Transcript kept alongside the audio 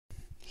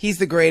He's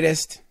the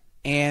greatest,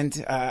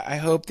 and I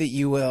hope that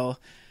you will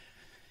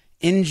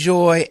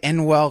enjoy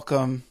and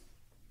welcome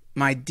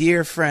my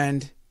dear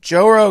friend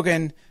Joe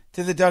Rogan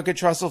to the Duncan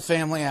Trussell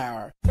Family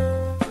Hour.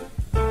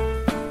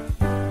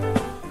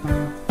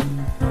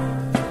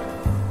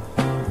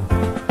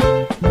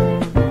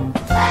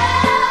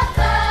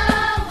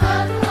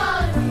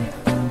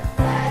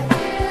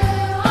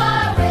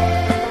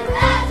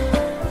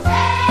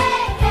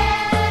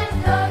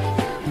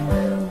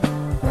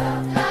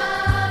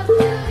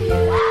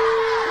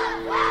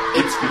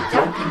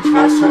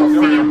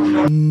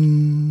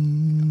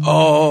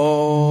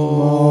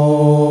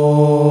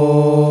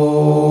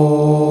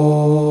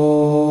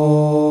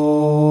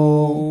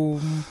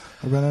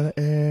 I ran out of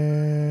air.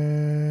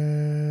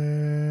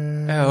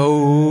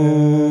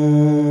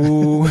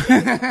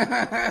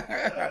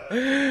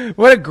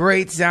 What a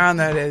great sound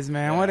that is,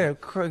 man. What an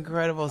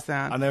incredible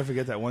sound. I'll never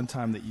forget that one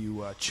time that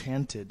you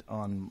chanted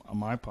on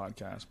my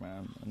podcast,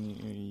 man. And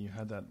you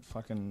had that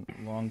fucking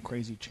long,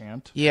 crazy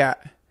chant. Yeah.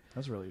 That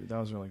was really.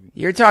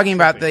 You're talking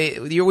about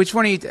which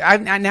one are you? I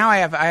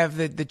have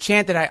the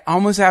chant that I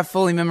almost have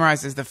fully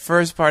memorized is the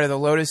first part of the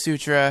Lotus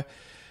Sutra,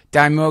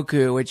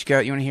 Daimoku. Which you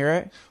want to hear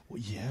it? Well,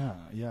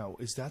 yeah.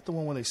 Is that the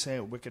one where they say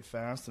it wicked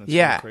fast and it's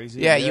yeah, crazy?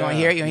 Yeah, you want to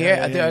hear it?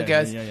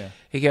 Yeah.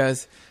 He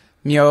goes.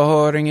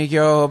 Myoho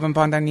Ringekyo Open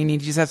Pantanini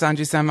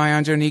Jisasanju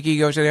Samayanjo Niki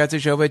Go Shariatsu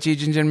Shoba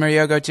Chijinjin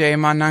Mario Goche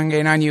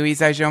Manange Nanyu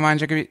Isai Shoman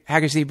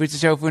Hakashi Butsu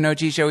Shofu no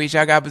Chisho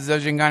Ishaga Buzo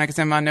Jingana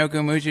Kaseman Noku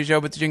Mushu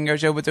Shobutsu Jingo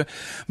Shobutsu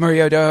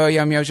Mario Doho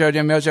Yamyo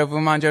Shojo Myojo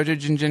Fuman Jojo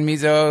Jinjin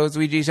Mizo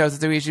Zuiji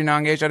Shosatsu Ishu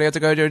Nange Shariatsu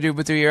Gojo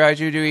Jubutsu Irai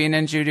Shuju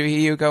Inen Shuju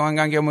Hiyu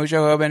Koangangyo Musho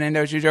Hoben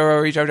Endo Shujo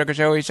Risho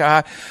Jokusho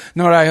Ishaha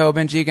Norai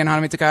Hoben Chicken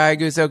Hanamitakai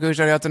Gusoku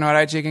Shariatsu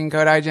Norai Chicken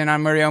Kodai Jin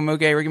on Mario Muge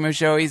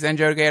Rikimusho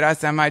Isenjo Gera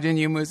Samai Jin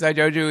Musai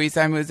Joju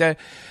Isai Musa.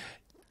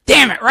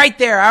 Damn it, right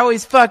there. I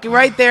always fucking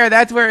right there.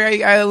 That's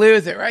where I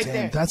lose it, right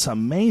there. That's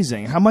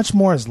amazing. How much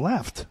more is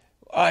left?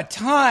 A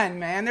ton,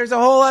 man. There's a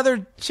whole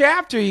other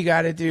chapter you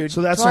got to do.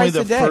 So that's only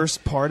the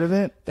first part of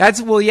it? And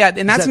that's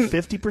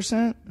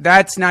 50%?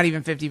 That's not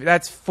even 50.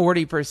 That's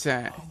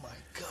 40%. Oh my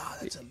God,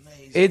 that's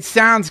amazing. It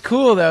sounds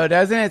cool though,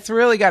 doesn't it? It's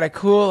really got a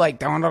cool like.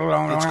 It's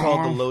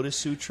called the Lotus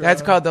Sutra.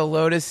 That's called the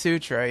Lotus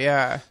Sutra.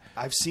 Yeah.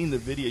 I've seen the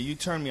video. You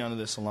turned me onto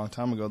this a long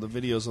time ago. The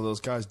videos of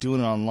those guys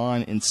doing it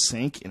online in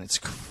sync, and it's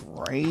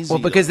crazy. Well,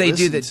 because they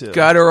do the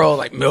guttural,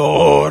 like, and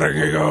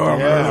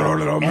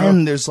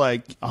there's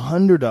like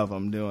 100 of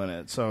them doing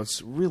it, so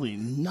it's really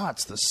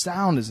nuts. The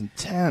sound is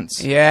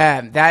intense.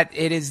 Yeah,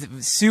 it is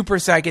super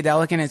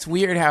psychedelic, and it's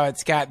weird how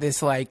it's got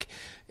this like.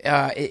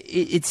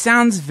 It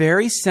sounds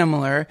very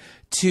similar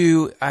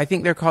to, I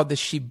think they're called the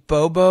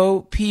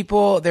Shibobo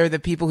people. They're the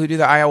people who do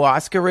the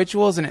ayahuasca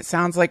rituals, and it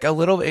sounds like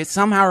it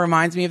somehow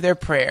reminds me of their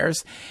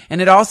prayers.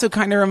 And it also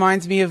kind of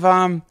reminds me of,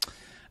 a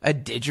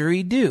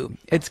didgeridoo.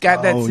 It's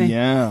got that same,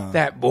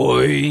 that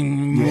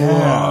boing.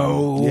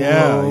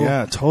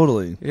 Yeah,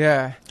 totally.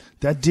 Yeah.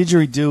 That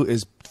didgeridoo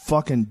is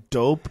fucking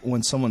dope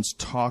when someone's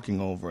talking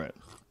over it.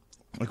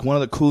 Like, one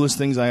of the coolest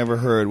things I ever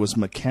heard was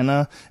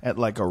McKenna at,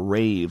 like, a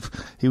rave.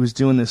 He was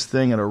doing this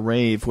thing at a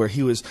rave where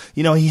he was,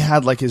 he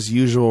had, like, his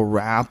usual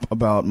rap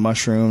about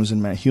mushrooms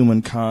and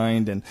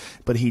humankind,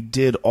 but he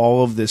did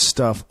all of this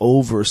stuff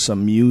over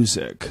some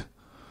music.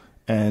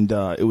 And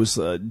it was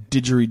a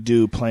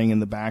didgeridoo playing in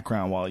the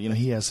background while,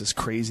 he has this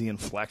crazy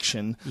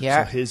inflection.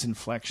 Yeah. So his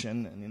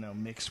inflection,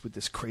 and, mixed with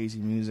this crazy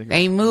music.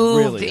 They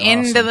moved really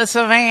into awesome. The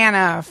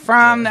savannah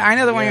from, I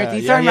know the one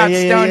he's talking about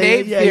Stoned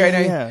Ape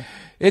Theory. Yeah.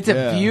 It's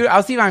a beautiful.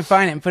 I'll see if I can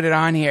find it and put it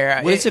on here.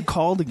 What is it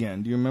called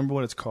again? Do you remember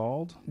what it's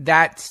called?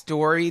 That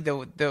story,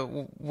 the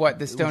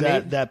Stoned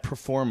Ape? That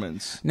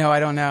performance. No, I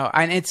don't know.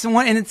 And it's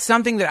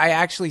something that I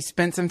actually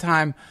spent some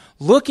time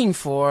looking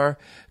for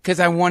because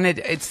I wanted.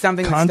 It's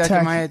something that stuck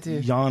in my head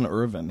too. Jan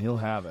Irvin, he'll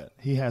have it.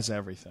 He has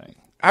everything.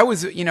 I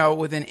was,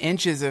 within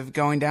inches of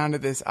going down to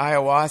this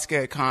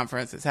ayahuasca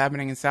conference that's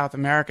happening in South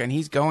America, and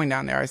he's going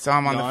down there. I saw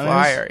him on the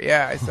flyer.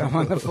 Yeah, I saw him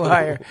on the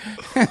flyer.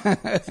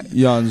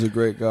 Jan's a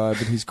great guy,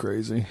 but he's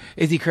crazy.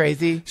 Is he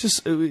crazy?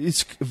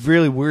 It's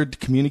really weird to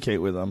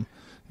communicate with him.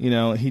 He will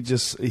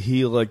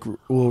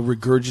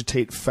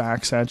regurgitate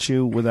facts at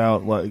you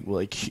without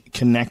like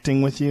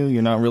connecting with you.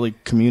 You're not really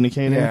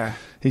communicating. Yeah.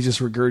 He's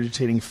just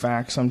regurgitating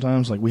facts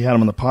sometimes. Like, we had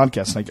him on the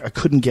podcast. Like, I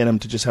couldn't get him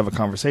to just have a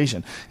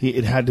conversation.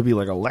 It had to be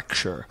like a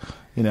lecture.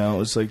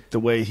 It's like the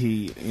way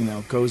he,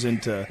 goes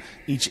into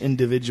each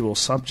individual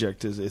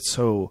subject it's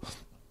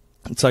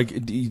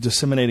like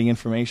disseminating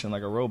information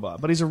like a robot.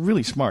 But he's a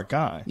really smart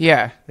guy.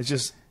 Yeah. It's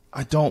just,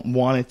 I don't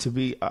want it to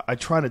be. I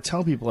try to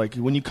tell people, like,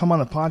 when you come on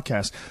the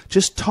podcast,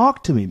 just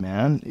talk to me,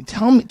 man.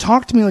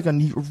 Talk to me like a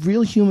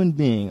real human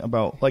being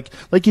about like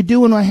you do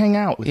when I hang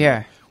out with you.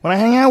 Yeah. When I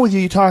hang out with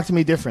you, you talk to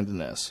me different than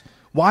this.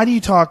 Why do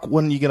you talk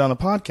when you get on a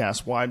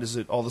podcast? Why does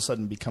it all of a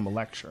sudden become a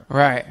lecture?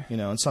 Right.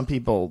 And some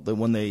people,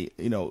 when they,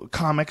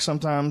 comics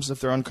sometimes, if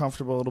they're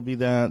uncomfortable, it'll be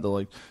that.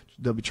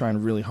 They'll be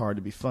trying really hard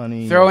to be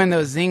funny. Throw in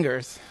those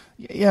zingers.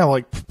 Yeah,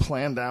 like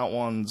planned out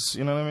ones.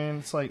 You know what I mean?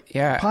 It's like,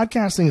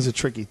 podcasting is a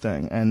tricky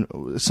thing. And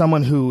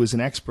someone who is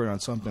an expert on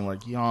something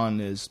like Jan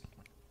is,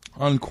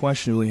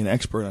 unquestionably an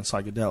expert on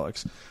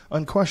psychedelics.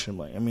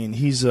 Unquestionably. I mean,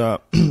 he's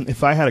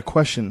if I had a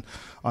question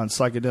on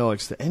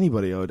psychedelics to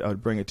anybody, I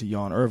would bring it to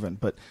Jan Irvin.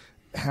 But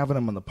having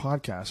him on the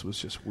podcast was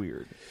just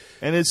weird.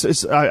 And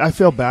I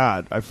feel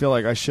bad. I feel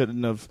like I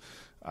shouldn't have.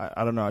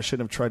 I don't know. I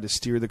shouldn't have tried to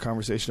steer the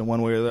conversation in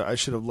one way or the other. I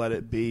should have let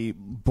it be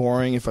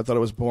boring. If I thought it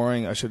was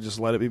boring, I should have just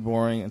let it be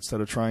boring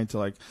instead of trying to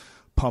like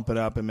pump it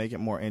up and make it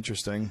more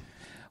interesting.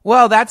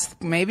 Well, that's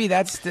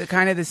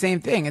kind of the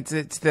same thing.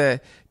 It's the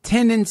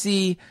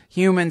tendency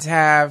humans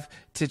have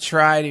to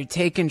try to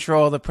take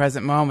control of the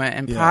present moment,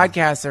 and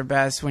podcasts are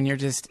best when you're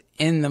just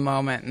in the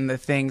moment and the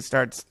thing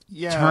starts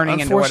turning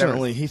into whatever.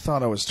 Unfortunately, he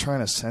thought I was trying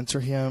to censor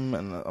him,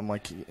 and I'm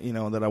like,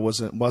 that I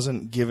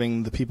wasn't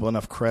giving the people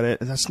enough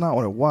credit, and that's not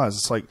what it was.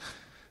 It's like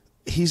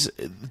he's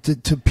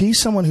to be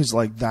someone who's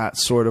like that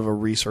sort of a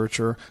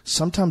researcher.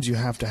 Sometimes you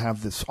have to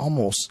have this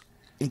almost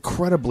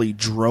incredibly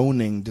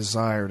droning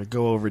desire to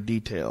go over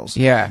details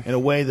in a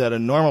way that a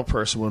normal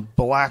person would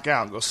black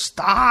out and go,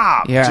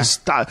 stop, just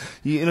stop.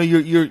 Do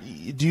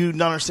you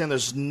not understand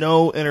there's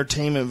no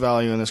entertainment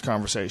value in this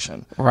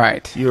conversation?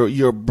 Right.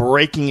 You're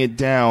breaking it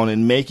down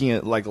and making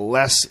it like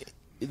less.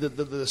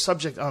 The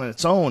subject on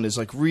its own is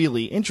like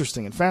really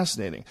interesting and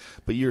fascinating,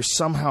 but you're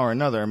somehow or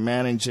another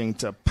managing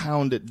to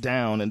pound it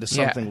down into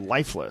something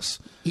lifeless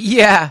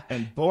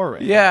and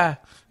boring. Yeah.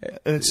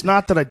 And it's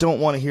not that I don't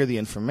want to hear the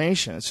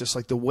information. It's just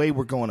like the way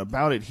we're going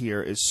about it here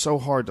is so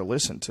hard to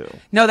listen to.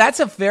 No, that's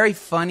a very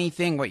funny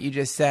thing. What you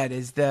just said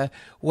is the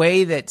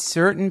way that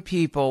certain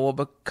people will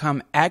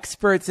become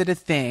experts at a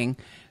thing,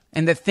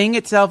 and the thing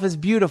itself is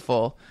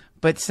beautiful,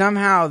 but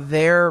somehow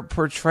their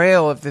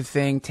portrayal of the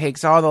thing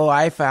takes all the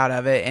life out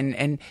of it.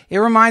 And it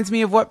reminds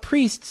me of what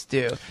priests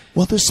do.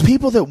 Well, there's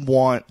people that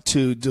want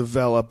to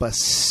develop a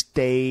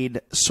staid,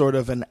 sort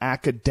of an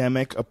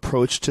academic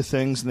approach to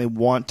things, and they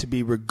want to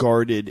be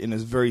regarded in a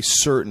very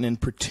certain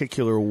and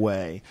particular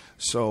way.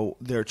 So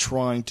they're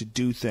trying to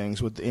do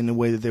things in a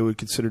way that they would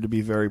consider to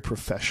be very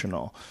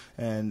professional.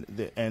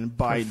 And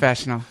by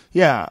professional.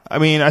 Yeah. I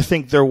mean, I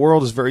think their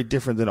world is very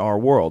different than our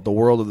world. The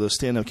world of the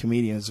stand-up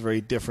comedian is very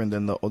different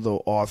than the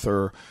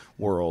author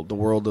world, the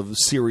world of the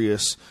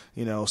serious,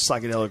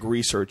 psychedelic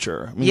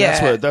researcher. I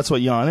mean, that's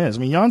what Jan is. I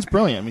mean, Jan's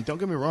brilliant. I mean, don't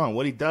get me wrong.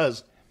 What he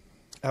does,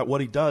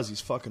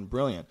 he's fucking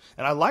brilliant.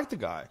 And I like the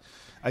guy.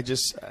 I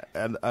just,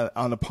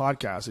 on the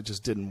podcast, it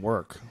just didn't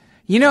work.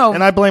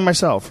 And I blame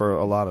myself for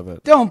a lot of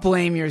it. Don't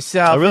blame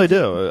yourself. I really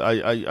do.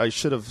 I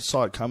should have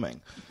saw it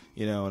coming.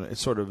 And it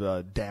sort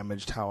of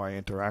damaged how I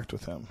interact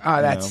with him.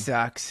 Oh, that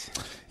sucks.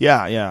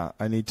 Yeah.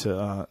 I need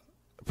to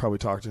probably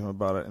talk to him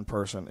about it in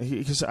person,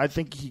 because I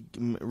think he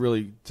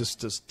really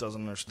just doesn't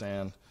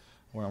understand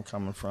where I'm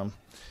coming from.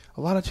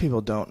 A lot of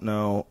people don't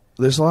know.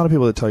 There's a lot of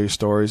people that tell you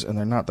stories, and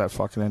they're not that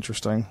fucking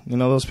interesting. You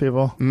know those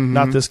people? Mm-hmm.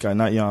 Not this guy,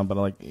 not Jan, but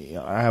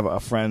I have a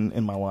friend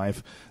in my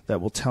life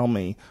that will tell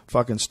me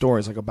fucking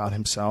stories like about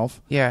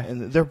himself. Yeah,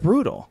 and they're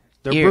brutal.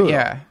 They're brutal.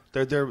 Yeah,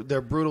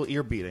 they're brutal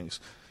ear beatings.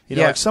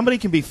 Like somebody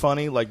can be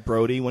funny, like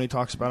Brody when he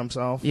talks about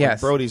himself. Yes,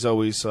 like Brody's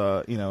always,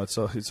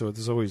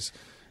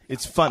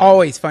 it's funny.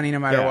 Always funny, no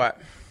matter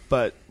what.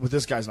 But with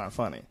this guy's not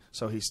funny,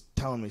 so he's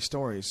telling me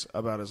stories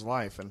about his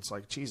life, and it's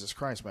like, Jesus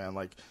Christ, man!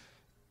 Like,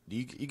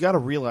 you got to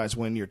realize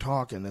when you're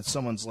talking that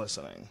someone's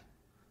listening.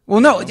 Well,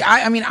 no,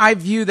 I mean, I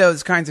view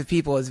those kinds of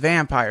people as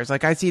vampires.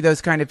 Like, I see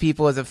those kind of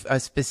people as a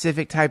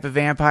specific type of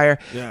vampire.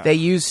 Yeah. They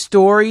use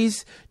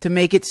stories to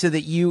make it so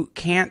that you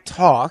can't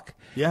talk.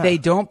 Yeah. They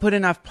don't put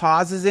enough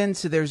pauses in,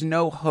 so there's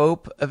no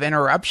hope of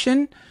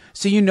interruption.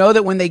 So you know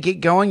that when they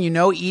get going,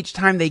 each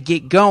time they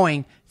get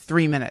going,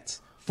 3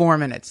 minutes, 4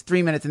 minutes,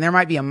 3 minutes, and there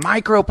might be a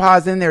micro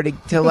pause in there to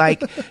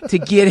to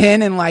get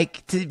in and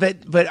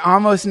but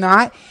almost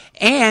not.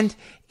 And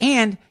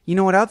you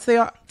know what else they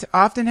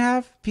often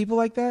have? People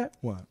like that?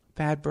 What?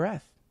 Bad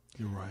breath.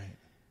 You're right.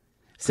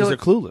 So they're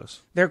clueless.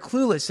 They're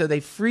clueless. So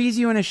they freeze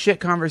you in a shit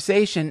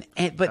conversation,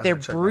 but they're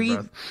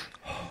breathing.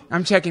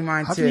 I'm checking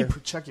mine too. How can you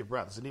check your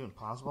breath? Is it even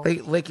possible?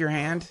 Lick your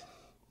hand.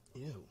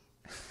 Ew.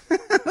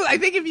 I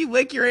think if you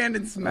lick your hand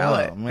and smell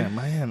it. Oh, man,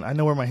 my hand. I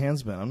know where my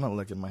hand's been. I'm not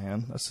licking my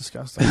hand. That's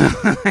disgusting.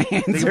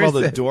 Think of all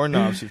the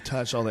doorknobs you've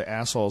touched, all the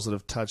assholes that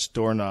have touched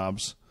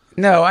doorknobs.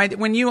 No,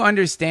 when you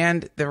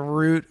understand the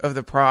root of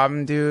the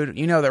problem, dude,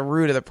 the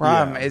root of the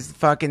problem is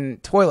fucking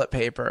toilet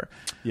paper.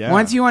 Yeah.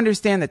 Once you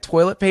understand the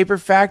toilet paper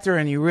factor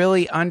and you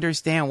really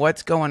understand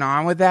what's going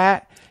on with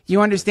that, you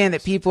understand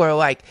that people are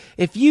like,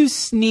 if you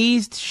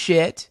sneezed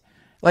shit,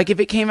 like if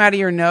it came out of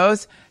your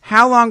nose,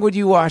 how long would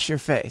you wash your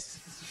face?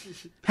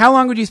 How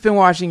long would you spend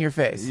washing your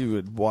face? You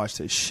would wash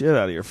the shit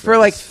out of your face. For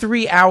like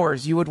 3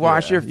 hours, you would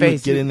wash your face. You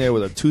would get in there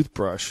with a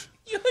toothbrush.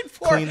 You would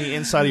clean the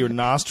inside of your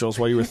nostrils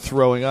while you were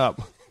throwing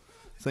up.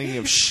 thinking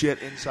of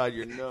shit inside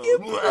your nose.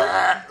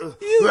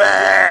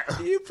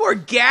 You pour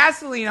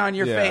gasoline on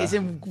your face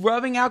and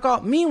rubbing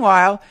alcohol.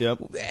 Meanwhile,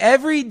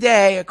 every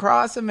day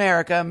across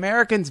America,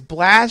 Americans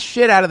blast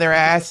shit out of their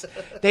ass.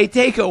 They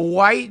take a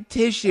white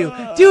tissue,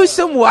 do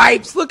some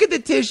wipes, look at the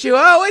tissue.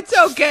 Oh, it's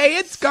okay.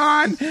 It's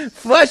gone.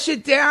 Flush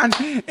it down.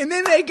 And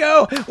then they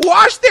go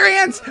wash their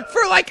hands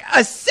for like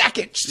a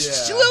second.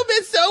 A little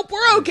bit of soap.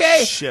 We're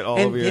okay. Shit all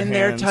and over your then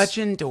hands. They're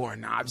touching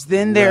doorknobs.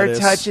 Then they're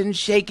touching,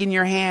 shaking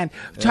your hand,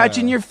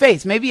 touching your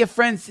face. Maybe a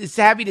friend is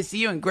happy to see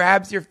you and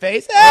grabs your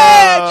face.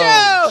 Hey,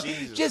 Joe!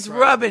 Jesus just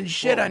Christ. rubbing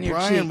shit on your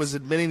Brian cheeks. was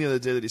admitting the other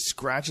day that he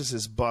scratches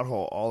his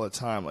butthole all the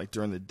time, like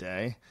during the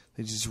day.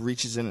 He just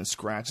reaches in and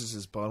scratches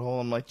his butthole.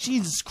 I'm like,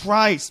 Jesus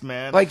Christ,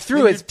 man! Like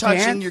through his touching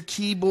pants? your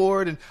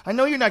keyboard, and I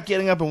know you're not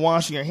getting up and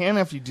washing your hand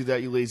after you do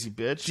that, you lazy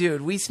bitch.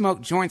 Dude, we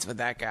smoked joints with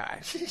that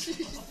guy.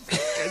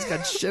 He's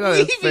got shit on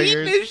his We've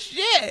fingers. eaten his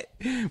shit.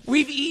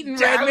 We've eaten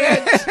Damn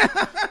Red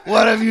Man.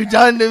 What have you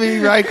done to me,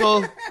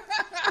 Reichel?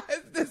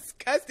 It's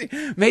disgusting.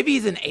 Maybe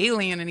he's an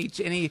alien and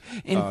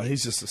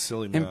He's just a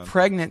silly man.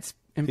 impregnates.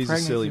 He's a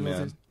silly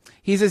man.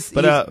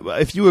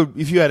 But if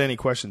you had any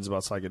questions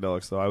about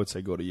psychedelics, though, I would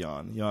say go to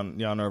Jan.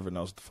 Jan Irvin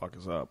knows what the fuck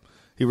is up.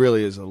 He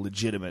really is a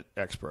legitimate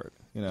expert.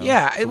 You know?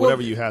 Yeah, So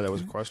whatever you had, that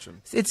was a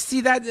question.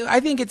 I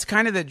think it's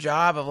kind of the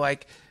job of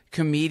like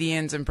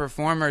comedians and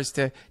performers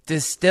to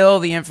distill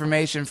the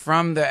information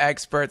from the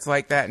experts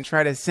like that and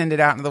try to send it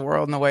out into the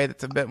world in a way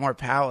that's a bit more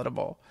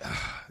palatable.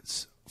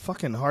 It's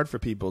fucking hard for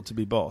people to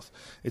be both.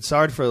 It's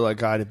hard for a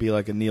guy to be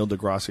like a Neil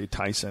deGrasse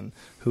Tyson,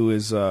 who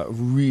is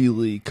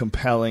really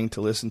compelling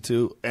to listen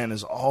to, and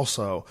is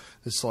also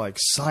this like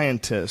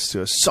scientist who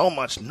has so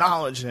much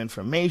knowledge and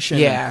information.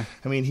 Yeah.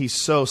 I mean, he's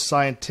so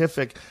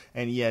scientific,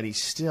 and yet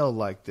he's still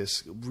like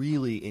this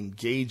really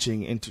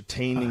engaging,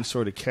 entertaining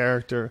sort of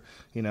character.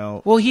 You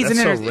know. Well, he's That's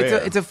so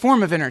rare. it's a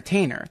form of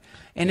entertainer.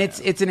 And it's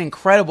an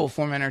incredible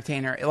form of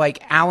entertainer.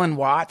 Like Alan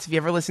Watts. Have you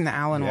ever listened to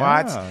Alan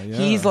Watts? Yeah.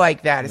 He's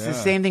like that. It's the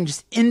same thing,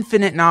 just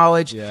infinite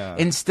knowledge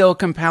and still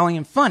compelling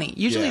and funny.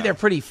 Usually they're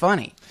pretty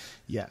funny.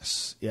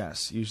 Yes.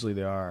 Usually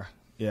they are.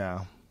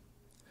 Yeah.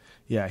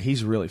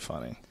 He's really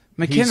funny.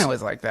 McKenna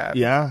was like that.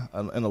 Yeah,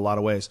 in a lot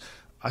of ways.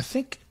 I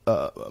think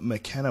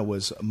McKenna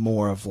was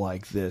more of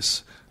like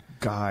this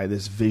guy,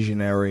 this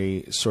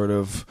visionary sort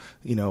of,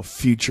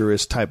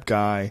 futurist type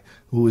guy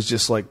who was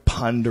just like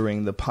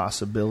pondering the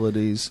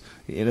possibilities,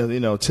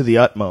 to the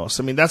utmost.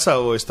 I mean, that's how I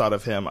always thought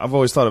of him. I've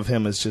always thought of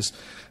him as just,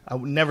 I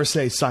would never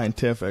say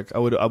scientific. I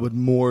would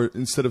more,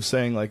 instead of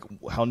saying like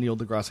how Neil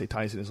deGrasse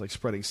Tyson is like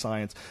spreading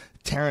science,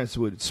 Terrence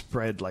would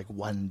spread like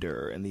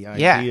wonder and the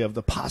idea of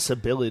the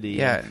possibility.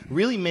 Yeah. And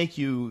really make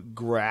you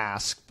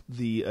grasp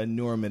the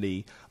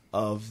enormity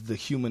of the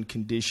human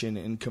condition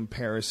in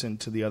comparison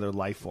to the other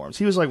life forms.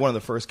 He was like one of the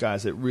first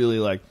guys that really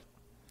like,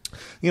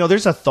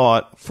 there's a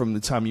thought from the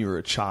time you were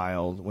a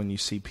child when you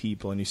see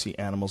people and you see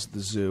animals at the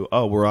zoo,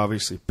 oh, we're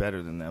obviously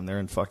better than them. They're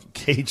in fucking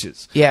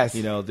cages. Yes.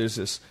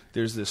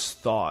 There's this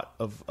thought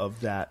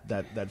of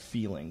that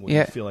feeling when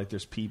you feel like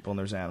there's people and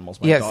there's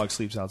animals. My dog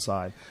sleeps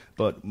outside.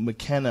 But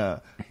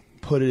McKenna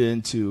put it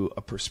into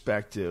a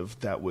perspective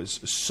that was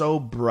so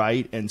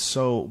bright and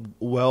so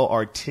well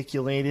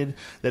articulated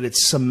that it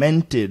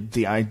cemented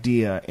the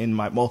idea in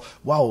my,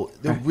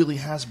 there really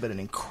has been an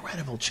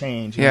incredible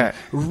change in a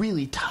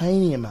really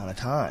tiny amount of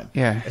time.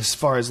 Yeah. As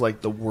far as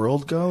like the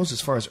world goes,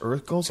 as far as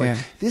Earth goes, like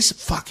this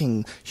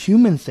fucking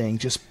human thing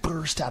just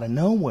burst out of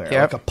nowhere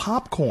like a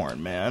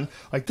popcorn, man.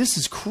 Like this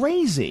is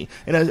crazy.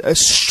 In a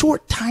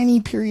short, tiny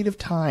period of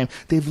time,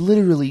 they've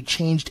literally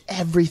changed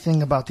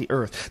everything about the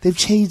Earth. They've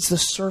changed the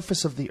surface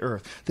of the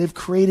Earth. They've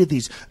created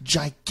these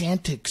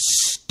gigantic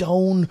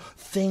stone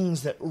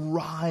things that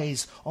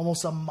rise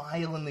almost a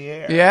mile in the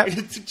air. Yeah.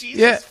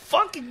 Jesus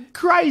fucking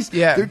Christ.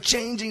 Yeah. They're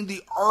changing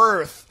the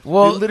Earth.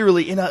 Well,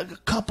 literally in a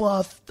couple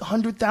of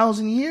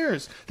 100,000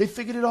 years. They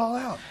figured it all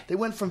out. They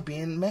went from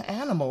being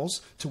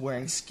animals to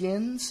wearing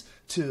skins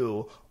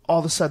to all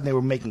of a sudden they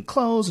were making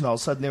clothes, and all of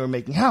a sudden they were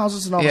making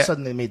houses, and all of a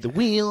sudden they made the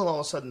wheel, and all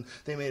of a sudden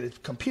they made a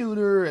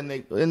computer, and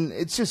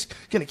it's just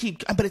gonna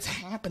keep. But it's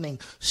happening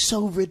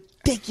so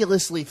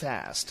ridiculously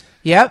fast.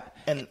 Yep.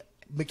 And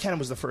McKenna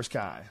was the first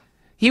guy.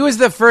 He was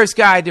the first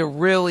guy to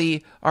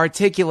really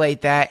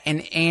articulate that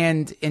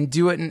and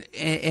do it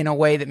in a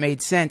way that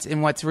made sense.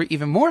 And what's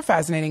even more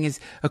fascinating is,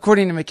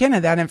 according to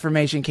McKenna, that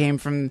information came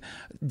from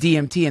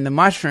DMT and the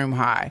mushroom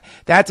high.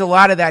 That's a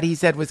lot of that, he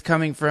said, was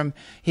coming from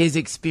his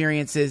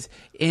experiences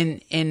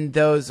in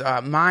those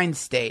mind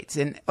states.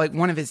 And like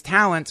one of his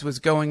talents was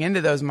going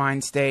into those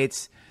mind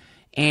states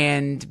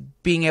and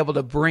being able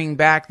to bring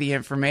back the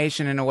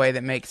information in a way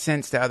that makes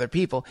sense to other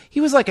people. He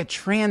was like a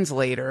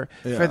translator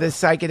for the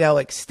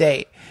psychedelic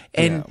state.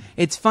 And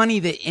it's funny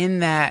that in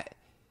that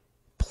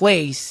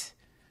place,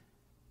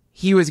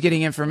 he was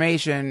getting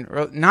information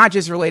not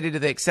just related to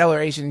the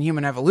acceleration in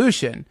human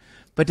evolution,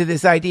 but to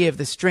this idea of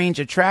the strange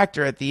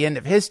attractor at the end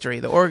of history,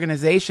 the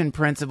organization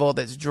principle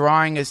that's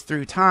drawing us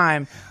through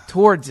time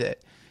towards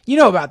it. You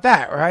know about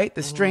that, right?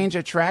 The strange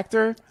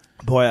attractor?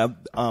 Boy,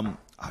 I've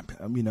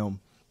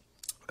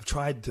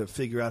tried to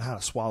figure out how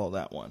to swallow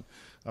that one.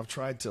 I've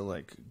tried to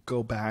like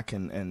go back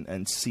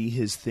and see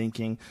his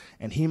thinking,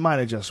 and he might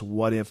have just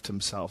what ifed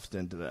himself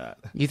into that.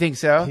 You think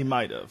so? He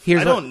might have.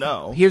 I don't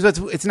know. Here's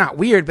it's not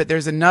weird, but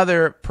there's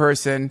another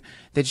person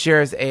that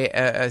shares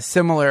a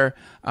similar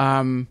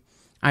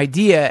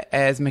idea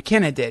as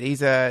McKenna did.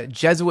 He's a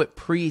Jesuit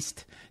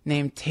priest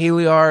named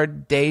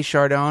Teilhard de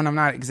Chardon. I'm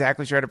not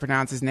exactly sure how to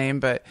pronounce his name,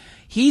 but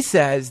he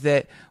says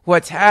that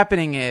what's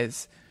happening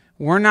is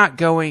we're not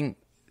going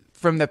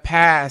from the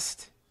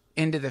past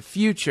into the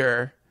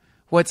future.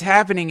 What's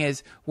happening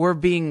is we're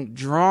being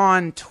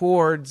drawn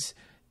towards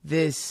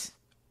this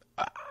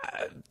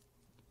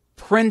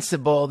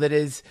principle that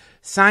is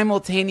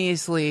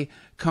simultaneously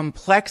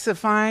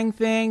complexifying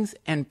things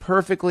and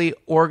perfectly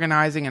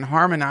organizing and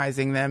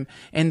harmonizing them.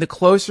 And the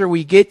closer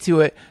we get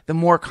to it, the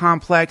more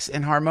complex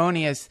and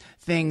harmonious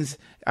things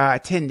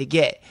tend to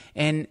get.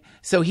 And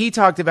so he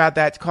talked about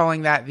that,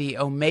 calling that the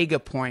omega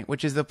point,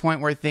 which is the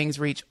point where things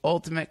reach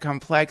ultimate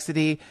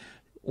complexity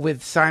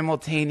with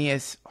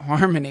simultaneous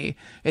harmony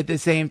at the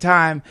same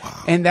time.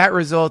 Wow. And that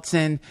results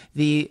in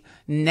the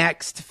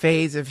next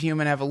phase of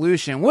human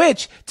evolution,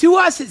 which to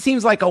us, it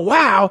seems like a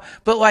wow,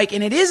 but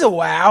and it is a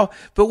wow.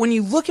 But when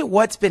you look at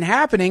what's been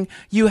happening,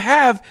 you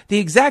have the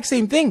exact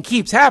same thing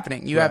keeps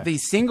happening. You have the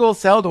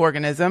single-celled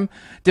organism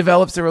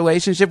develops a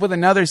relationship with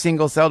another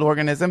single-celled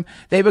organism.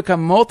 They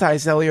become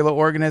multicellular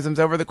organisms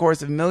over the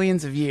course of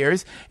millions of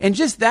years. And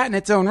just that in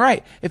its own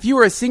right, if you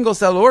were a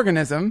single-celled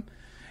organism,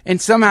 and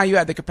somehow you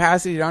had the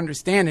capacity to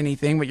understand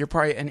anything, but you're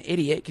probably an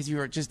idiot because you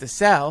were just a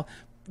cell,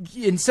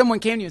 and someone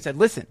came to you and said,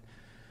 listen,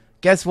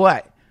 guess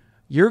what?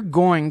 You're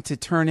going to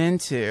turn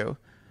into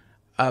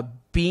a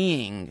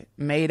being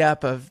made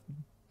up of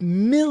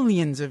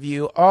millions of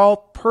you, all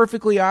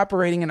perfectly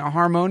operating in a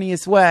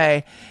harmonious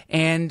way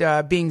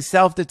and being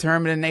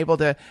self-determined and able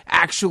to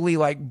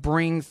actually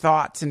bring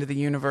thoughts into the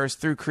universe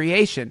through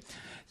creation.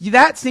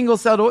 That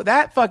single-celled,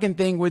 that fucking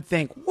thing would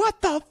think,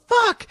 what the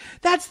fuck?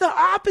 That's the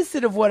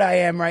opposite of what I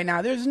am right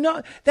now.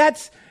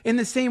 That's in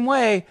the same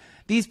way,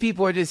 these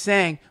people are just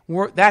saying,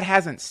 that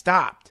hasn't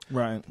stopped.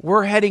 Right.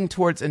 We're heading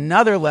towards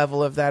another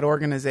level of that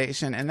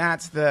organization, and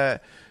that's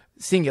the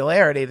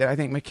singularity that I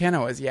think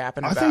McKenna was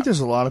yapping about. I think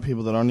there's a lot of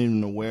people that aren't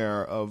even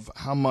aware of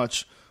how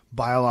much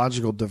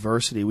biological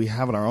diversity we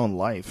have in our own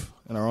life,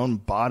 in our own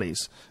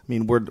bodies. I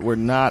mean, we're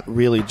not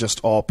really just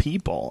all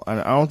people. And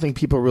I don't think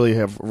people really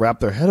have wrapped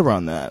their head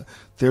around that.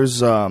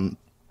 There's a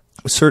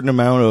certain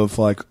amount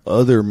of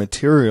other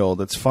material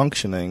that's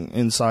functioning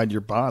inside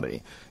your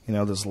body. You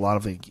know, there's a lot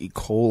of E.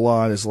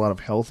 coli, there's a lot of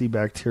healthy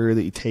bacteria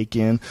that you take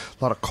in,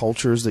 a lot of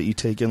cultures that you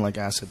take in, like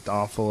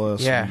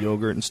acidophilus and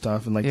yogurt and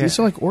stuff. And these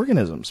are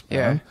organisms,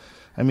 man. Yeah.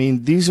 I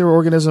mean, these are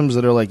organisms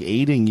that are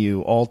aiding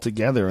you all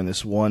together in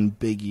this one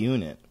big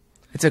unit.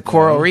 It's a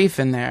coral reef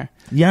in there.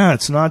 Yeah,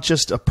 it's not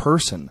just a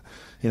person.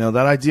 That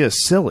idea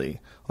is silly.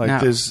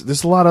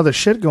 There's a lot of other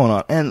shit going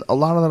on, and a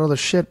lot of that other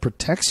shit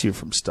protects you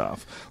from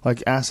stuff. Like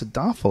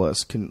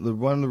acidophilus,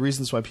 one of the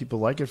reasons why people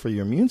like it for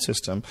your immune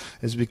system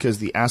is because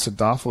the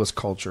acidophilus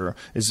culture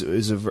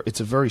is a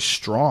very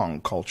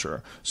strong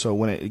culture. So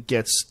when it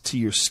gets to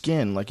your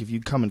skin, if you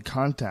come in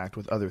contact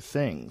with other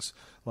things,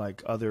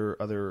 like other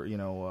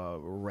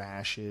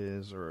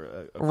rashes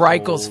or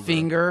Reichel's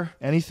finger,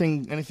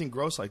 anything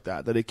gross like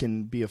that it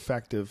can be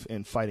effective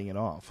in fighting it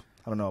off.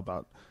 I don't know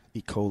about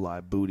E.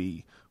 coli,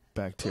 booty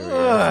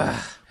bacteria,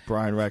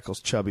 Brian Reichel's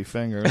chubby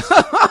fingers.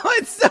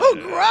 It's so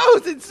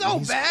gross. It's so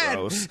bad.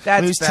 Gross. That's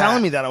when he was bad.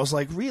 telling me that, I was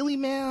like, really,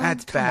 man?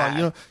 That's Come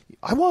bad. on,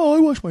 I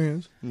wash my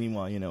hands.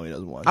 Meanwhile, he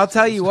doesn't wash. I'll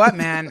tell you what,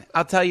 man.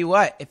 I'll tell you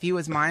what. If he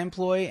was my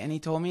employee and he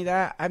told me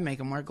that, I'd make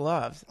him wear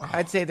gloves.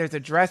 I'd say there's a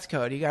dress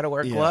code. You got to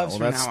wear gloves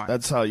from now on.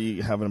 That's how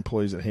you have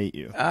employees that hate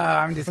you.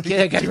 I'm just kidding.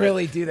 I could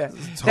really do that.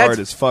 It's hard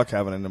as fuck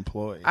having an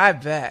employee. I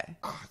bet.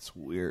 It's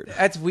weird.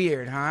 That's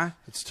weird, huh?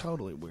 It's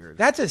totally weird.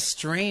 That's a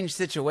strange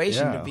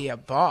situation to be a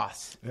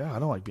boss. Yeah, I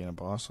don't like being a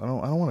boss. I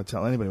don't want to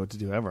tell anybody what to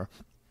do ever.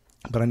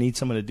 But I need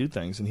someone to do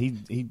things, and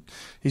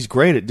he's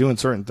great at doing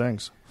certain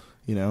things,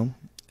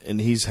 and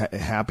he's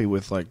happy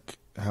with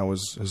how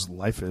his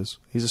life is.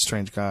 He's a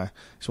strange guy.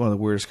 He's one of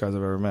the weirdest guys I've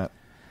ever met.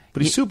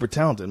 But he's super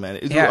talented, man.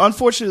 Yeah.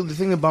 Unfortunately, the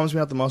thing that bums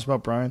me out the most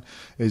about Brian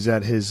is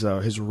that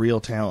his real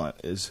talent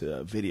is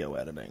video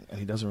editing, and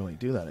he doesn't really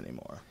do that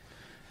anymore.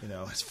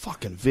 His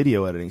fucking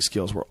video editing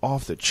skills were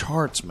off the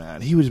charts,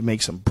 man. He would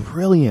make some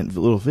brilliant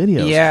little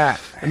videos. Yeah.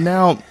 And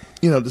now,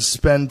 to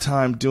spend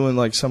time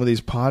doing some of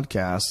these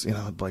podcasts,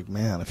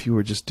 man, if you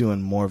were just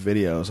doing more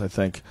videos, I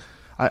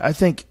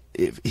think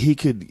if he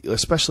could,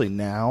 especially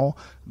now,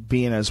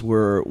 being as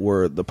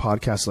we're the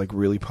podcast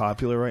really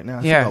popular right now,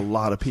 I think a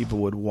lot of people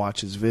would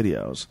watch his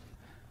videos.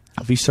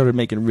 If he started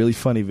making really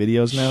funny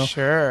videos now,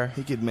 sure,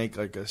 he could make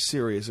a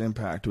serious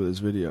impact with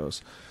his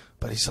videos.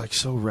 But he's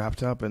so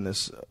wrapped up in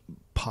this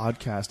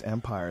podcast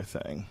empire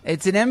thing.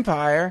 It's an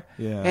empire,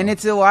 and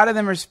it's a lot of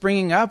them are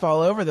springing up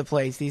all over the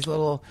place. These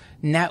little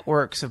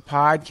networks of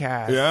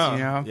podcasts.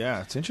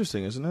 Yeah, it's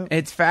interesting, isn't it?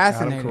 It's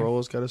fascinating. Adam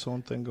Carolla's got his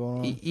own thing going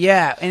on.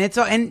 Yeah, and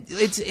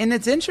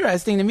it's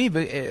interesting to me,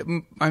 but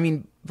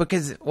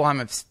because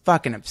I'm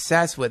fucking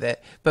obsessed with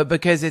it, but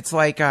because it's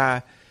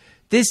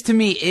this to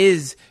me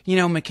is,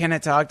 McKenna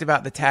talked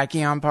about the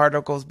tachyon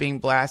particles being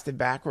blasted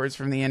backwards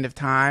from the end of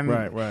time.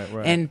 Right.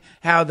 And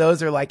how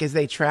those are like, as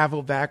they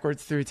travel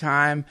backwards through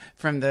time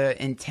from the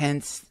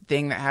intense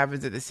thing that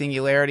happens at the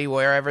singularity,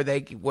 wherever they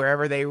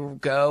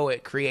go,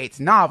 it creates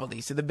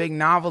novelty. So the big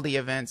novelty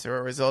events are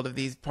a result of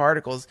these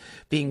particles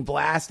being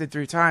blasted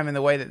through time, and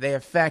the way that they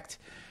affect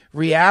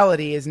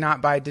reality is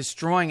not by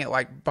destroying it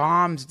like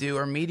bombs do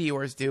or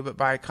meteors do, but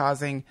by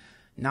causing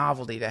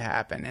novelty to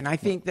happen. And I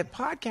think that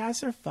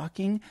podcasts are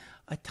fucking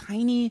a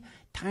tiny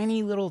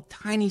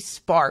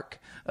spark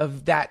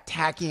of that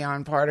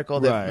tachyon particle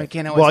that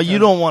McKenna was. Well, you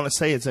don't want to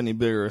say it's any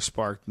bigger a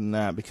spark than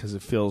that because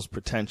it feels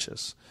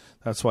pretentious.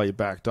 That's why you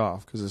backed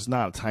off, because it's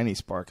not a tiny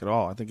spark at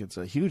all. I think it's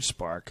a huge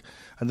spark.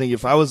 I think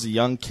if I was a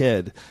young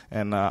kid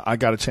and I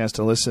got a chance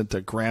to listen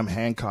to Graham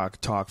Hancock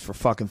talk for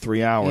fucking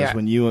 3 hours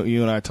when you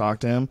and I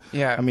talked to him,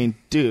 I mean,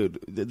 dude,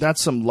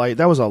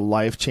 that was a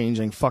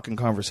life-changing fucking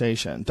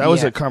conversation. That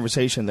was a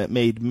conversation that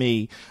made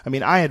me, I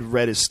mean, I had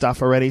read his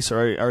stuff already, so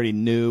I already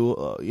knew,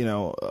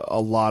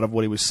 a lot of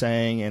what he was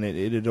saying, and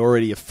it had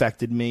already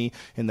affected me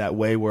in that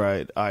way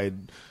where I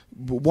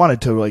wanted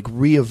to like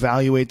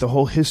reevaluate the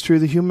whole history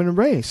of the human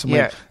race.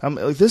 Like,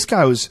 this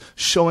guy was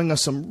showing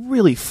us some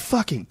really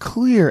fucking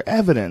clear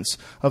evidence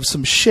of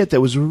some shit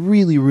that was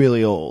really,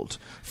 really old.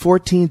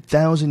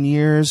 14,000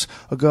 years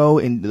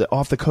ago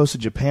off the coast of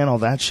Japan, all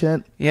that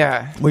shit.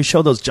 Yeah. We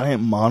showed those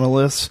giant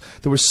monoliths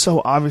that were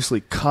so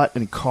obviously cut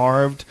and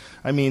carved.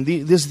 I mean,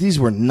 these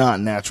were not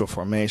natural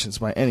formations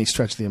by any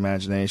stretch of the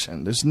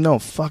imagination. There's no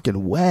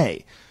fucking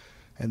way.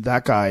 And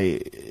that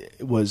guy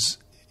was...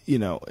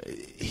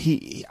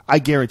 I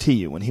guarantee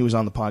you, when he was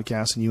on the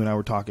podcast and you and I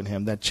were talking to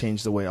him, that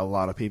changed the way a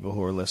lot of people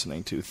who are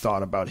listening to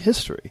thought about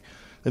history.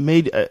 It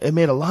made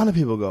a lot of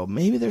people go,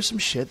 maybe there's some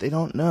shit they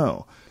don't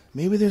know.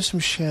 Maybe there's some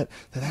shit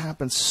that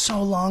happened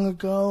so long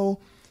ago.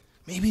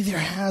 Maybe there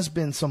has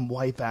been some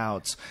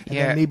wipeouts, and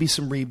then maybe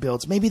some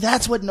rebuilds. Maybe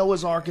that's what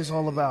Noah's Ark is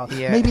all about.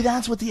 Yeah. Maybe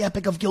that's what the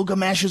Epic of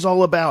Gilgamesh is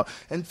all about.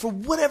 And for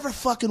whatever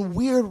fucking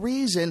weird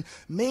reason,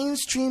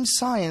 mainstream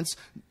science,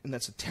 and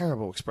that's a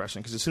terrible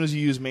expression, because as soon as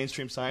you use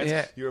mainstream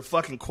science, you're a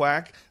fucking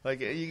quack. Like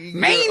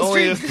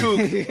mainstream,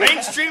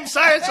 mainstream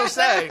science will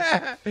say.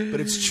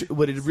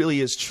 But it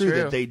really is true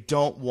that they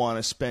don't want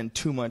to spend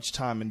too much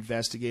time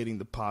investigating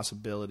the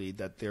possibility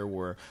that there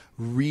were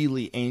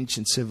really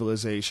ancient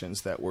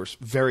civilizations that were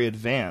very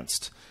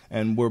advanced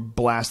and were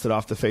blasted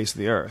off the face of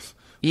the earth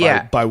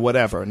by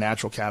whatever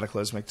natural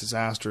cataclysmic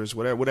disasters,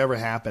 whatever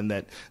happened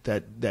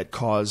that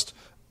caused.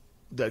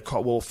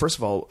 Well, first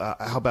of all,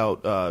 how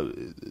about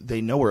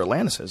they know where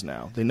Atlantis is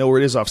now? They know where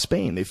it is off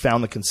Spain. They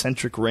found the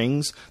concentric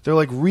rings. They're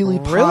like really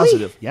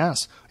positive.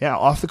 Yes,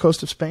 off the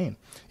coast of Spain.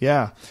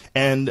 Yeah,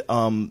 and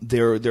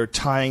they're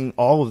tying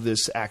all of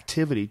this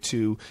activity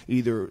to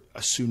either a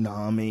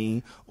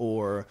tsunami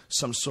or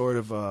some sort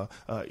of a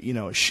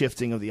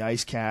shifting of the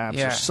ice caps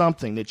or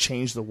something that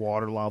changed the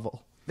water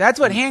level. That's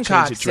what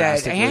Hancock said.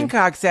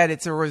 Hancock said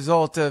it's a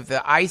result of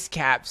the ice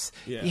caps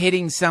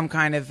hitting some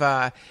kind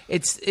of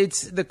it's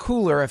the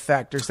cooler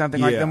effect or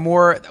something. Like the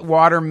more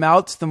water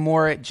melts, the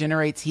more it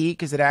generates heat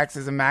because it acts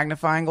as a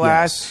magnifying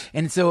glass,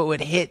 and so it would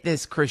hit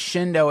this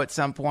crescendo at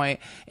some point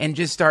and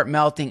just start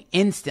melting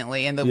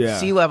instantly, and the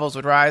sea levels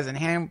would rise. And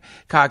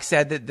Hancock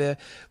said that the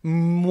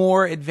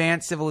more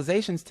advanced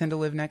civilizations tend to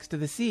live next to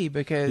the sea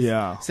because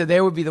so they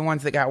would be the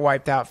ones that got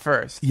wiped out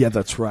first. Yeah,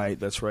 that's right.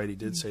 That's right. He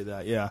did say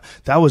that. Yeah,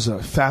 that was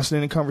a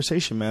fascinating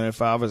conversation, man.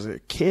 If I was a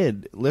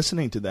kid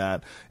listening to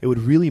that, it would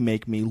really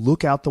make me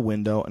look out the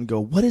window and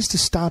go, what is to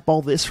stop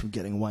all this from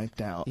getting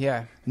wiped out?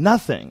 Yeah.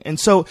 Nothing. And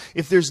so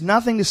if there's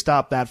nothing to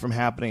stop that from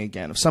happening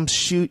again, if some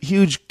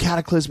huge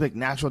cataclysmic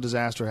natural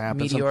disaster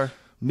happens,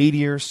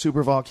 meteor,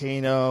 super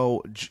volcano,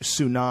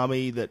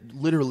 tsunami that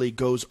literally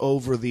goes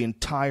over the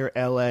entire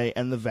LA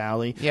and the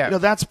valley. Yeah.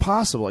 That's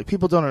possible. Like,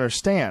 people don't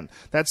understand.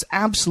 That's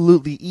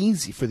absolutely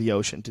easy for the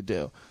ocean to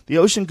do. The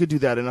ocean could do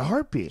that in a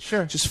heartbeat.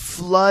 Sure. Just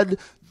flood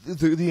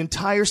the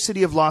entire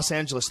city of Los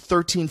Angeles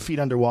 13 feet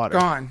underwater.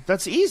 Gone.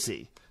 That's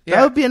easy. Yeah.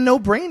 That would be a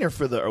no-brainer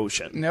for the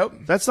ocean. Nope.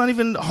 That's not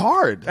even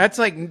hard. That's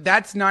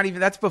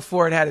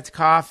before it had its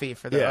coffee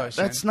for the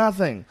ocean. That's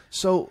nothing.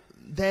 So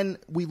then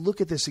we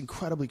look at this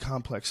incredibly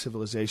complex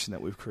civilization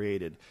that we've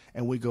created,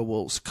 and we go,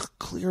 well,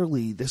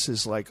 clearly this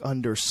is like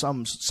under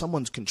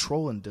someone's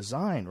control and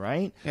design,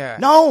 right? Yeah.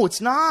 No,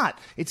 it's not.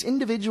 It's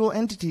individual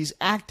entities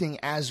acting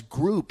as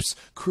groups,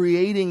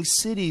 creating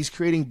cities,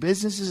 creating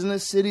businesses in the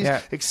cities,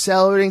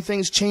 accelerating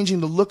things,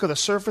 changing the look of the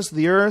surface of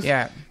the earth.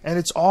 Yeah. And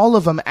it's all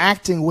of them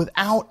acting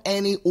without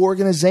any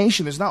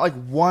organization. There's not like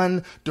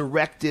one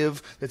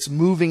directive that's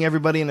moving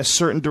everybody in a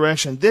certain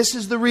direction. This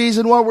is the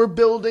reason why we're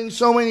building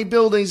so many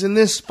buildings in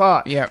this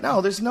spot. Yeah.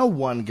 No, there's no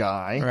one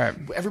guy.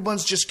 Right.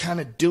 Everyone's just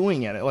kind of doing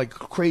it like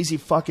crazy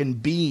fucking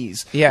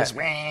bees. Yeah.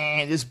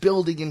 Just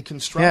building and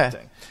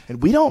constructing. Yeah.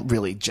 And we don't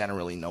really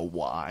generally know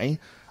why.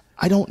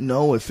 I don't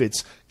know if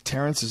it's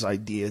Terrence's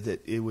idea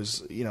that it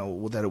was,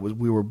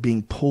 we were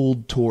being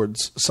pulled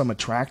towards some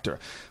attractor.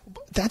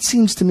 That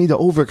seems to me to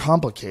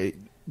overcomplicate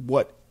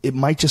what it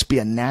might just be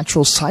a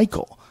natural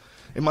cycle.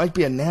 It might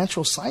be a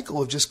natural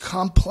cycle of just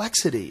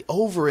complexity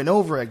over and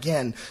over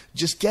again,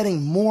 just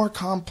getting more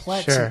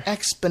complex and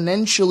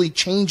exponentially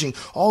changing.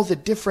 All the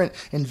different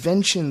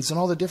inventions and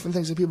all the different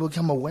things that people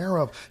become aware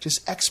of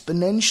just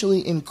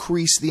exponentially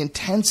increase the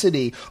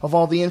intensity of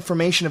all the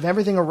information of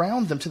everything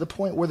around them to the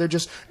point where they're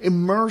just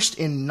immersed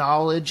in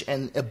knowledge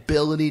and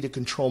ability to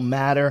control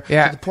matter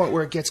to the point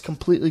where it gets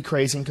completely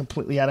crazy and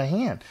completely out of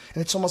hand.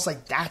 And it's almost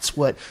like that's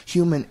what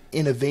human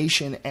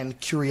innovation and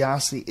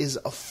curiosity is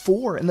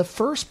for in the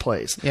first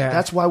place.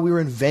 That's why we were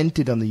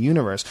invented on the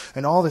universe.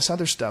 And all this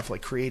other stuff,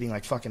 like creating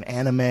like fucking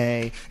anime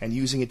and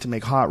using it to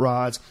make hot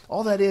rods,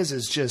 all that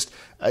is just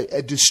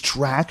a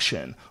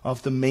distraction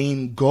of the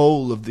main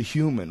goal of the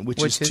human,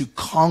 which is to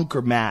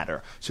conquer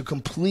matter, to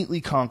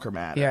completely conquer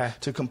matter,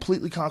 to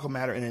completely conquer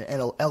matter in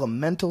an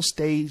elemental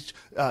stage,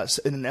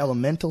 in an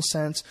elemental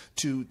sense,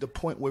 to the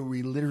point where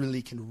we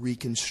literally can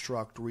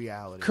reconstruct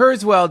reality.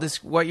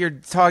 Kurzweil, what you're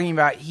talking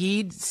about,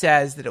 he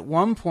says that at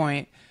one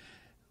point,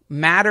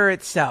 matter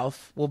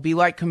itself will be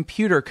like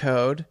computer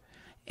code,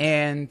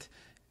 and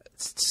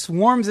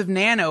swarms of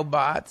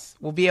nanobots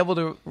will be able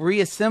to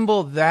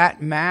reassemble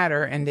that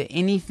matter into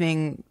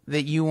anything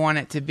that you want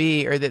it to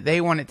be or that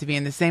they want it to be,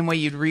 in the same way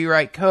you'd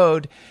rewrite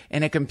code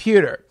in a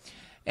computer.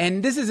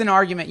 And this is an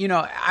argument,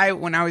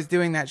 when I was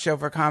doing that show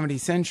for Comedy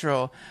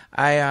Central,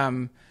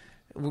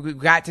 we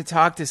got to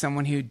talk to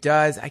someone who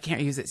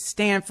he's at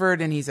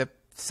Stanford, and he's a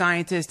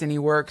scientist, and he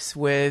works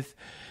with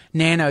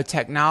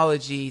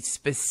nanotechnology.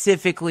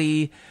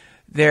 Specifically,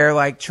 they're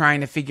like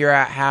trying to figure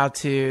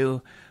out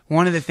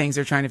one of the things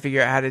they're trying to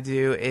figure out how to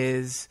do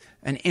is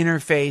an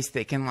interface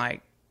that can,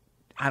 like,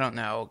 I don't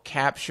know,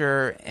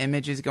 capture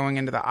images going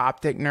into the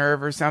optic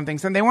nerve or something.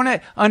 So they want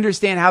to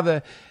understand how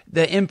the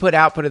input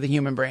output of the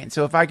human brain.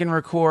 So if I can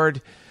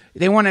record,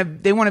 they want to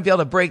be able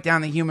to break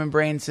down the human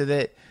brain so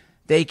that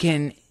they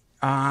can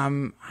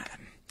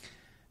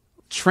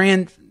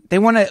they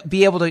want to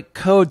be able to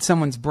code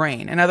someone's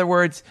brain. In other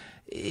words,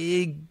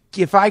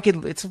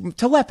 it's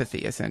telepathy,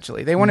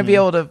 essentially. They want to be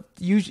able to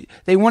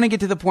they want to get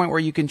to the point where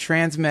you can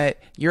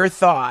transmit your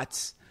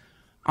thoughts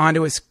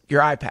onto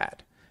your iPad.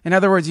 In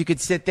other words, you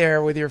could sit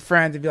there with your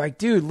friends and be like,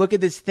 dude, look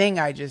at this thing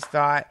I just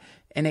thought,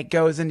 and it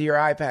goes into your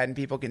iPad and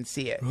people can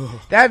see it.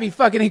 That'd be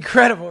fucking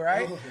incredible,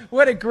 right?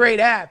 What a great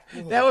app.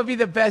 That would be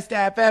the best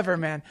app ever,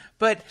 man.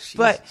 But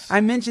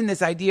I mentioned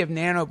this idea of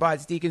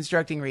nanobots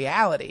deconstructing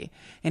reality,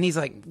 and he's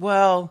like,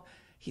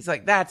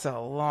 that's a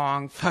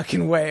long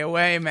fucking way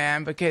away,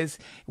 man, because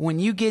when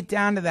you get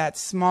down to that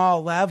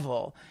small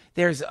level,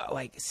 there's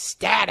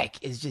static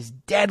is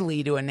just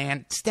deadly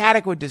to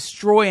static would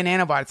destroy a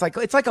nanobot.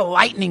 It's like a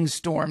lightning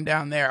storm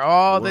down there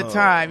all the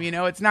time.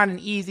 It's not an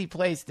easy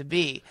place to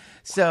be.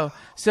 So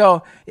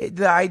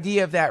the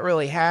idea of that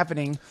really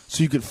happening.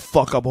 So you could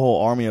fuck up a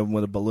whole army of them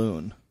with a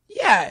balloon.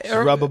 Yeah.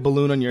 Just rub a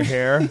balloon on your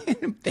hair.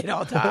 They'd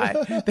all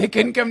die. They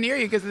couldn't come near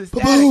you because of the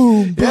static.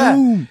 Boom,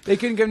 boom. They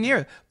couldn't come near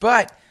you.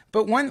 But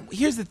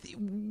here's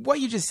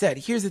what you just said.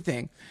 Here's the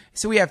thing.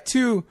 So we have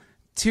two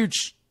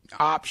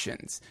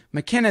options.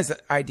 McKenna's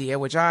idea,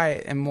 which I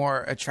am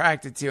more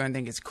attracted to and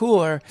think is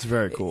cooler. It's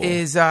very cool.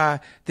 Is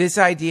this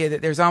idea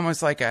that there's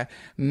almost like a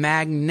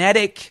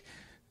magnetic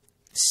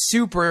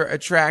super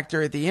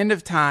attractor at the end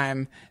of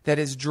time that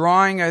is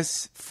drawing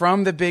us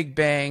from the Big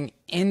Bang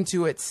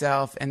into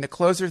itself, and the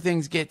closer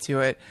things get to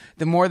it,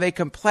 the more they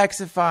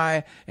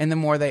complexify and the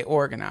more they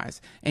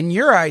organize. And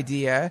your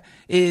idea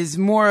is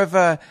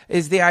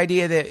is the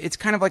idea that it's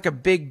kind of like a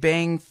Big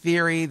Bang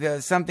theory,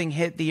 something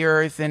hit the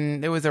earth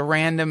and it was a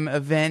random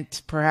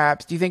event,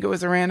 perhaps. Do you think it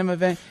was a random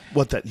event?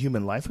 What, that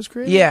human life was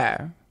created?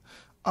 Yeah.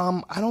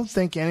 I don't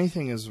think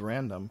anything is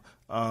random.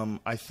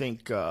 I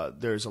think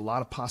there's a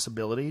lot of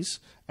possibilities,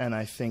 and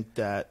I think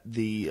that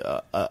the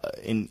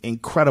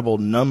incredible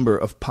number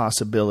of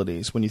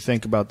possibilities, when you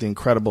think about the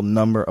incredible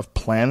number of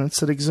planets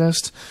that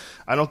exist,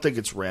 I don't think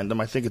it's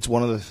random. I think it's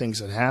one of the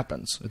things that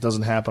happens. It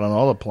doesn't happen on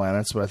all the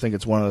planets, but I think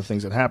it's one of the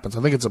things that happens.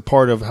 I think it's a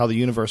part of how the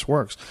universe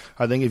works.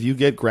 I think if you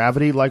get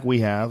gravity like we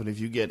have, and if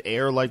you get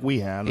air like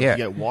we have, and if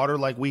you get water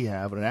like we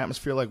have, and an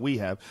atmosphere like we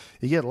have,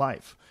 you get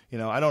life.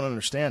 I don't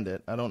understand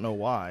it. I don't know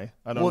why.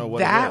 I don't know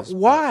what it is.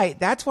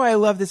 That's why I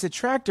love this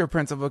attractor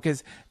principle,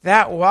 because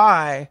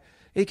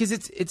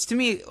it's to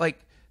me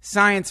like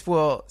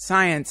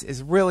science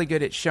is really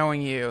good at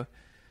showing you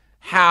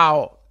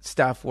how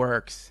stuff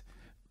works,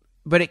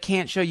 but it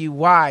can't show you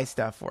why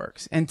stuff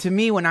works. And to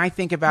me, when I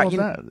think about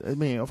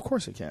of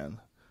course it can.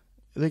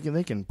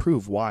 They can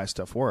prove why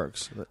stuff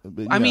works.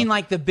 I mean,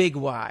 like the big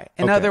why.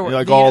 In other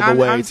words, all the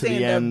way to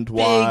the end.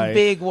 Why?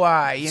 Big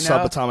why.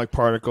 Subatomic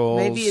particles.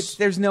 Maybe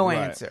there's no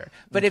answer.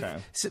 But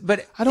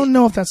I don't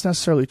know if that's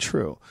necessarily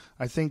true.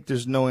 I think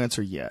there's no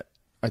answer yet.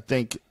 I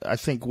think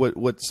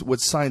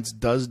what science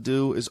does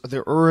do is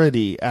they're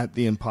already at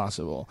the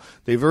impossible.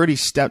 They've already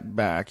stepped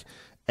back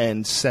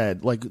and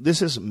said,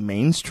 this is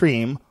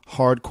mainstream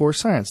hardcore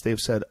science. They've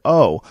said,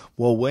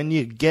 when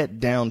you get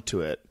down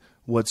to it,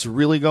 what's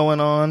really going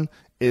on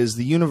is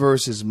the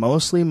universe is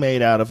mostly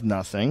made out of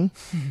nothing,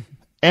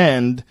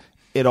 and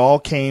it all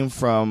came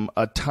from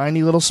a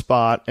tiny little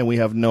spot, and we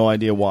have no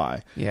idea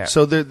why. Yeah.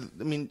 So,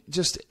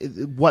 just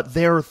what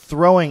they're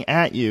throwing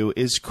at you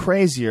is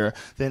crazier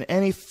than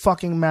any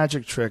fucking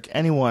magic trick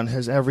anyone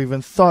has ever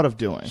even thought of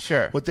doing.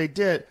 Sure. What they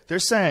did, they're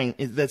saying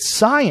that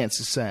science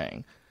is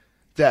saying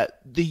that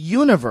the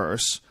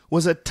universe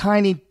was a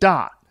tiny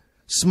dot,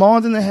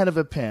 smaller than the head of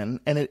a pin,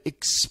 and it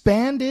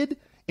expanded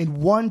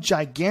in one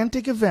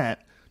gigantic event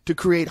to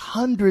create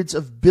hundreds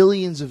of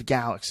billions of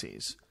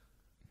galaxies.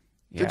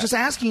 They're just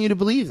asking you to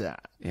believe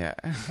that. Yeah.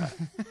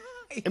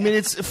 I mean,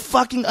 it's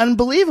fucking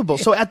unbelievable.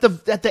 So at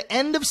the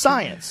end of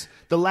science,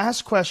 the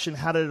last question,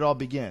 how did it all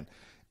begin?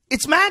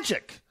 It's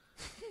magic.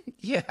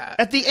 Yeah.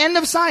 At the end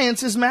of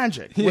science is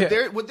magic.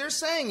 Yeah. What they're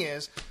saying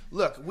is,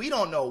 look, we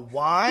don't know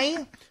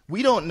why.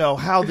 We don't know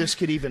how this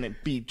could even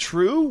be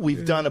true.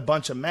 We've done a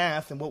bunch of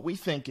math, and what we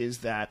think is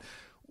that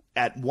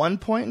at one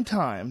point in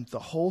time, the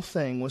whole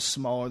thing was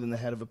smaller than the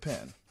head of a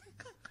pin.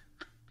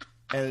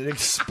 And it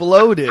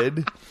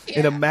exploded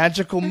in a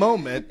magical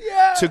moment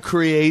to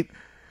create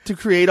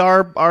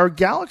our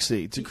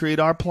galaxy, to create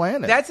our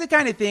planet. That's the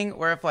kind of thing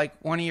where if like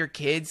one of your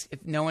kids,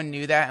 if no one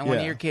knew that, and one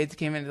of your kids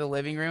came into the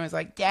living room and was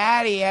like,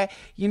 "Daddy,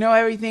 you know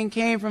everything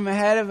came from a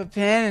head of a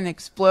pin and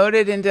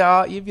exploded into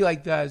all," you'd be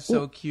like, "That's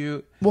so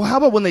cute." Well, how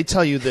about when they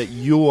tell you that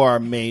you are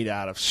made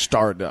out of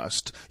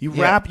stardust? You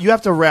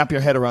have to wrap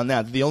your head around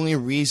that. The only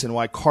reason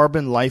why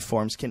carbon life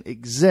forms can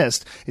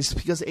exist is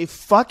because a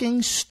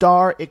fucking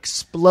star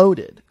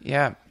exploded.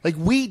 Yeah. Like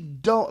we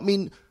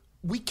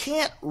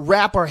can't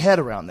wrap our head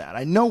around that.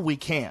 I know we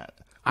can't.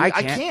 I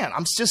can't.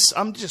 I'm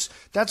just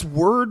that's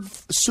word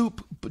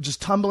soup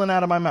just tumbling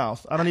out of my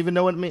mouth. I don't even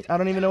know what it means.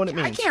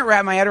 I can't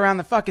wrap my head around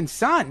the fucking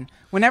sun.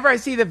 Whenever I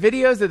see the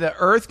videos of the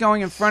Earth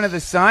going in front of the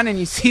sun, and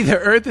you see the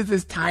Earth as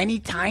this tiny,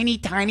 tiny,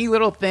 tiny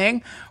little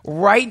thing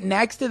right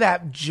next to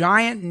that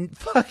giant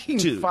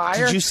fucking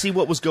fire. Did you see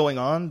what was going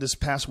on this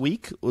past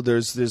week?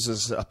 There's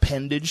this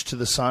appendage to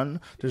the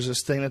sun. There's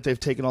this thing that they've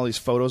taken all these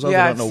photos of.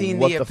 Yeah, I I've don't know seen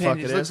what the the fuck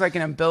appendage. it It looks is. like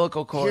an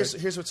umbilical cord.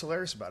 Here's what's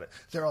hilarious about it.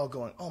 They're all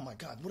going, "Oh my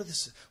God, what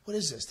is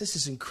this? This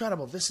is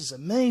incredible. This is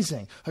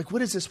amazing. Like,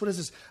 what is this? What is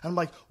this?" And I'm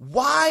like,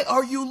 why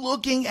are you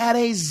looking at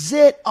a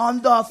zit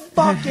on the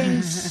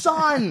fucking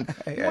sun?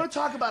 You want to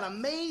talk about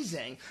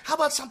amazing? How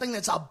about something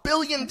that's 1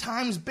 billion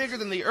times bigger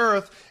than the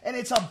Earth, and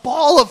it's a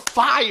ball of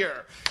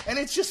fire, and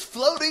it's just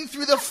floating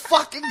through the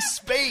fucking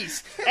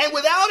space, and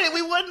without it,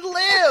 we wouldn't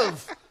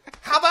live.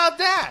 How about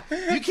that?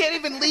 You can't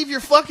even leave your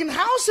fucking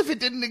house if it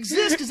didn't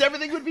exist, because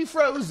everything would be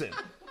frozen.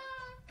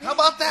 How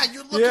about that?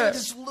 You're looking at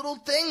this little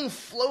thing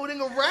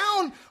floating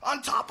around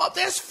on top of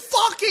this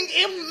fucking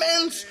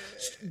immense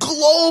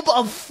globe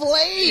of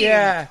flame.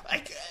 Yeah.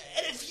 Like,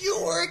 and if you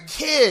were a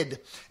kid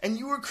and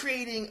you were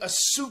creating a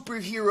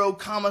superhero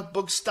comic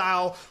book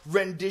style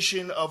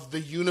rendition of the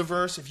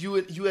universe, if you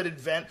had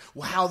invent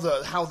how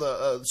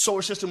the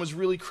solar system was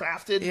really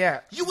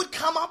crafted, you would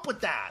come up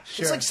with that.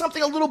 Sure. It's like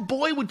something a little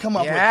boy would come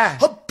up with.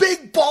 A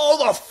big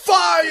ball of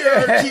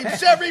fire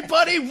keeps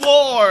everybody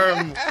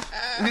warm.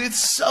 I mean,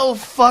 it's so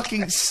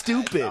fucking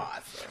stupid.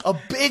 Awesome. A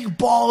big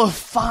ball of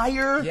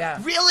fire? Yeah.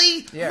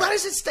 Really? Yeah. Why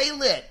does it stay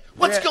lit?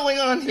 What's going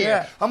on here?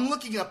 Yeah. I'm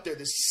looking up there.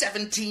 There's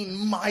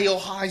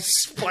 17-mile-high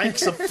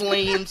spikes of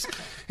flames.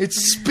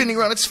 It's spinning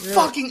around. It's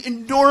fucking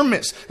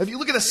enormous. If you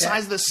look at the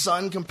size of the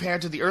sun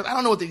compared to the Earth, I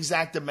don't know what the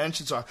exact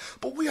dimensions are,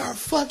 but we are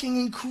fucking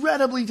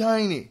incredibly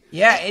tiny.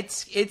 Yeah,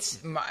 it's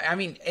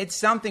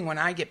something when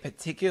I get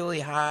particularly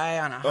high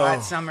on a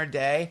hot summer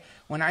day,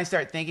 when I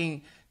start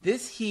thinking,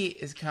 this heat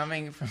is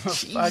coming from a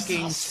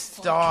fucking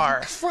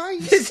star.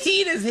 This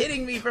heat is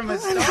hitting me from a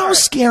star. And how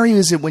scary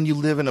is it when you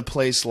live in a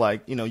place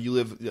like, you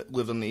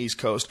live on the East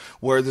Coast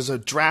where there's a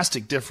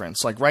drastic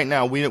difference? Like right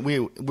now,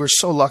 we're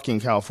so lucky in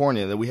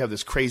California that we have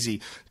this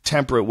crazy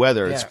temperate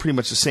weather. Yeah. It's pretty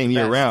much the same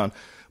year round.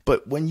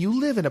 But when you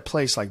live in a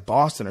place like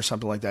Boston or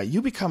something like that,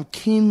 you become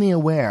keenly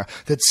aware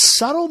that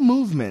subtle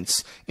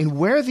movements in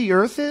where the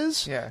Earth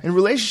is in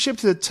relationship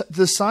to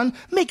the sun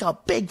make a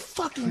big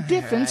fucking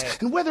difference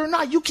in whether or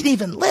not you can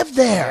even live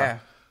there. Yeah.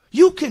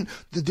 You can.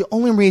 The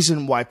only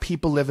reason why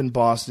people live in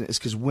Boston is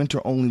because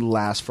winter only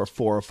lasts for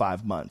 4 or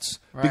 5 months.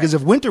 Right. Because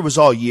if winter was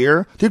all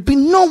year, there'd be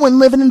no one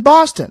living in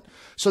Boston.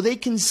 So they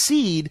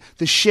concede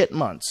the shit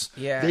months.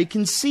 Yeah. They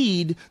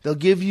concede. They'll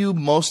give you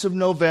most of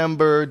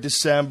November,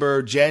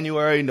 December,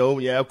 January. No,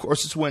 yeah, of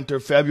course it's winter.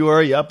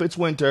 February, yep, it's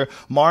winter.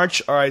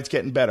 March, all right, it's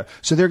getting better.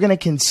 So they're going to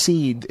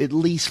concede at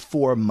least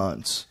 4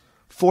 months.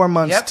 4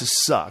 months to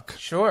suck.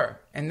 Sure.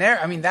 And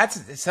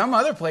that's some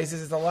other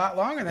places it's a lot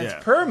longer.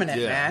 That's permanent,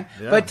 man.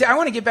 Yeah. But I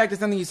want to get back to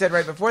something you said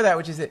right before that,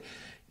 which is that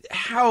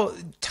how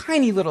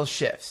tiny little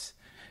shifts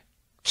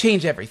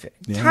change everything.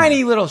 Yeah.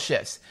 Tiny little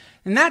shifts.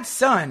 And that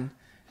sun,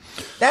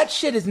 that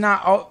shit is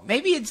not,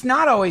 maybe it's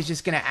not always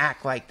just going to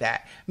act like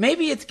that.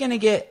 Maybe it's going to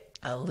get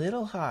a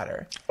little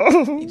hotter.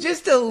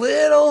 Just a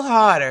little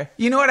hotter.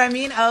 You know what I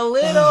mean? A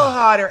little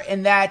hotter,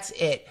 and that's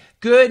it.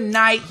 Good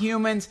night,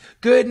 humans.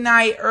 Good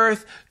night,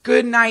 Earth.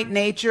 Good night,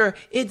 nature.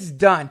 It's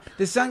done.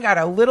 The sun got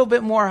a little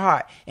bit more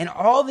hot. And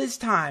all this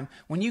time,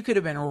 when you could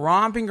have been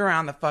romping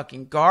around the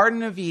fucking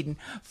Garden of Eden,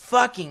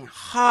 fucking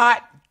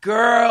hot,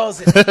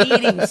 girls and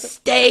eating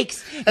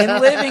steaks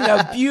and living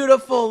a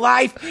beautiful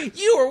life.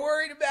 You were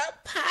worried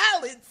about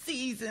pilot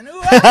season.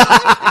 Oh,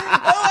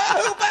 I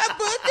hope I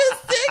book a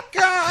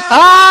sitcom.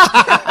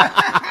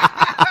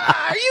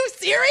 Are you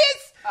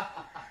serious?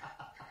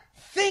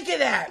 Think of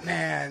that,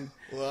 man.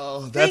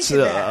 Well, that's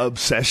the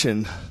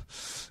obsession.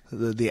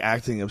 The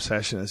acting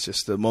obsession is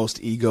just the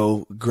most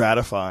ego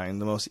gratifying,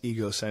 the most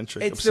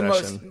egocentric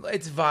obsession.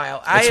 It's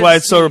vile. That's why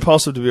it's so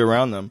repulsive to be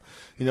around them.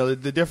 You know,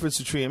 the difference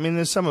between, I mean,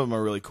 there's some of them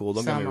are really cool.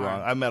 Don't get me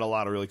wrong. I've met a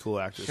lot of really cool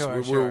actors.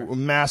 We're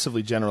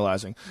massively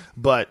generalizing.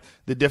 But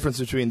the difference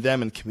between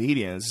them and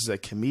comedians is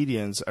that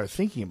comedians are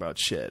thinking about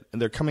shit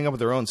and they're coming up with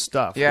their own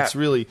stuff. Yeah. It's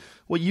really,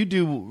 what you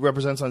do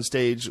represents on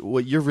stage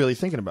what you're really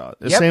thinking about.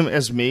 The same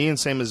as me and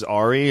same as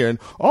Ari and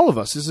all of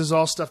us. This is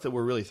all stuff that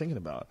we're really thinking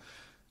about.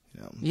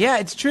 Yeah,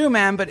 it's true,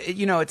 man. But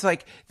you know, it's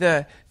like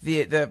the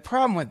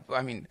problem with,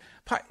 I mean,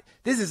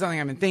 this is something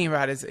I've been thinking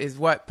about is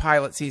what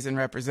pilot season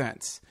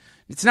represents.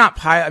 It's not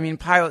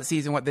pilot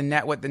season. What the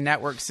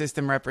network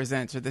system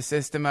represents, or the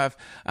system of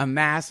a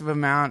massive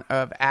amount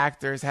of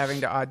actors having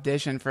to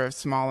audition for a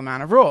small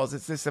amount of roles.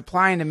 It's the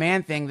supply and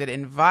demand thing that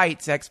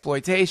invites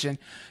exploitation.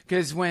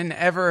 Because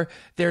whenever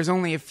there's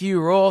only a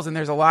few roles and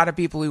there's a lot of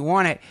people who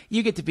want it,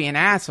 you get to be an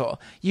asshole.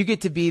 You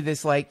get to be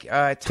this like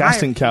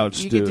casting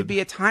couch dude. You get to be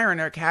a tyrant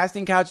or a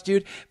casting couch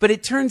dude. But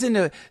it turns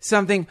into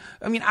something.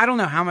 I mean, I don't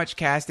know how much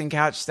casting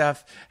couch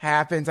stuff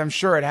happens. I'm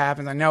sure it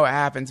happens. I know it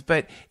happens.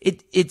 But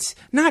it's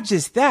not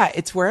just that.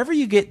 It's wherever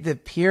you get the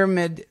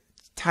pyramid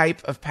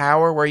type of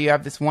power, where you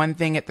have this one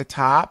thing at the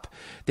top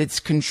that's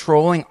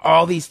controlling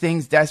all these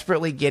things,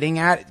 desperately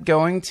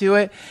going to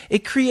it.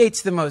 It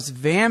creates the most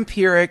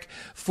vampiric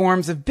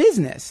forms of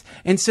business.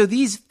 And so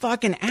these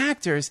fucking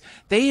actors,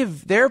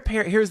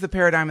 here's the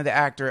paradigm of the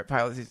actor at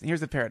pilot season.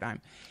 Here's the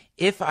paradigm.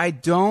 If I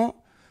don't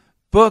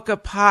book a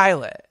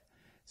pilot,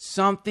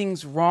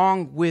 something's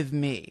wrong with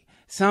me.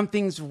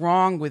 Something's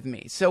wrong with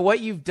me. So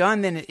what you've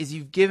done then is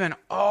you've given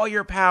all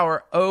your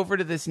power over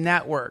to this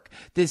network,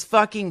 this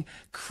fucking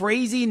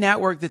crazy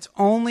network that's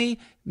only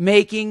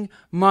making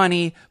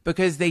money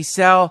because they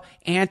sell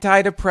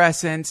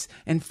antidepressants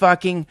and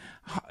fucking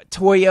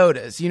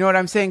Toyotas. You know what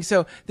I'm saying?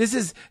 So this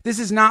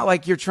is not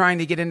like you're trying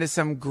to get into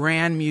some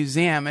grand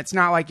museum. It's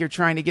not like you're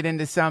trying to get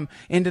into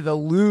the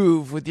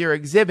Louvre with your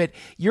exhibit.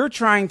 You're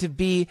trying to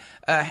be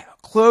a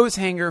clothes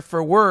hanger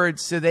for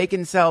words so they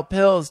can sell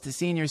pills to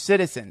senior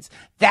citizens.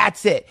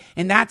 That's it.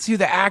 And that's who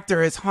the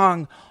actor has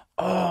hung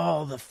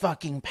all the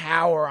fucking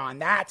power on.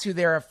 That's who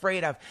they're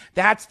afraid of.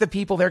 That's the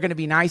people they're going to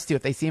be nice to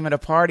if they see him at a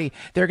party.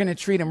 They're going to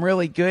treat him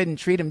really good and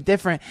treat him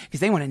different because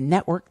they want to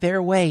network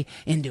their way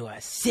into a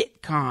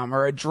sitcom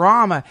or a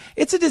drama.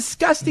 It's a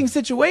disgusting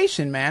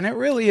situation, man. It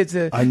really is.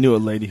 I knew a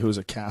lady who was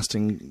a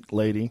casting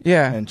lady.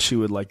 Yeah. And she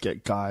would like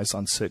get guys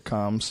on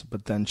sitcoms,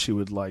 but then she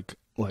would like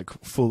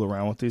fool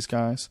around with these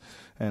guys.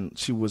 And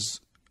she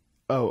was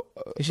a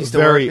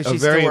very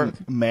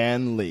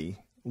manly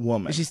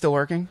woman. Is she still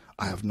working?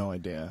 I have no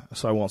idea,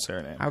 so I won't say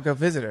her name. I'll go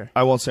visit her.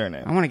 I won't say her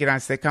name. I want to get on a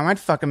sitcom. I'd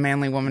fuck a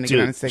manly woman to get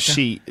on a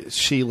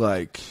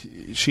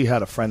sitcom. She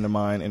had a friend of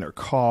mine in her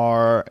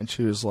car, and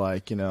she was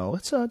like, you know,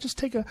 let's just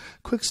take a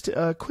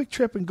quick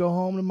trip and go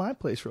home to my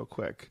place real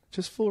quick.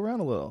 Just fool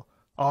around a little.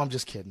 Oh, I'm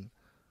just kidding.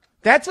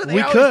 That's what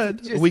we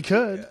could. We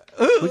could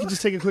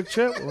just take a quick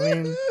trip. I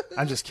mean,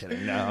 I'm just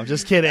kidding. No, I'm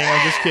just kidding.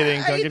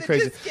 Don't get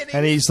crazy.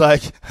 And he's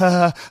like,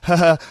 ha, ha,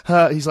 ha,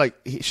 ha. He's like,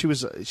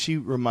 she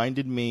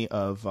reminded me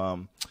of,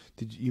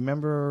 did you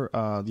remember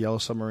the Yellow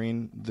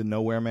Submarine, the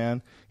Nowhere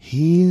Man?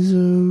 He's a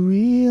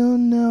real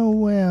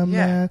nowhere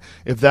man.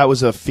 If that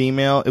was a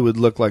female, it would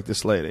look like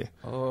this lady.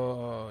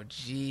 Oh,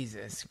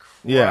 Jesus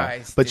Christ. Yeah,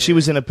 but dude. She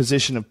was in a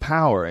position of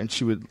power, and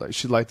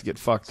she'd like to get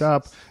fucked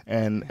up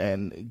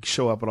and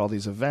show up at all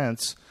these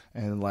events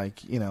and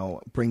like, you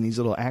know, bring these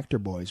little actor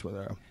boys with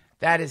her.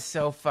 That is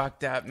so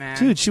fucked up, man.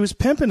 Dude, she was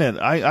pimping it.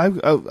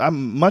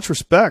 I'm much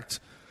respect,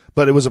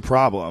 but it was a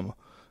problem.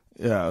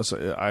 Yeah,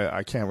 so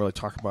I can't really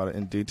talk about it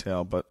in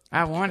detail, but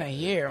I want to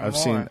hear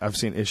more. I've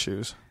seen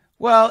issues.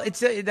 Well,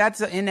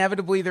 that's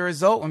inevitably the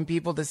result when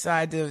people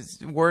decide to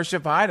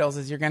worship idols.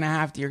 Is you're gonna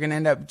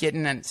end up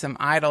getting some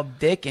idol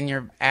dick in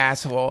your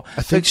asshole.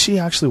 I think she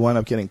actually wound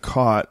up getting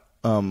caught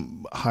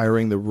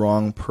hiring the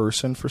wrong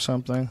person for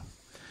something.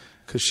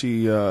 Because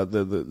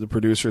the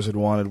producers had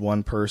wanted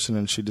one person,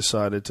 and she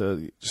decided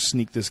to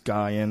sneak this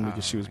guy in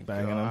because she was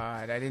banging him.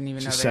 I didn't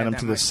even know. She sent him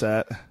to the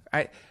set.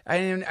 I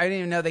didn't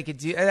even know they could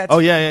do. That's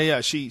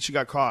Yeah. She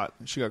got caught.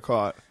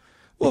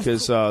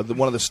 Because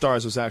one of the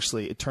stars was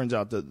actually. It turns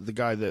out that the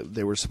guy that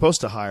they were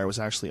supposed to hire was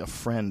actually a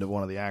friend of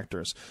one of the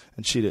actors,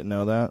 and she didn't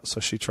know that, so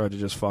she tried to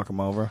just fuck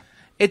him over.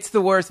 It's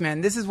the worst,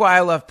 man. This is why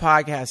I love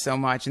podcasts so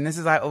much, and this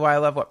is why I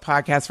love what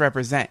podcasts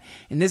represent,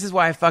 and this is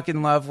why I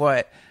fucking love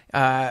what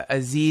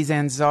Aziz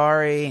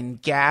Ansari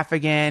and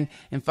Gaffigan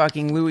and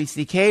fucking Louis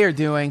C.K. are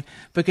doing,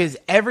 because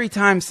every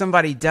time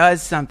somebody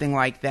does something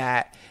like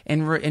that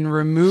and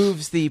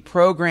removes the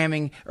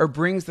programming or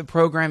brings the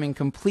programming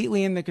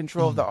completely in the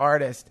control of the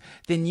artist,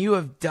 then you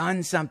have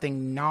done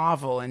something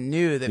novel and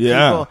new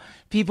that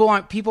people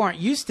aren't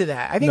used to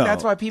that. I think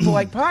that's why people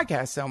like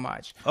podcasts so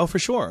much. Oh, for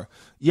sure.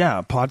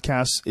 Yeah,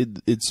 podcasts.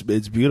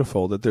 It's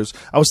beautiful that there's.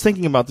 I was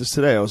thinking about this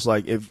today. I was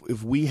like,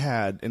 if we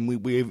had, and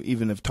we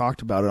even have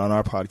talked about it on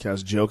our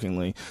podcast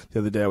jokingly the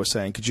other day. I was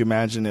saying, could you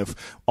imagine if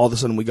all of a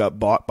sudden we got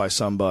bought by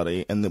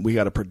somebody and then we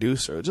got a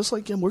producer? Just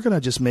like, we're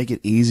gonna just make it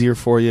easier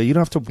for you. You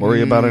don't have to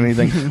worry about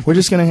anything. We're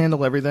just gonna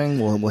handle everything.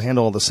 We'll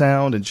handle all the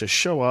sound and just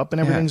show up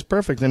and everything's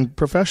perfect and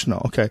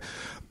professional. Okay.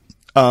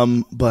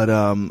 But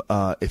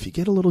if you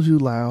get a little too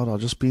loud, I'll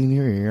just be in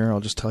your ear.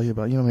 I'll just tell you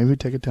about, maybe we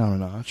take it down a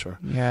notch, or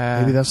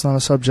maybe that's not a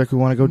subject we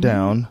want to go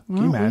down. Can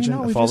you imagine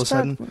if all of a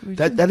sudden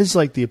that is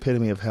like the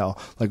epitome of hell?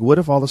 Like, what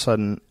if all of a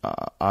sudden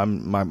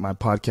my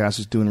podcast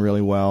is doing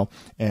really well,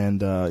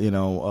 and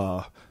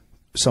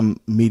some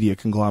media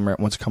conglomerate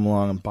wants to come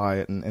along and buy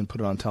it and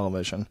put it on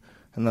television,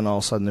 and then all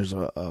of a sudden there's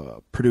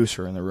a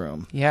producer in the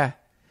room. Yeah.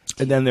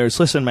 And then there's,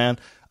 listen, man,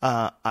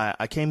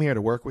 I came here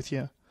to work with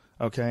you,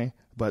 okay?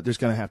 But there's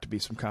going to have to be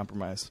some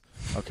compromise,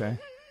 okay?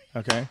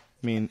 Okay?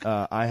 I mean,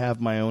 I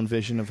have my own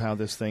vision of how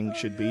this thing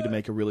should be to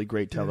make a really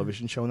great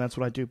television show, and that's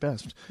what I do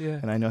best. Yeah.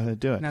 And I know how to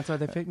do it. And that's why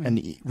they picked me.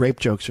 And rape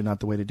jokes are not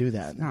the way to do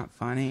that. It's not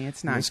funny.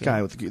 It's not This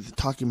guy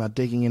talking about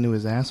digging into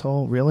his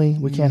asshole, really?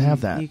 We can't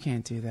have that. You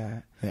can't do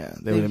that. Yeah,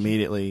 they would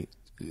immediately...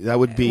 That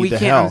would be the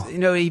hell.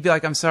 He'd be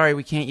like, I'm sorry,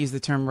 we can't use the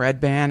term red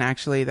band.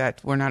 Actually,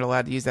 that we're not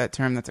allowed to use that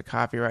term. That's a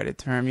copyrighted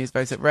term used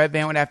by red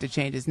band. Would have to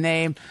change his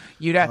name.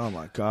 Oh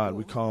my God,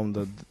 we call him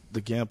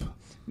the Gimp.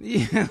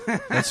 Yeah.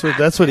 That's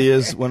what he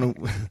is.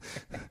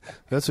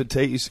 That's what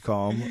Tate used to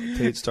call him.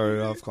 Tate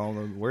started off calling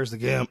him, "Where's the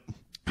Gimp?"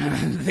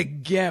 The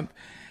Gimp.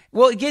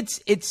 Well, it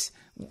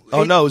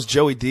was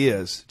Joey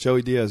Diaz.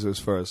 Joey Diaz was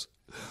first.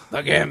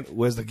 The Gimp.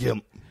 Where's the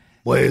Gimp?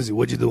 Where is he?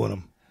 What'd you do with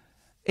him?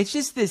 It's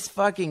just this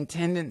fucking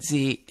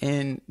tendency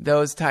in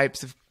those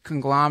types of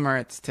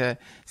conglomerates to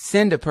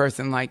send a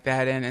person like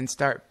that in and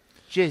start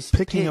just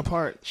picking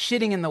apart,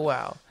 shitting in the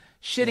well.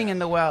 In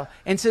the well.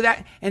 And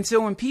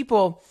so when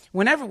people,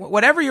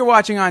 whatever you're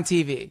watching on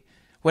TV,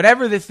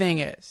 whatever the thing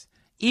is,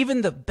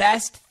 even the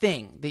best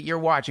thing that you're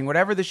watching,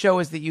 whatever the show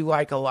is that you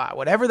like a lot,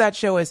 whatever that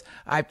show is,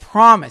 I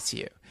promise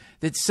you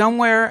that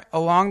somewhere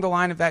along the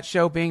line of that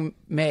show being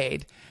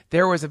made,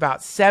 there was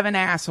about 7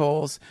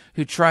 assholes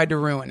who tried to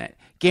ruin it.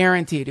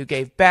 Guaranteed, who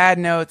gave bad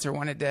notes or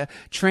wanted to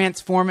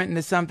transform it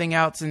into something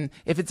else. And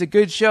if it's a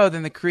good show,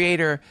 then the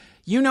creator,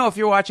 if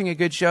you're watching a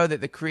good show,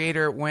 that the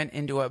creator went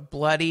into a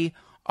bloody,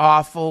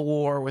 awful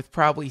war with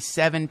probably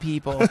 7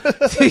 people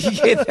to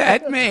get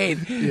that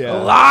made. Yeah.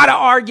 A lot of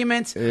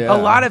arguments, a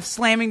lot of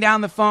slamming down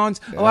the phones,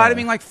 a lot of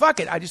being like, fuck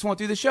it, I just won't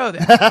do the show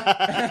then.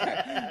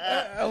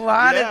 A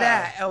lot of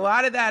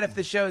that if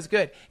the show's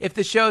good. If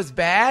the show's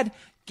bad,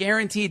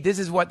 guaranteed, this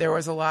is what there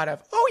was a lot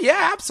of. Oh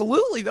yeah,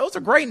 absolutely. Those are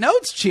great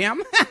notes,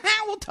 Jim.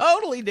 We'll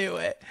totally do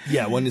it.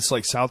 Yeah, when it's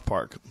like South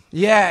Park.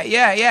 Yeah.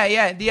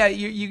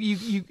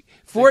 You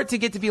for it to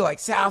get to be like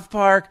South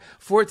Park,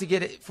 for it to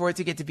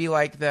get to be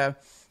like the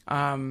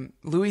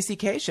Louis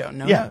C.K. show.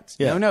 No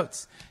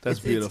notes. That's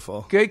beautiful.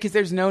 It's good because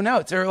there's no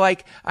notes. Or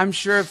like, I'm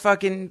sure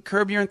fucking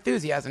Curb Your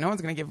Enthusiasm. No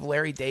one's going to give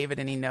Larry David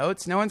any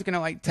notes. No one's going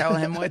to like tell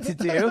him what to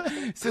do.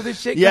 So the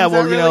shit comes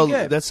out really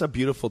good. That's a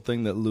beautiful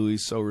thing that Louis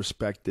is so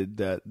respected,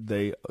 that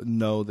they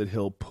know that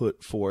he'll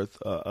put forth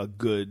a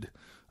good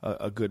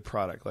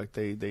product. Like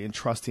they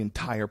entrust the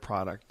entire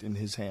product in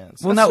his hands.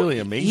 That's really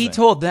amazing. He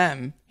told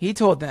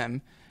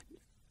them,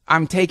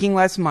 I'm taking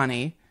less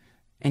money,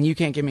 and you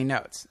can't give me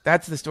notes.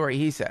 That's the story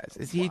he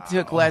says. He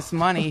took less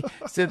money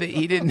so that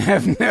he didn't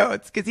have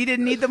notes because he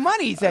didn't need the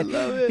money. He said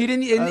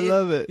I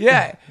love it.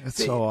 Yeah,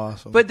 that's so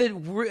awesome. But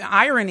the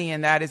irony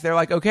in that is they're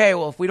like, okay,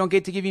 well, if we don't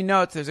get to give you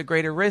notes, there's a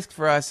greater risk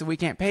for us, so we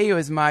can't pay you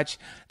as much.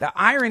 The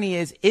irony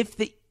is, if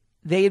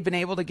they had been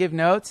able to give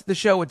notes, the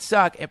show would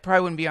suck. It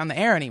probably wouldn't be on the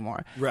air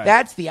anymore. Right.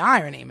 That's the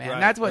irony, man.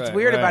 That's what's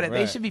weird about it.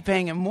 They should be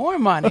paying him more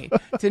money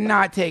to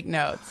not take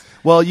notes.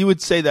 Well, you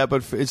would say that,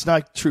 but it's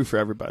not true for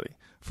everybody.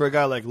 For a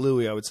guy like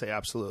Louis, I would say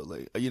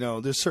absolutely.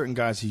 There's certain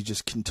guys who you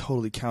just can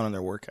totally count on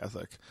their work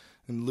ethic.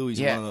 And Louis is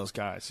one of those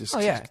guys. Just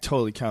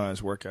totally count on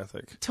his work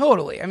ethic.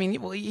 Totally. I mean,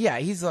 he's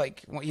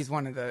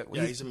one of the...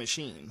 Yeah, he's a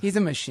machine. He's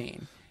a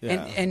machine.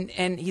 Yeah.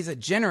 And he's a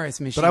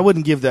generous machine. But I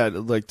wouldn't give that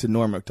like to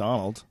Norm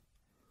Macdonald.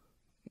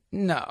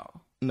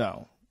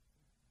 No.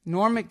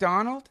 Norm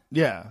Macdonald?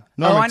 Yeah.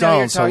 Norm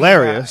Macdonald's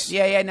hilarious.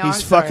 Yeah, no,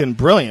 he's fucking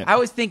brilliant. I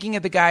was thinking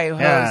of the guy who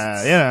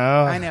hosts.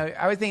 Yeah, I know.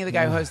 I was thinking of the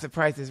guy who hosts The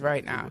Price is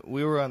Right now.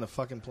 We were on the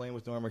fucking plane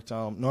with Norm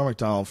Macdonald. Norm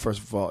Macdonald, first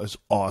of all, is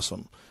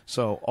awesome.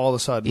 So all of a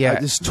sudden,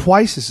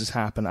 twice this has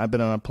happened. I've been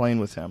on a plane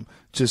with him.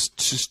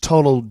 Just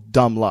total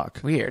dumb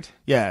luck. Weird.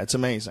 Yeah, it's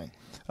amazing.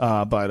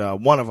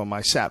 But one of them,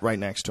 I sat right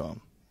next to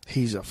him.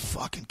 He's a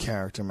fucking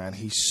character, man.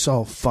 He's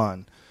so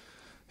fun.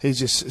 He's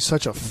just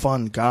such a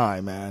fun guy,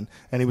 man.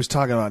 And he was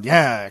talking about,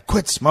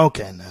 quit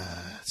smoking.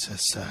 It's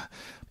just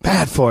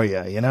bad for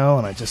you, you know?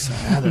 And I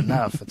had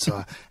enough. And so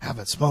I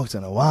haven't smoked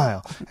in a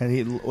while.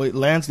 And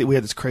we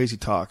had this crazy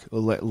talk.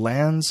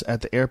 Lands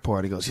at the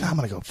airport. He goes, I'm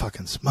going to go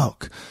fucking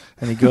smoke.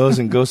 And he goes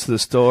to the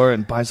store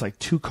and buys like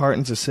 2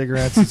 cartons of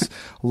cigarettes. He's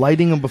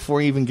lighting them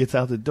before he even gets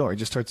out the door. He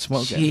just starts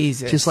smoking.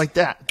 Jesus. Just like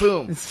that.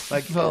 Boom. It's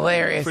like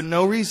hilarious. For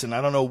no reason.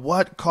 I don't know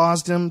what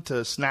caused him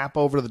to snap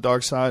over to the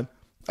dark side.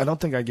 I don't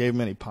think I gave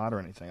him any pot or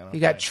anything. He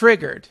got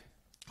triggered.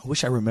 I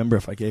wish I remember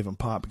if I gave him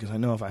pot, because I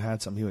know if I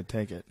had some, he would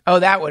take it. Oh,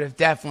 that would have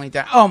definitely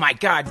done. Oh, my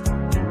God.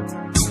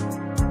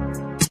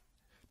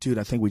 Dude,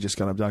 I think we just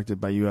got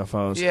abducted by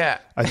UFOs. Yeah.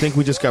 I think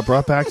we just got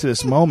brought back to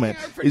this moment.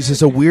 It's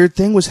just a weird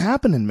thing was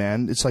happening,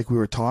 man. It's like we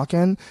were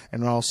talking,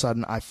 and then all of a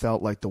sudden I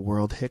felt like the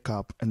world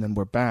hiccup, and then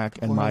we're back,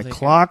 and my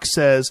clock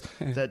says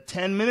that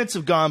 10 minutes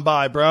have gone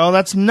by, bro.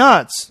 That's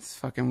nuts. It's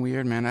fucking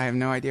weird, man. I have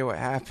no idea what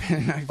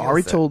happened.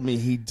 Ari told me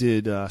he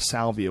did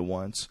salvia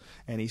once,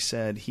 and he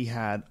said he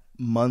had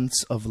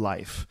months of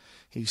life.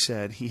 He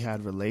said he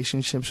had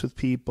relationships with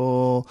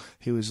people.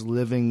 He was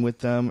living with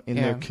them in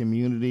their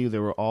community. They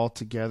were all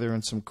together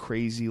in some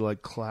crazy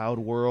like cloud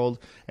world.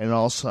 And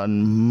all of a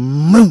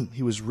sudden, boom,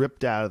 he was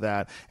ripped out of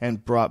that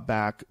and brought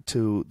back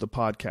to the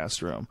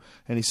podcast room.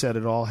 And he said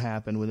it all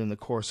happened within the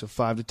course of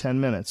 5 to 10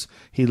 minutes.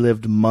 He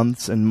lived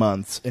months and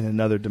months in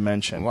another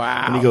dimension.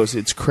 Wow. And he goes,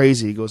 it's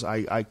crazy. He goes,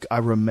 I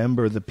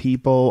remember the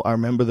people. I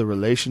remember the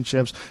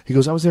relationships. He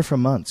goes, I was there for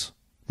months.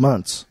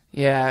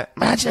 Yeah.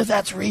 Imagine if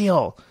that's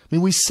real. I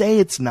mean, we say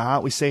it's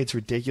not. We say it's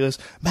ridiculous.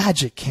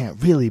 Magic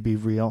can't really be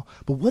real.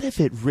 But what if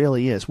it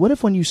really is? What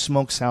if when you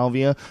smoke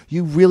salvia,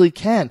 you really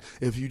can?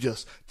 If you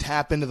just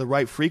tap into the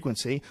right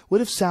frequency.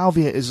 What if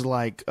salvia is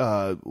like,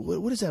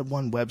 what is that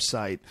one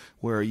website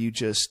where you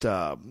just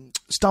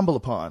stumble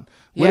upon?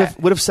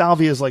 What if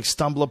salvia is like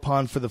stumble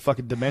upon for the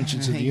fucking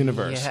dimensions of the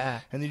universe?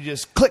 Yeah. And you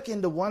just click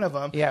into one of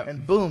them,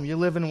 and boom, you're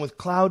living with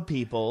cloud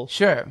people.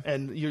 Sure.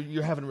 And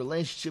you're having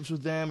relationships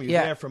with them.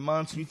 You're there for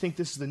months. And you think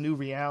this is the new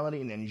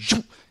reality, and then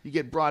you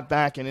get brought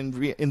back, and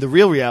in the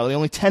real reality,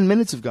 only 10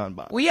 minutes have gone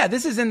by. Well, yeah,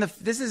 this is in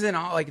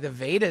all like the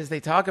Vedas. They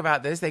talk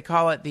about this. They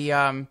call it the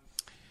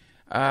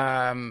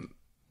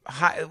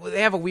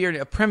they have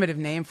a primitive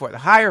name for it. The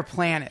higher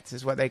planets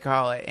is what they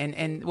call it,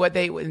 and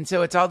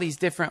so it's all these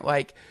different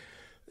like.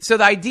 So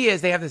the idea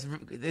is they have this.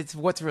 It's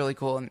what's really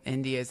cool in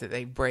India is that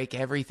they break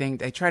everything.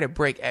 They try to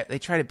break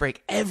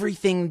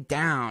everything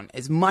down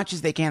as much as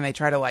they can. They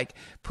try to like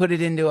put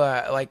it into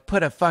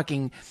put a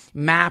fucking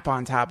map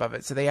on top of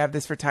it. So they have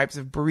this for types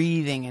of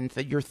breathing and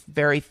your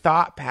very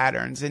thought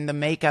patterns and the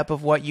makeup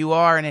of what you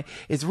are, and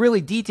it's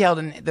really detailed.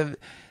 And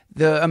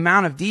the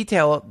amount of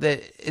detail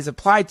that is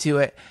applied to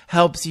it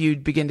helps you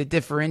begin to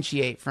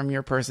differentiate from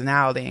your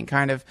personality and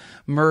kind of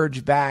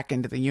merge back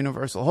into the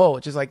universal whole,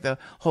 which is like the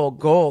whole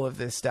goal of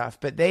this stuff.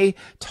 But they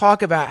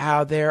talk about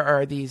how there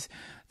are the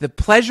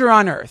pleasure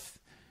on earth,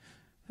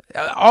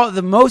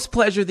 the most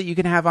pleasure that you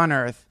can have on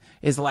earth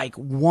is like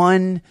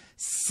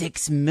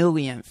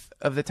 1/6,000,000th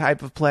of the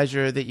type of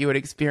pleasure that you would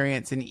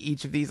experience in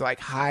each of these like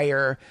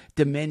higher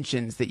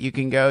dimensions that you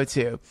can go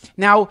to.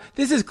 Now,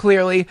 this is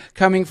clearly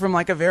coming from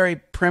like a very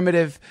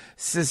primitive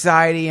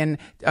society, and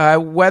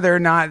whether or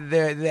not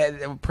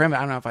they're primitive,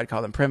 I don't know if I'd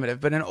call them primitive,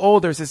 but an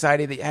older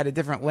society that had a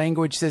different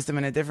language system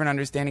and a different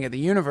understanding of the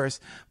universe.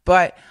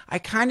 But I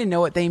kind of know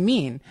what they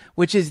mean,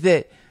 which is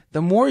that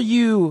the more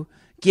you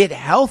get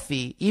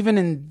healthy, even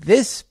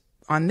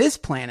on this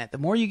planet, the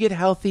more you get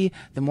healthy,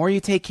 the more you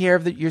take care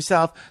of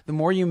yourself, the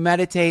more you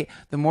meditate,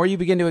 the more you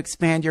begin to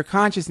expand your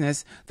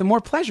consciousness, the more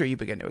pleasure you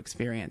begin to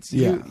experience.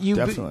 Yeah,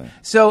 definitely.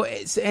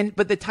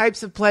 But the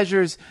types of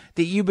pleasures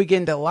that you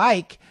begin to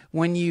like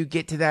when you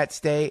get to that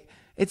state,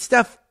 it's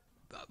stuff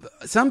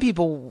some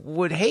people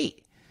would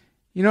hate.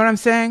 You know what I'm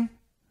saying?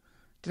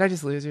 Did I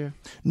just lose you?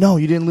 No,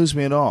 you didn't lose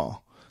me at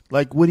all.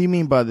 Like, what do you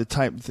mean by the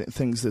type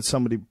things that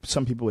some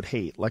people would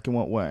hate? Like, in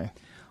what way?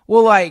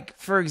 Well, like,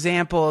 for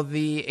example,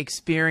 the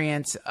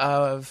experience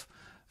of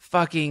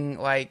fucking,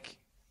 like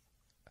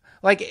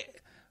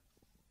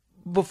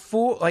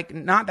before, like,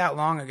 not that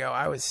long ago,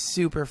 I was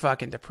super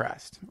fucking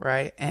depressed,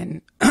 right?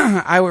 And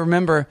I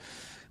remember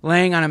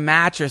laying on a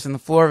mattress on the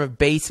floor of a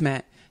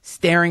basement,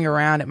 staring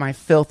around at my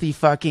filthy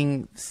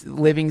fucking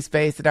living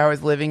space that I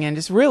was living in,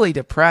 just really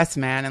depressed,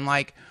 man. And,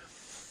 like,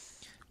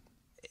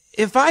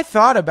 if I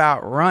thought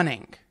about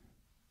running,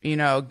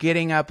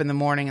 getting up in the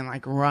morning and,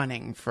 like,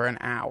 running for an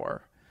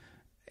hour,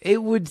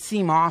 it would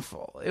seem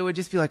awful. It would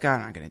just be like, oh,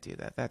 I'm not going to do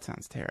that. That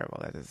sounds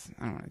terrible. I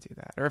don't want to do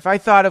that. Or if I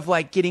thought of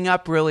like getting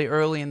up really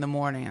early in the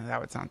morning, that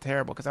would sound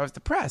terrible because I was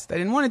depressed. I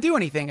didn't want to do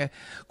anything. A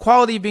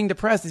quality of being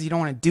depressed is you don't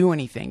want to do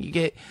anything. You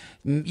get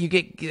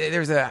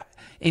there's a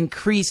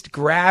increased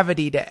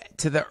gravity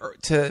to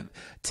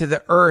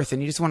the earth,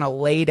 and you just want to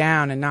lay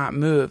down and not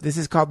move. This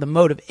is called the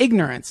mode of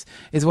ignorance,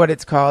 is what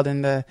it's called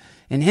in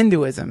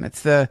Hinduism.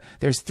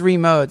 There's 3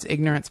 modes: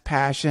 ignorance,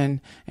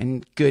 passion,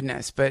 and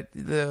goodness. But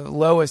the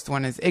lowest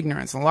one is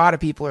ignorance. And a lot of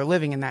people are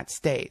living in that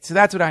state. So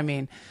that's what I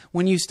mean.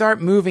 When you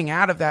start moving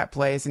out of that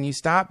place and you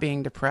stop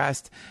being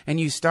depressed and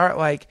you start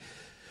like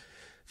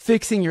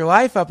fixing your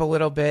life up a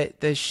little bit,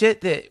 the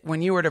shit that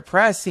when you were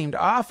depressed seemed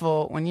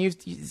awful, when you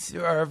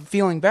are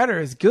feeling better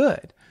is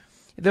good.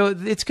 Though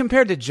it's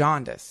compared to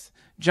jaundice.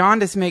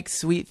 Jaundice makes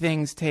sweet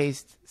things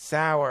taste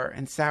sour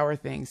and sour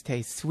things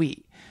taste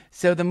sweet.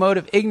 So the mode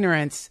of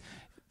ignorance,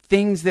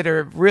 things that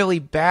are really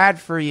bad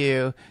for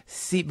you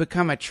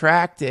become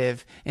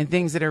attractive, and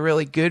things that are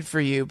really good for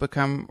you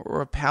become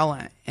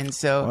repellent. And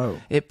so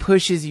it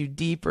pushes you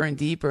deeper and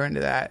deeper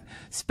into that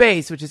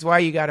space, which is why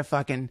you got to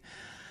fucking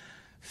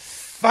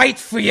fight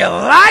for your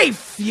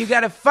life. You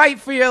got to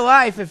fight for your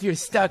life if you're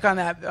stuck on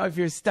that. If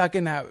you're stuck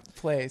in that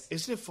place.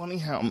 Isn't it funny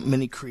how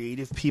many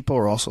creative people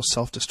are also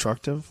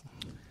self-destructive?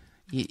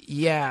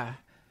 Yeah,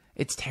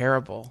 it's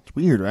terrible. It's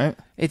weird, right?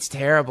 It's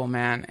terrible,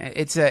 man.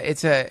 It's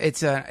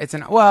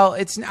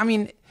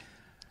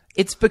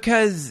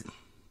because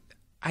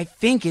I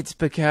think it's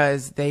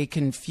because they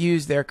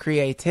confuse their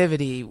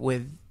creativity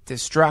with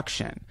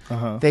destruction.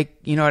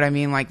 You know what I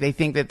mean? Like they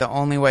think that the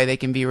only way they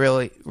can be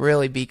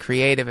really be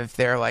creative if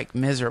they're like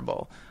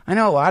miserable. I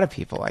know a lot of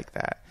people like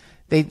that.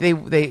 They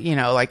you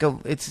know, like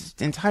it's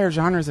entire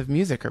genres of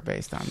music are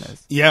based on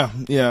this. Yeah.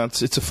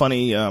 It's a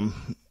funny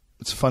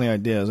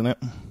idea, isn't it?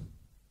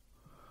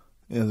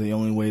 Yeah, the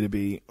only way to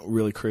be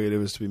really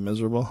creative is to be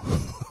miserable.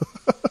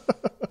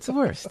 It's the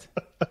worst.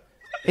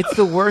 It's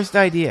the worst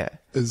idea.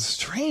 It's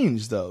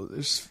strange though.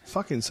 There's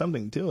fucking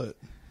something to it.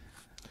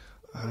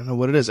 I don't know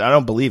what it is. I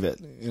don't believe it.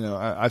 You know,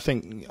 I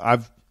think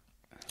I've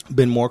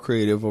been more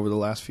creative over the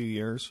last few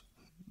years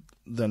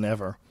than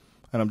ever,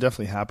 and I'm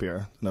definitely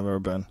happier than I've ever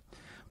been.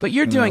 But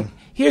you're doing.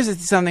 Here's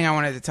something I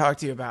wanted to talk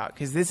to you about,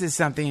 because this is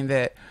something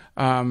that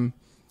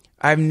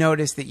I've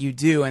noticed that you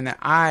do, and that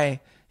I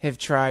have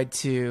tried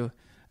to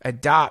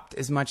adopt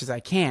as much as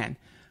I can.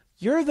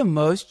 You're the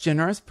most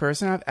generous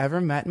person I've ever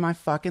met in my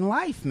fucking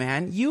life,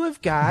 man. You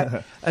have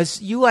got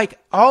you like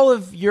all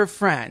of your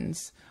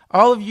friends.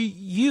 All of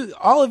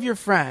your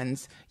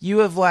friends, you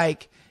have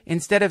like,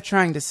 instead of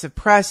trying to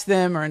suppress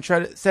them or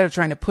instead of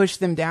trying to push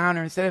them down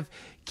or instead of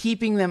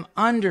keeping them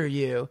under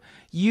you,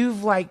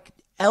 you've like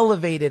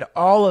elevated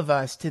all of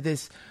us to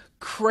this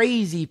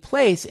crazy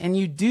place. And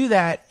you do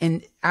that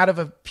out of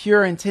a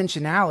pure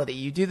intentionality.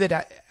 You do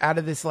that out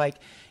of this like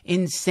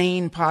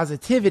insane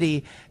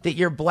positivity that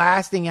you're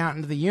blasting out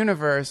into the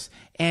universe.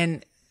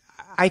 And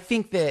I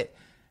think that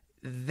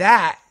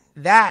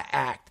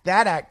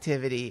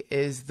activity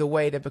is the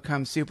way to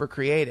become super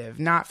creative,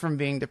 not from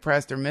being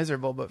depressed or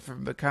miserable, but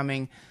from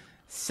becoming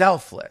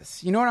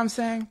selfless. You know what I'm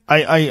saying?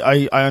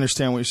 I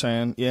understand what you're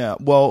saying. Yeah.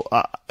 Well,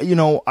 you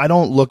know, I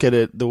don't look at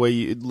it the way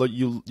you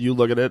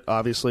look at it,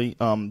 obviously.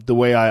 The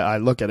way I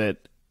look at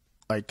it,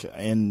 like,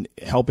 in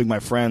helping my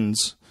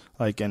friends,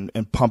 like, and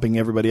pumping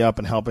everybody up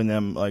and helping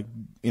them, like,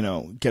 you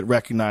know, get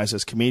recognized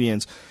as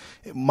comedians.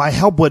 My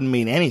help wouldn't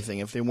mean anything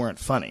if they weren't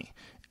funny.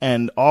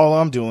 And all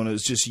I'm doing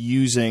is just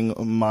using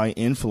my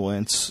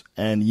influence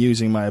and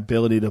using my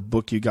ability to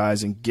book you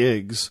guys in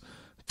gigs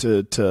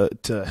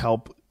to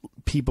help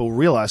people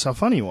realize how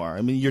funny you are.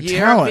 I mean, your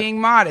talent. You're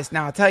being modest.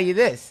 Now, I'll tell you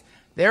this.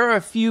 There are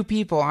a few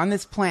people on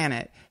this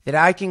planet that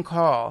I can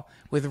call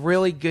with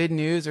really good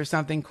news or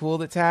something cool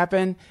that's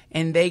happened,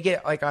 and they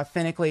get like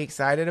authentically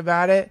excited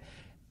about it.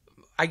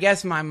 I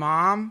guess my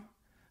mom.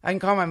 I can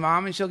call my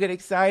mom and she'll get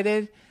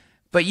excited.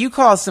 But you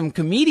call some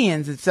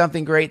comedians if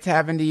something great's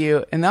happened to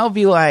you, and they'll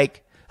be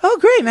like, "Oh,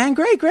 great, man,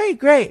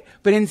 great."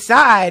 But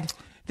inside,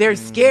 they're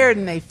scared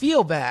and they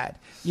feel bad.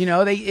 You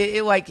know,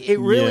 it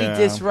really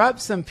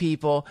disrupts some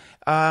people.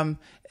 A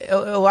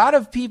lot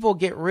of people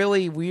get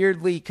really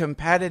weirdly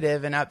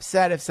competitive and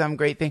upset if some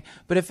great thing.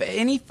 But if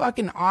any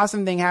fucking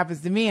awesome thing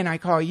happens to me and I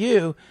call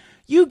you,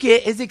 you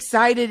get as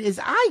excited as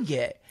I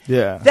get.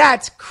 Yeah,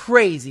 that's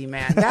crazy,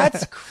 man.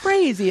 That's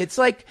crazy. It's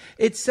like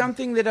it's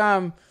something that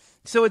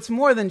So it's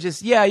more than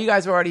just, you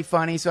guys are already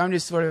funny, so I'm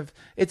just sort of,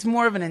 it's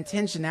more of an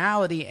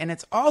intentionality, and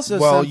it's also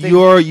something.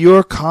 Well,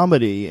 your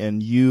comedy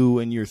and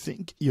your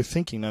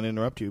thinking, not to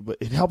interrupt you, but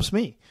it helps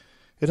me.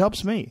 It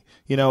helps me.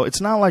 You know, it's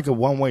not like a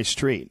one-way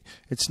street.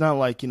 It's not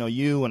like, you know,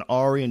 you and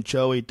Ari and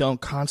Joey don't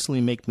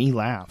constantly make me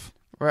laugh.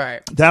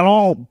 Right. That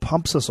all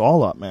pumps us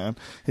all up, man.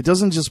 It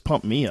doesn't just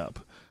pump me up.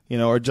 You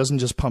know, or it doesn't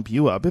just pump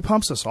you up. It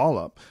pumps us all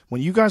up. When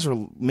you guys are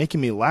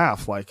making me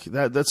laugh, like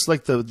that's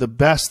like the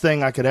best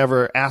thing I could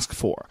ever ask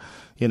for.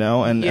 You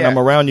know, and I'm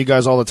around you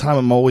guys all the time.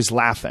 I'm always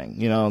laughing.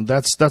 You know,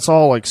 that's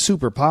all like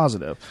super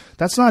positive.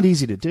 That's not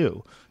easy to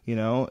do. You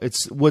know,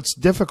 what's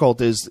difficult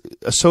is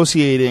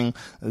associating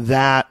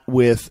that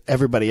with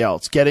everybody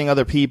else, getting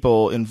other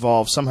people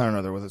involved somehow or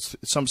another with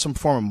some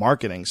form of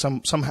marketing,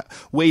 some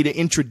way to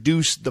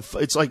introduce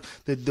it's like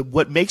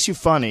what makes you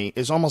funny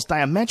is almost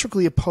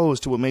diametrically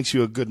opposed to what makes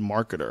you a good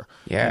marketer.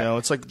 Yeah. You know,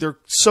 it's like they're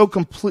so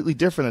completely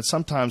different that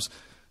sometimes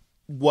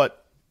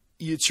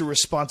it's your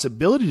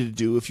responsibility to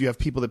do, if you have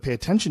people that pay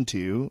attention to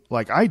you,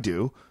 like I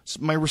do, it's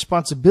my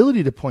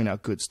responsibility to point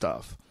out good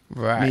stuff.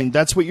 Right. I mean,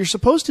 that's what you're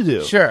supposed to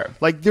do. Sure.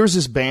 Like, there's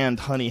this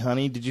band, Honey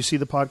Honey. Did you see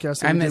the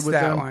podcast that I we did missed with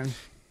that them? one.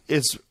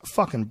 it's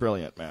fucking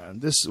brilliant, man.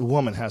 This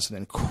woman has an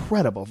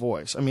incredible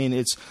voice. I mean,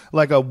 it's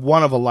like a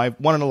one in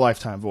a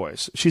lifetime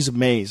voice. She's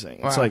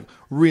amazing. Wow. It's like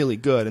really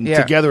good. And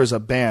together as a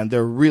band,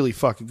 they're really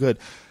fucking good.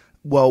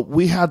 Well,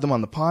 we had them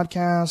on the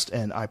podcast,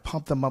 and I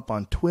pumped them up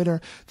on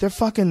Twitter.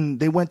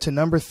 They went to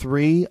number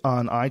 3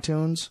 on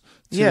iTunes.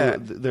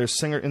 Their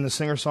singer in the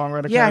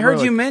singer-songwriter category. Yeah, I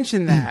heard you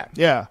mention that.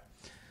 Yeah.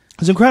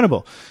 It's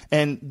incredible.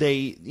 And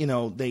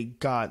they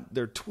got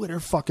their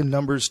Twitter fucking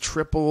numbers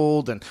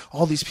tripled, and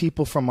all these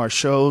people from our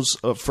shows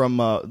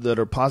that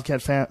are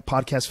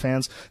podcast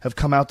fans have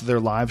come out to their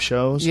live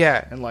shows.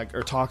 Yeah. And like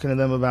are talking to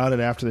them about it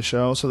after the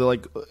show. So they're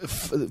like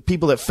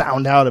people that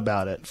found out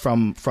about it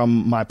from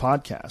my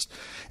podcast.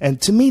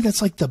 And to me,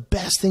 that's like the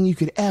best thing you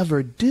could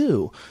ever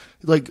do.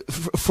 Like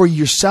for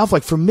yourself,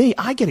 like for me,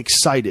 I get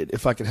excited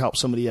if I could help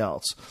somebody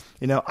else.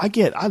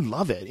 I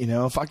love it.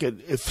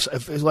 If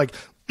it's like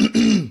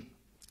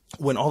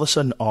when all of a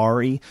sudden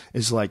Ari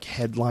is like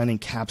headlining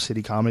Cap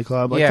City Comedy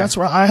Club, like that's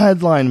where I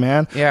headline,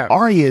 man. Yeah.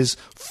 Ari is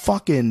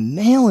fucking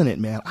nailing it,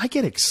 man. I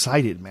get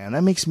excited, man.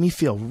 That makes me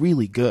feel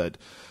really good.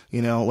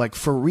 Like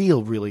for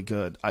real, really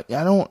good. I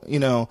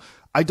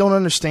don't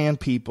understand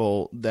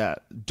people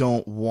that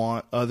don't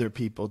want other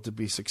people to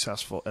be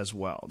successful as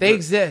well. They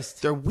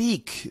exist. They're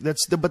weak.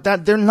 But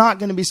they're not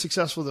going to be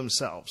successful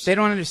themselves. They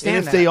don't understand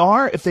and if they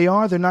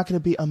are, they're not going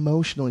to be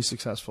emotionally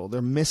successful.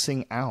 They're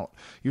missing out.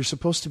 You're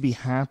supposed to be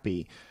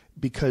happy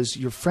because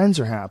your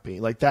friends are happy.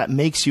 Like that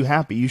makes you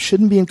happy. You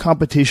shouldn't be in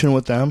competition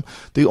with them.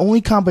 The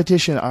only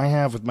competition I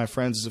have with my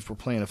friends is if we're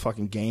playing a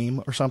fucking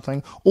game or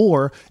something,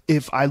 or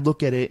if I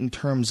look at it in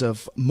terms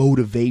of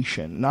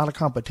motivation, not a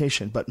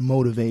competition, but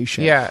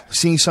motivation. Yeah.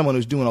 Seeing someone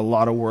who's doing a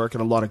lot of work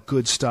and a lot of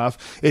good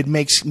stuff, it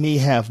makes me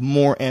have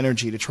more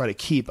energy to try to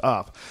keep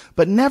up,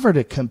 but never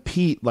to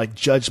compete, like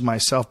judge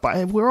myself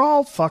by, we're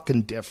all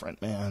fucking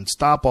different, man.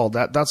 Stop all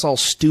that. That's all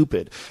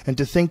stupid. And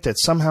to think that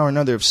somehow or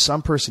another, if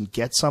some person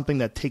gets something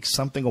that takes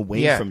something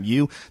away from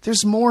you,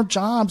 there's more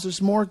jobs,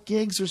 there's more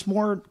gigs, there's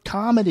more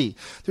comedy,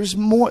 there's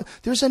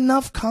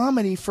enough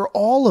comedy for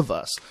all of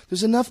us.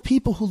 There's enough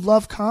people who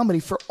love comedy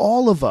for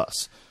all of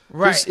us.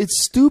 Right.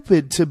 It's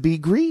stupid to be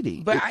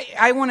greedy. But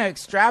I want to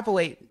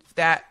extrapolate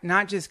that,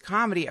 not just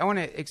comedy. I want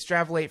to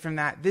extrapolate from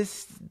that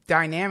this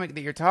dynamic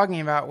that you're talking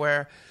about,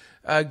 where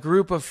a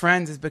group of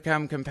friends has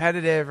become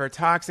competitive or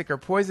toxic or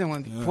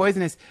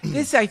poisonous.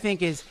 This, I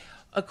think, is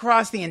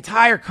across the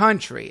entire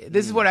country.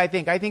 This is what I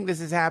think. I think this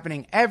is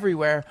happening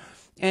everywhere.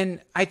 And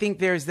I think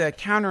there's the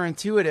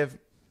counterintuitive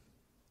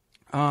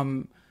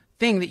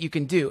thing that you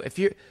can do.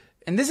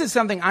 And this is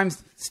something I'm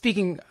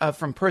speaking of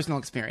from personal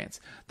experience.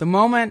 The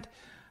moment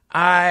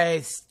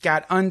I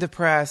got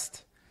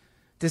undepressed,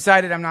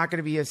 decided I'm not going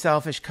to be a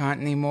selfish cunt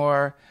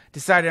anymore,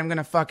 decided I'm going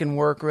to fucking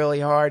work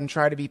really hard and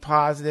try to be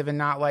positive and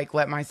not like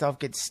let myself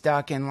get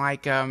stuck in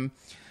like a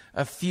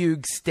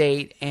fugue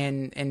state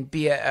and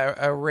be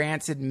a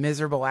rancid,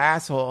 miserable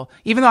asshole.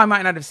 Even though I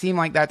might not have seemed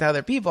like that to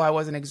other people, I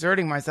wasn't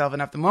exerting myself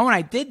enough. The moment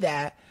I did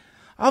that,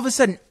 all of a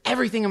sudden,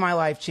 everything in my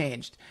life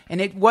changed.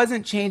 And it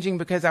wasn't changing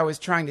because I was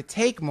trying to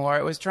take more.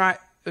 It was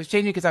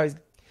changing because I was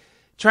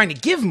trying to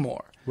give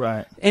more.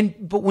 Right.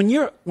 But when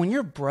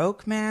you're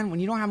broke, man, when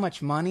you don't have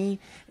much money,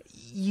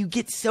 you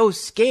get so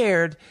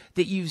scared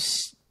that you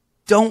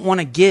don't want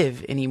to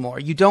give anymore.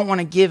 You don't want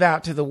to give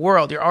out to the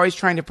world. You're always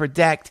trying to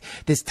protect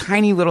this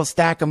tiny little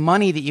stack of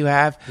money that you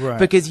have, right,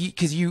 because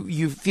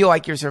you feel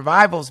like your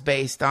survival's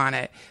based on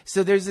it.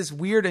 So there's this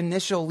weird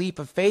initial leap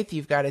of faith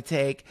you've got to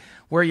take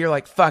where you're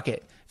like, fuck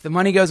it. If the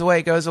money goes away,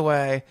 it goes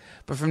away.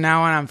 But from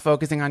now on, I'm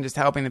focusing on just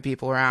helping the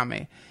people around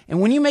me.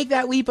 And when you make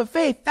that leap of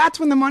faith, that's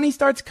when the money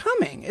starts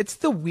coming. It's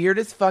the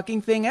weirdest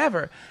fucking thing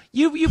ever.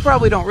 You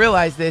probably don't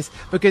realize this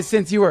because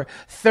since you were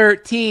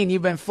 13,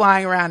 you've been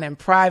flying around in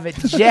private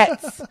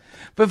jets.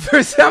 But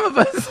for some of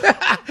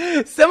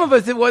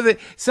us, it wasn't.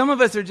 Some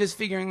of us are just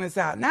figuring this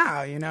out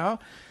now, you know?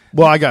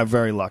 Well, I got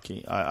very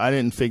lucky. I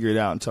didn't figure it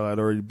out until I'd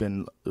already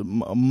been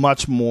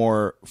much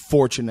more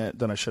fortunate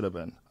than I should have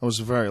been. I was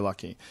very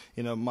lucky.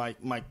 You know,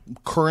 my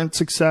current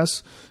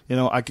success, you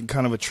know, I can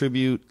kind of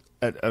attribute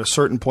at a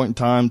certain point in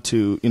time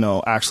to, you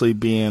know, actually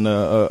being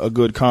a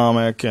good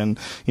comic and,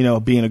 you know,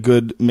 being a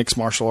good mixed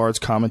martial arts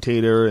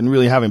commentator and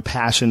really having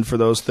passion for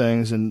those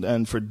things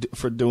and for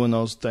doing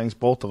those things,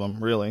 both of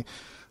them, really.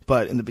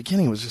 But in the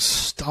beginning, it was just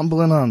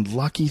stumbling on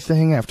lucky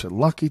thing after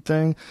lucky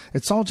thing.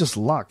 It's all just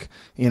luck,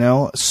 you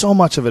know. So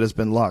much of it has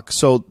been luck.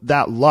 So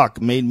that luck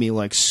made me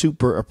like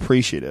super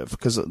appreciative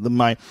because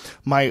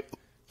my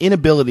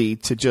inability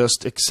to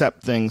just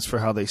accept things for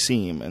how they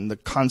seem and the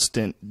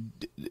constant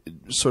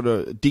sort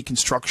of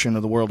deconstruction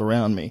of the world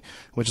around me,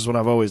 which is what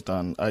I've always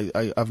done.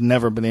 I've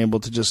never been able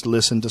to just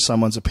listen to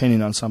someone's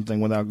opinion on something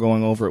without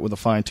going over it with a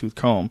fine-tooth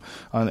comb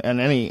on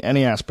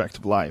any aspect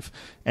of life.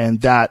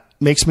 And that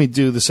makes me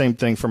do the same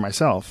thing for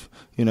myself.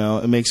 You know,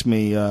 it makes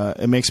me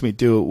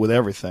do it with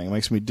everything. It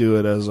makes me do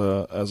it as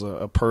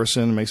a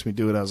person. It makes me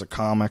do it as a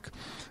comic,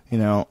 you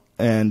know,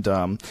 and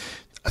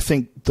I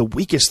think the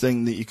weakest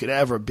thing that you could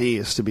ever be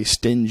is to be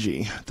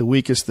stingy. The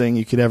weakest thing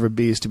you could ever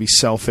be is to be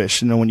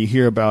selfish. You know, when you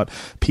hear about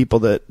people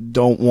that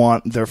don't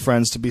want their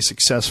friends to be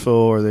successful,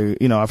 or they,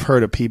 you know, I've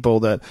heard of people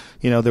that,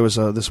 you know, there was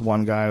this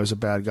one guy who was a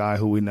bad guy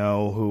who we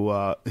know who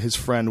his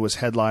friend was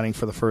headlining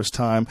for the first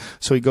time,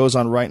 so he goes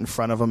on right in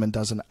front of him and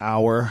does an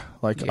hour,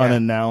 like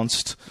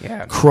unannounced,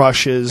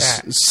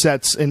 crushes,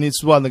 sets, and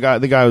it's one the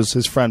guy was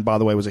his friend, by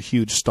the way, was a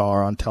huge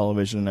star on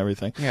television and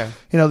everything. Yeah,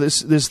 you know,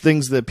 there's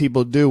things that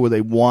people do where they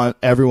want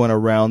everyone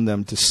around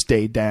them to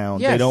stay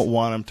down. Yes. They don't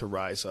want them to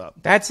rise up.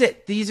 That's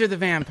it. These are the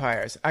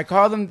vampires. I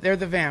call them, they're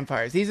the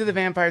vampires. These are the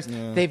vampires.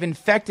 Yeah. They've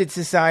infected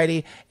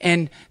society,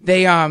 and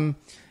they and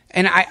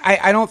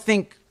I don't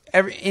think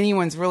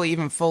anyone's really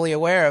even fully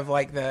aware of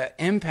like the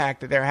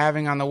impact that they're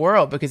having on the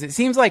world, because it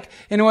seems like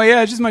in a way,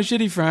 yeah, it's just my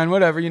shitty friend,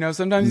 whatever, you know,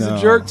 sometimes he's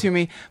a jerk to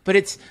me, but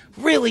it's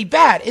really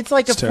bad. It's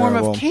like a form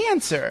of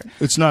cancer.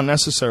 It's not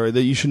necessary.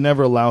 That you should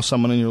never allow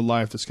someone in your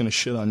life that's going to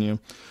shit on you.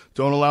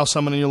 Don't allow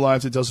someone in your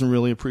life that doesn't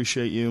really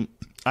appreciate you.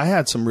 I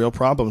had some real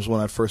problems when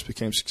I first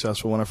became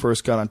successful. When I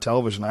first got on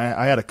television,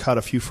 I had to cut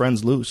a few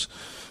friends loose.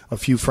 A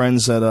few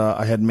friends that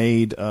I had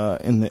made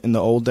in the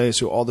old days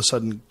who all of a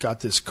sudden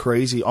got this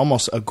crazy,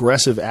 almost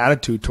aggressive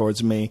attitude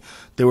towards me.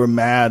 They were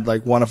mad.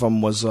 Like one of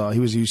them was, he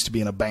was used to be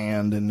in a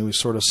band, and he was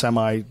sort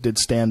of did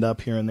stand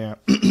up here and there.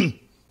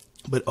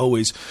 But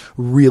always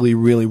really,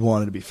 really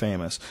wanted to be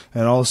famous.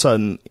 And all of a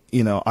sudden,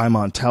 you know, I'm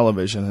on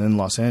television in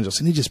Los Angeles,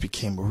 and he just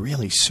became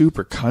really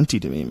super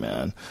cunty to me,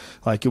 man.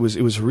 Like it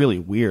was really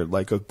weird,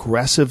 like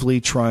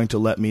aggressively trying to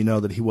let me know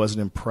that he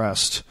wasn't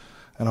impressed.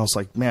 And I was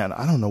like, man,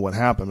 I don't know what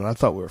happened, but I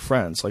thought we were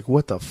friends. Like,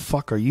 what the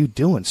fuck are you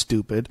doing,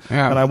 stupid?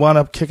 Yeah. And I wound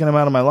up kicking him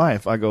out of my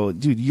life. I go,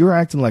 dude, you're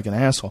acting like an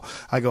asshole.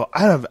 I go,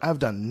 I've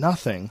done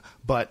nothing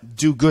but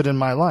do good in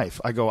my life.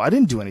 I go, I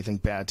didn't do anything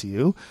bad to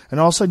you. And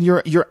all of a sudden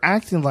you're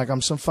acting like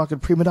I'm some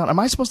fucking prima donna. Am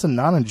I supposed to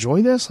not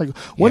enjoy this? Like,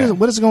 what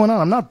is going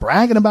on? I'm not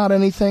bragging about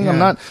anything. I'm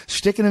not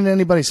sticking it in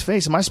anybody's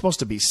face. Am I supposed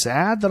to be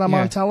sad that I'm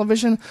on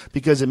television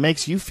because it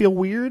makes you feel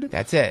weird?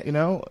 That's it. You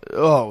know?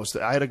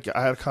 I had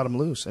to cut him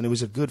loose, and it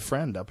was a good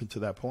friend up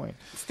until that point.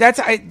 That's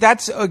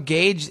a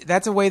gauge.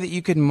 That's a way that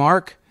you can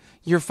mark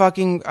your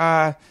fucking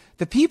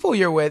the people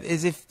you're with,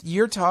 is if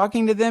you're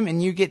talking to them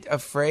and you get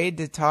afraid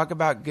to talk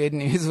about good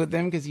news with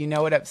them because you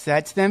know it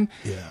upsets them.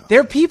 Yeah.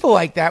 There are people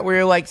like that where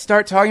you like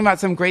start talking about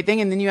some great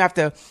thing, and then you have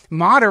to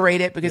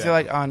moderate it because they're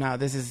like, oh no,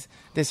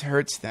 this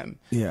hurts them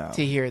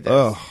to hear this.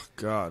 Oh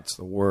God, it's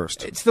the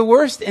worst. It's the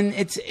worst, and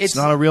it's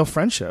not a real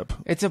friendship.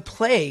 It's a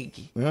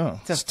plague. Yeah.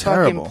 It's a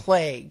fucking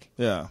plague.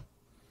 Yeah.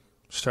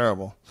 It's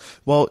terrible.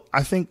 Well,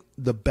 I think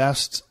the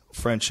best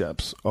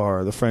friendships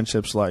are the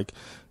friendships like,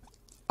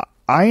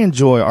 I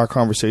enjoy our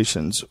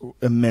conversations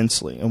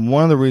immensely, and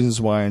one of the reasons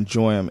why I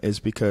enjoy them is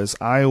because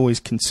I always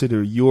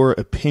consider your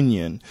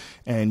opinion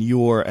and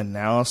your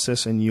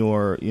analysis and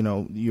your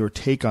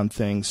take on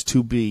things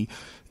to be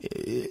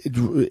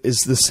is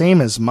the same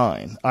as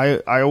mine.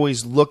 I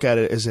always look at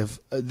it as if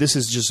this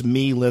is just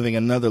me living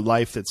another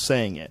life that's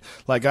saying it.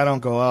 Like, I don't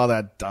go, oh,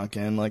 that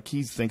Duncan, like,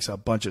 he thinks a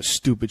bunch of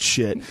stupid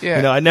shit. Yeah.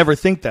 You know, I never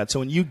think that. So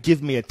when you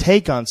give me a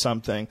take on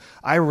something,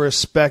 I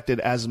respect it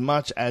as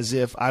much as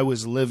if I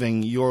was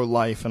living your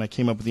life and I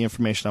came up with the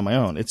information on my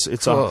own. It's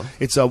cool.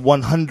 It's a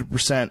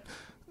 100%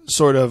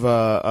 sort of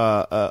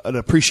an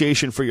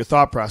appreciation for your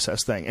thought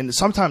process thing. And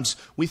sometimes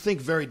we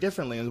think very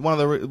differently. And one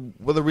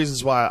of the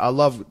reasons why I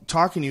love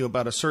talking to you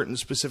about a certain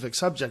specific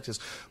subject is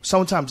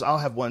sometimes I'll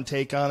have one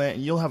take on it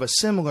and you'll have a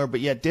similar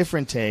but yet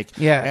different take.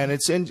 Yeah. And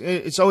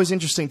it's always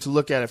interesting to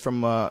look at it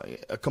from a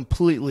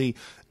completely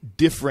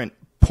different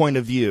point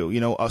of view,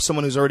 you know,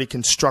 someone who's already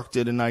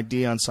constructed an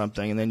idea on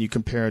something, and then you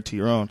compare it to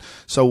your own.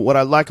 So what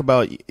I like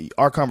about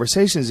our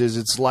conversations is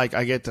it's like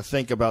I get to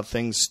think about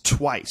things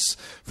twice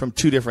from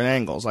two different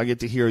angles. I get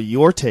to hear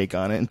your take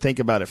on it and think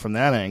about it from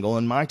that angle,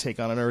 and my take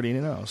on it I already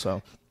know.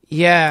 So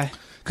yeah.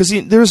 Because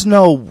there's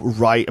no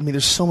right. I mean,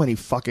 there's so many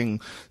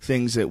fucking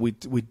things that we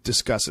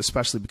discuss,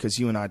 especially because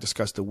you and I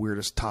discuss the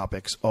weirdest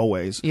topics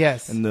always.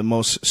 Yes. And the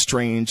most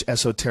strange,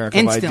 esoteric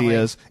of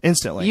ideas.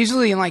 Instantly.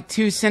 Usually in like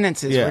 2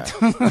 sentences. Yeah. So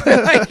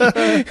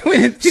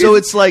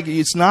it's like,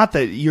 it's not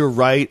that you're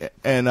right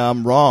and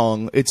I'm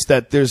wrong. It's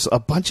that there's a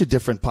bunch of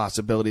different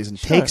possibilities and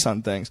takes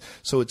on things.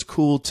 So it's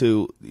cool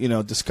to, you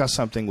know, discuss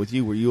something with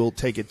you where you'll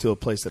take it to a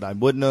place that I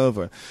wouldn't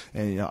have,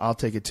 and you know, I'll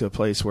take it to a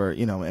place where,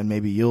 you know, and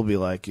maybe you'll be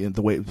like, you know,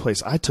 the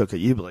place I took it,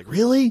 you'd be like,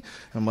 really? And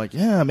I'm like,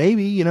 yeah,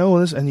 maybe, you know,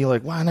 and you're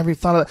like, wow, I never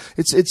thought of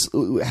that. It's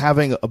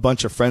having a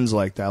bunch of friends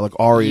like that. Like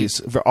Ari's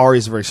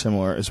very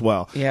similar as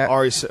well. Yeah.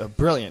 Ari's a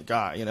brilliant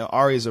guy. You know,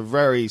 Ari's a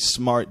very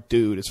smart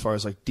dude as far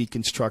as like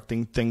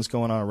deconstructing things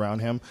going on around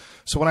him.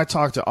 So when I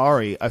talk to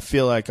Ari, I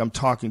feel like I'm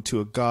talking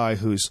to a guy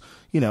who's,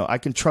 you know, I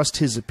can trust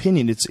his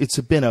opinion. It's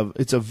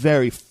a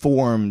very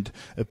formed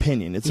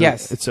opinion.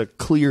 It's a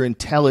clear,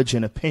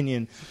 intelligent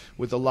opinion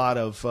with a lot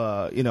of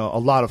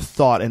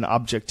thought and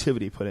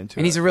objectivity put into it.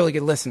 And he's a really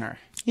good listener.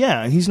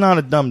 Yeah, and he's not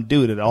a dumb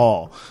dude at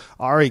all.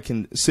 Ari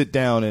can sit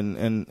down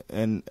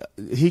and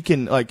he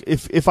can, like,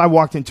 if I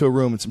walked into a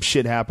room and some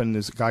shit happened,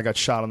 this guy got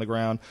shot on the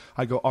ground,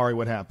 I'd go, Ari,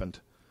 what happened?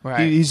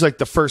 Right. He's like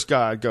the first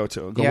guy I'd go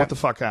to. Go, Yep. what the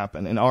fuck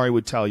happened? And Ari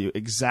would tell you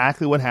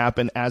exactly what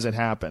happened as it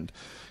happened.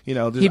 You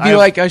know, He'd be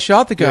like, I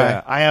shot the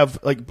guy. Yeah,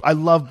 I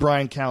love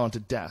Brian Callen to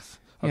death.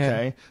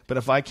 Okay, but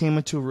if I came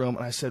into a room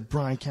and I said,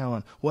 Brian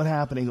Callen, what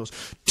happened? And he goes,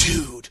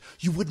 dude,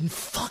 you wouldn't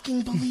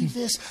fucking believe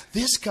this.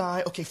 This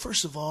guy, okay,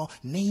 first of all,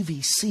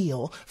 Navy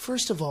SEAL.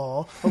 First of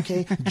all,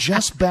 okay,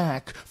 just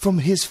back from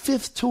his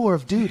 5th tour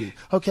of duty.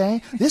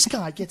 Okay, this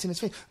guy gets in his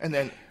face. And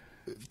then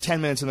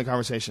 10 minutes in the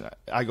conversation,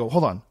 I go,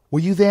 hold on, were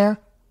you there?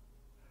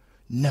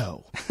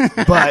 No, but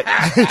Brian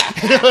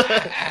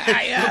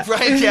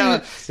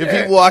Callen, if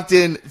he walked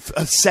in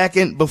a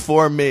second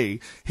before me,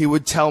 he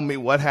would tell me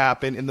what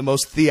happened in the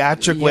most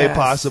theatric way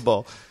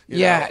possible.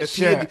 You know,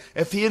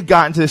 if he had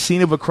gotten to the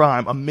scene of a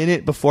crime a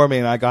minute before me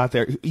and I got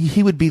there,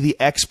 he would be the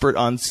expert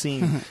on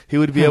scene. He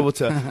would be able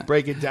to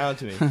break it down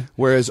to me.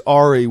 Whereas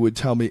Ari would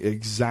tell me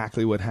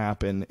exactly what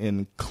happened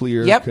in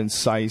clear,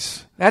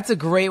 concise. That's a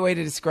great way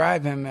to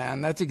describe him,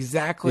 man. That's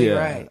exactly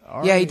right.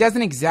 Ari, he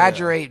doesn't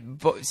exaggerate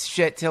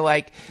shit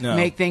to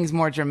make things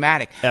more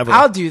dramatic. Ever.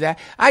 I'll do that.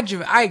 I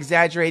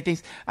exaggerate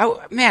things.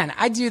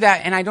 I do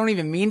that and I don't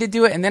even mean to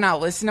do it. And then I'll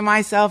listen to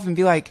myself and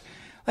be like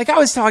I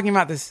was talking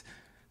about this.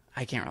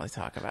 I can't really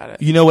talk about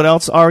it. You know what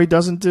else Ari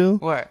doesn't do?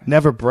 What?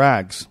 Never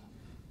brags.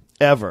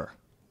 Ever.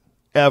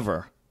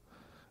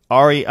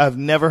 Ari, I've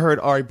never heard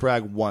Ari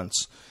brag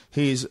once.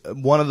 He's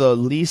one of the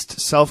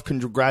least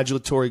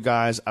self-congratulatory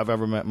guys I've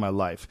ever met in my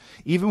life.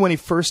 Even when he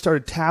first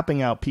started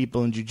tapping out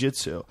people in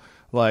jiu-jitsu,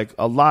 like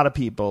a lot of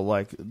people,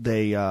 like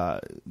they,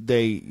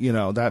 you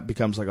know, that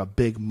becomes like a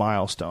big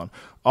milestone.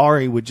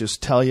 Ari would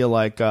just tell you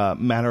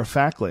matter of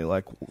factly,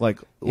 like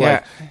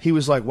he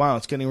was like, wow,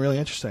 it's getting really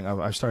interesting.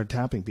 I started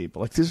tapping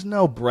people. Like there's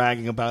no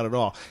bragging about it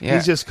all. Yeah.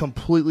 He's just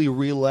completely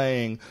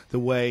relaying the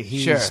way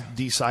he's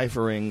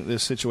deciphering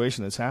this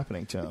situation that's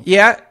happening to him.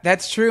 Yeah,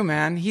 that's true,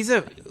 man. He's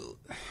a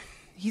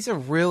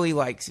really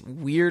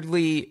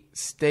weirdly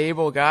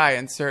stable guy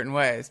in certain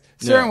ways.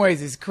 Certain ways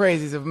he's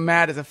crazy. He's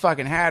mad as a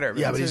fucking hatter.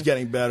 But he's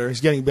getting better.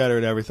 He's getting better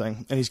at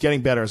everything. And he's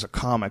getting better as a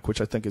comic, which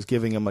I think is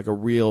giving him a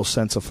real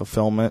sense of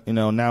fulfillment. You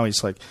know, now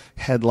he's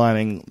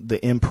headlining the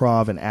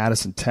Improv in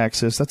Addison,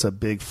 Texas. That's a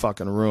big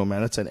fucking room,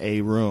 man. That's an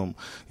A room.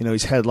 You know,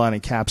 he's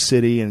headlining Cap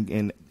City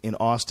in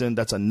Austin.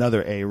 That's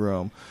another A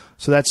room.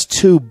 So that's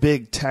 2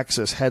 big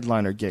Texas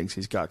headliner gigs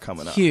he's got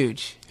coming up.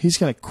 Huge. He's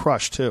going to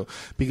crush, too,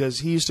 because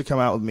he used to come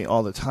out with me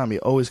all the time. He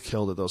always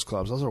killed at those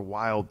clubs. Those are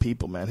wild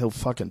people, man. He'll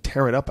fucking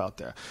tear it up out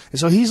there. And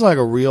so he's like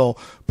a real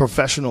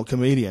professional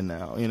comedian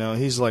now. You know,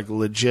 he's like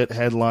legit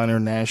headliner,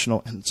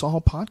 national, and it's all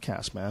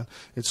podcast, man.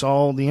 It's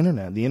all the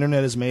internet. The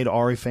internet has made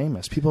Ari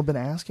famous. People have been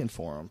asking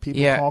for him.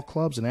 People call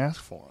clubs and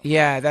ask for him.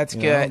 Yeah, that's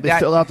good. They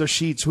fill out their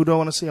sheets. Who do I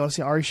want to see? I want to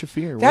see Ari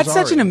Shaffir. That's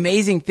such an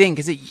amazing thing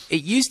because it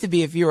used to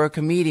be if you were a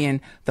comedian,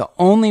 the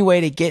only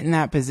way to get in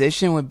that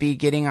position would be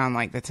getting on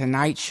the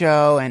Tonight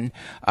Show, and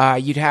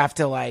you'd have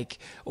to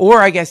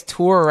or I guess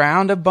tour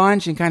around a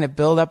bunch and kind of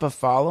build up a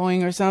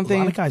following or something.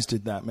 A lot of guys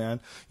did that, man.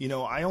 You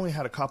know, I only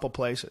had a couple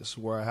places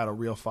where I had a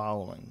real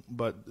following,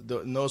 but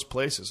in those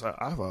places,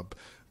 I have a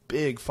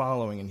big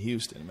following in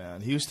Houston, man.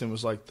 Houston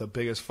was the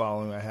biggest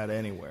following I had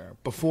anywhere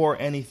before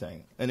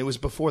anything, and it was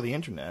before the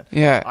internet.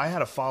 Yeah, I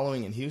had a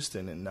following in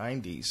Houston in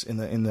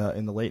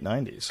the late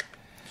 90s.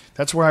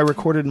 That's where I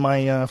recorded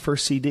my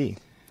first CD.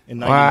 In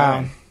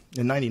 99. Wow.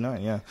 In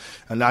 99, yeah.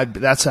 And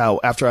that's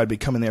how, after I'd been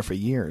coming there for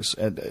years,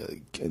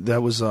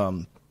 that was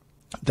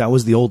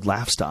the old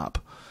Laugh Stop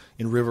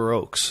in River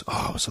Oaks.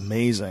 Oh, it was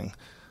amazing.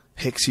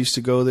 Hicks used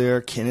to go there.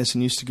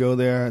 Kinnison used to go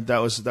there. That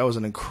was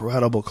an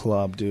incredible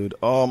club, dude.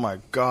 Oh my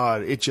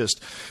God, it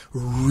just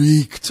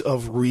reeked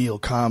of real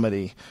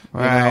comedy.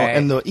 Right.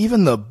 You know? And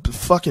even the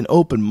fucking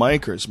open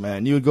micers,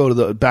 man. You would go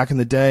to back in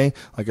the day,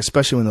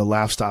 especially when the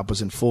Laugh Stop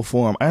was in full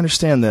form. I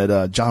understand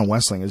that John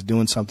Wessling is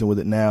doing something with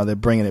it now. They're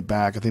bringing it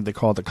back. I think they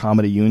call it the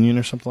Comedy Union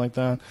or something like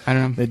that. I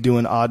don't know. They're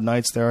doing odd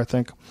nights there, I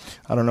think.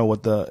 I don't know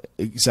what the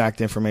exact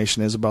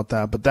information is about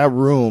that, but that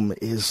room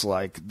is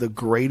the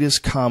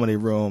greatest comedy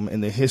room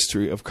in the history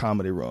of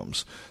comedy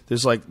rooms.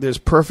 There's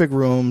perfect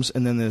rooms,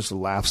 and then there's the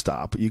Laugh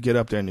Stop. You get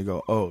up there and you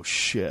go, oh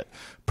shit.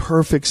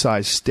 Perfect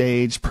size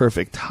stage,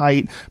 perfect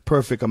height,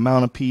 perfect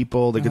amount of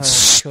people. They could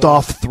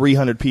stuff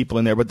 300 people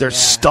in there, but they're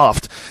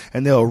stuffed.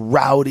 And they're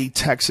rowdy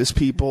Texas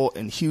people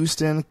in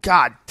Houston.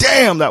 God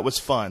damn, that was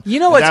fun. You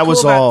know what's cool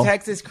about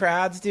Texas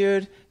crowds,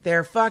 dude?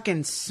 They're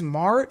fucking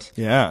smart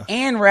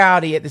and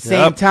rowdy at the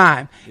same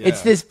time. Yeah.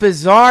 It's this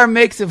bizarre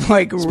mix of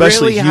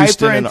especially really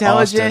hyper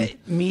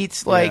intelligent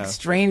meets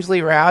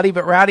strangely rowdy,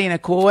 but rowdy in a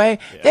cool way.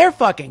 Yeah. They're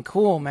fucking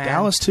cool, man.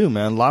 Dallas too,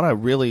 man. A lot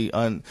of really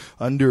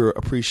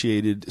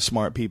underappreciated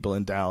smart people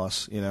in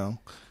Dallas, you know.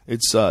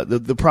 It's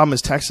the problem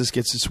is Texas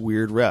gets this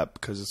weird rep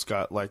because it's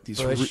got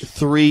these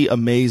 3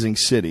 amazing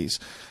cities,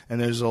 and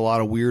there's a lot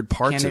of weird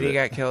parts of it. Kennedy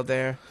got killed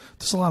there.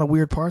 There's a lot of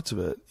weird parts of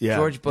it. Yeah,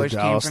 George Bush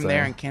came from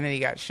there, and Kennedy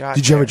got shot.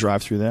 Did you ever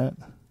drive through that?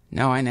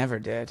 No, I never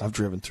did. I've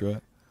driven through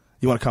it.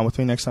 You want to come with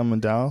me next time I'm in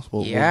Dallas?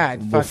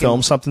 We'll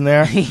film something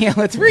there. Yeah,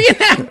 let's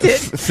reenact it.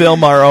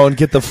 Film our own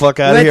 "Get the fuck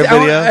out of here"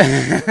 video.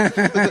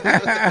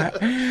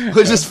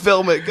 We'll just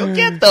film it. Go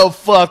get the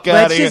fuck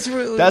out of here.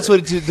 That's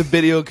what the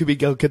video could be.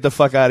 Go get the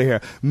fuck out of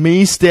here.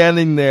 Me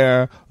standing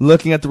there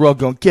looking at the road,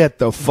 going, "Get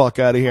the fuck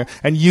out of here,"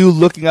 and you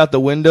looking out the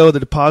window of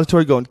the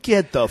depository, going,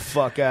 "Get the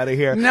fuck out of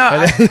here."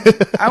 No,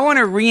 I want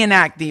to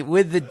reenact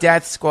with the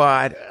death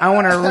squad. I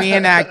want to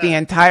reenact the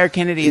entire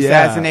Kennedy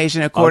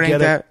assassination according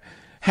to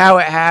how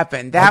it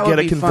happened. That would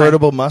be fun. Get a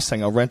convertible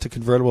Mustang. I'll rent a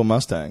convertible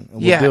Mustang.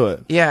 We'll do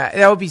it. Yeah,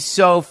 that would be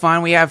so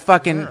fun. We have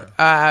fucking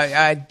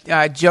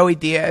Joey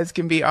Diaz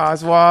can be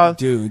Oswald.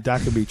 Dude,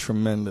 that could be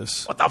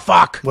tremendous. What the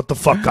fuck? What the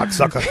fuck,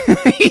 cocksucker?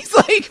 He's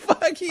like,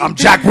 fuck you. I'm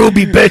Jack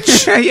Ruby,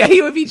 bitch. Yeah,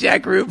 he would be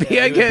Jack Ruby,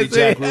 I guess.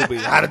 Jack Ruby.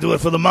 How to do it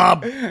for the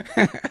mob.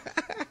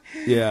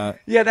 Yeah.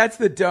 Yeah, that's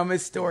the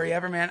dumbest story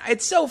ever, man.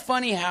 It's so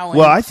funny how...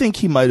 Well, I think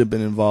he might have been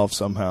involved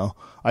somehow.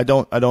 I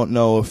don't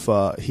know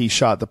if he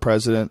shot the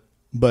president,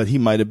 but he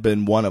might have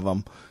been one of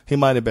them. He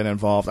might have been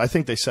involved. I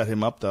think they set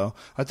him up, though.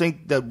 I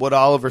think that what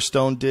Oliver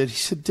Stone did,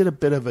 he did a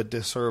bit of a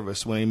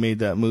disservice when he made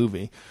that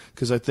movie,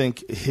 because I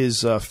think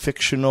his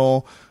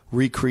fictional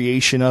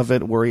recreation of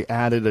it, where he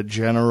added a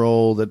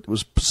general that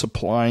was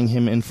supplying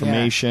him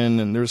information,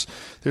 and there's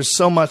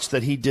so much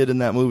that he did in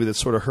that movie that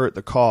sort of hurt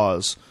the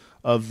cause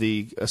of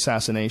the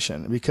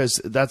assassination,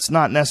 because that's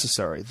not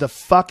necessary. The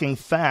fucking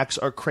facts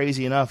are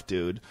crazy enough,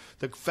 dude.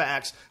 The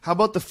facts. How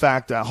about the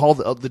fact that all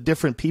the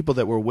different people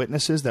that were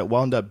witnesses that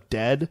wound up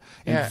dead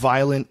in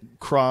violent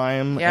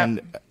crime and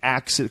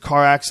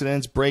car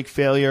accidents, brake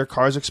failure,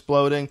 cars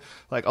exploding?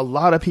 Like, a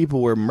lot of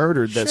people were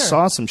murdered that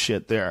saw some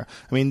shit there.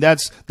 I mean,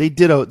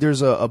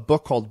 there's a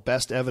book called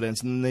Best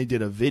Evidence, and then they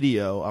did a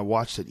video. I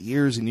watched it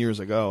years and years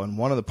ago, and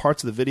one of the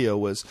parts of the video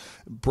was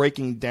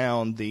breaking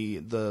down the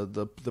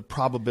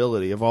probability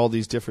of all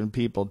these different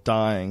people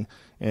dying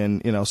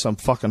in, some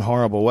fucking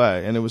horrible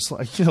way. And it was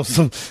like,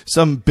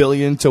 some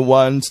billion to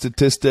one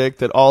statistic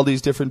that all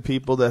these different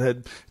people that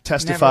had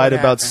testified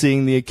about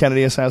seeing the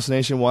Kennedy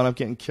assassination wound up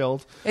getting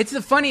killed. It's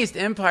the funniest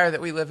empire that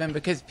we live in,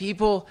 because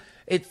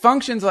it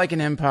functions like an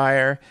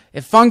empire.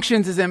 It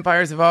functions as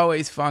empires have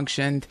always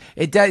functioned.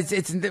 It does.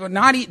 It's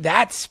not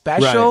that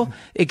special,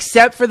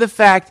 except for the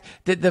fact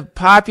that the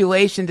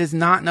population does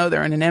not know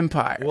they're in an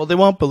empire. Well, they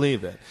won't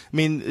believe it. I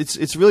mean,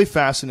 it's really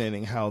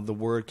fascinating how the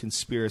word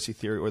conspiracy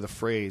theory, or the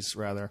phrase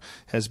rather,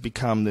 has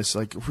become this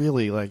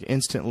really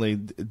instantly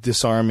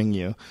disarming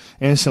you.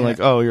 Instantly,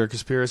 oh, you're a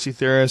conspiracy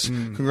theorist.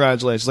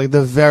 Congratulations. Like,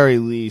 the very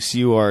least,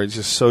 you are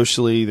just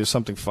socially. There's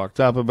something fucked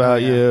up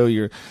about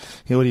you.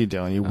 What are you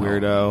doing, you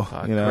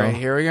weirdo? Great,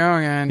 here we go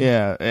again.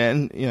 Yeah,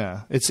 and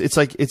it's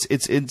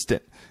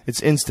instant.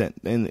 It's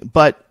instant,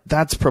 but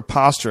that's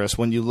preposterous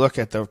when you look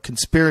at the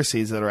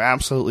conspiracies that are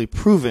absolutely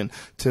proven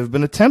to have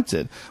been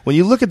attempted. When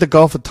you look at the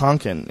Gulf of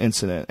Tonkin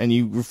incident, and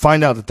you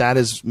find out that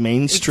is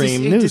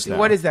mainstream news now.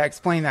 What is that?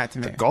 Explain that to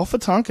me. The Gulf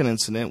of Tonkin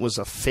incident was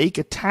a fake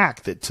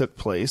attack that took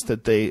place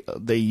that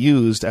they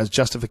used as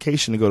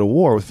justification to go to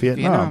war with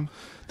Vietnam.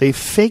 They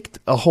faked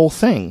a whole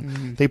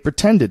thing. They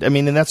pretended. I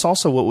mean, and that's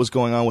also what was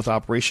going on with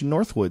Operation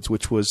Northwoods,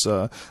 which was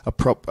a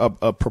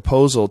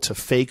proposal to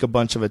fake a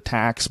bunch of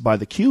attacks by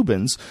the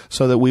Cubans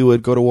so that we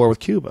would go to war with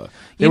Cuba.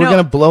 They were going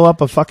to blow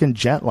up a fucking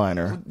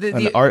jetliner,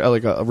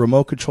 like a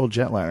remote-controlled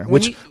jetliner,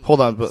 which,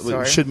 hold on, but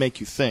it should make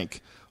you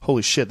think.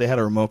 Holy shit, they had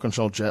a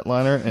remote-control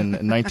jetliner in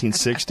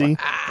 1960?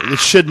 It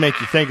should make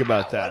you think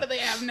about that. What do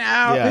they have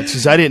now? Yeah,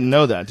 because I didn't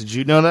know that. Did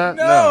you know that?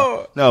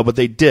 No, but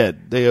they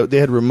did. They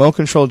had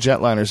remote-control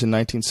jetliners in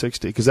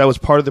 1960, because that was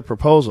part of the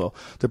proposal.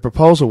 The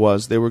proposal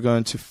was they were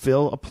going to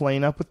fill a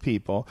plane up with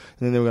people,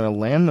 and then they were going to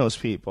land those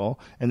people,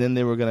 and then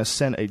they were going to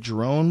send a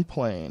drone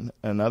plane,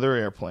 another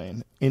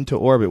airplane, into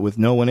orbit with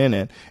no one in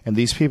it, and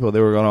these people, they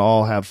were going to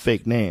all have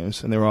fake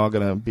names, and they were all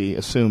going to be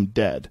assumed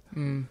dead.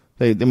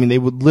 They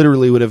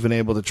would have been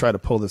able to try to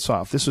pull this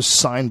off. This was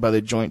signed by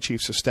the Joint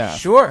Chiefs of Staff.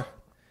 Sure.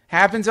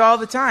 Happens all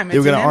the time. They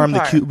were going to arm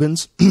the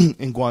Cubans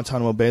in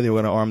Guantanamo Bay. They were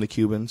going to arm the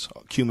Cubans,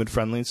 Cuban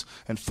friendlies,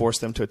 and force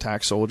them to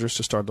attack soldiers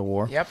to start the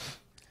war. Yep.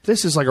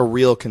 This is like a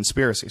real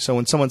conspiracy. So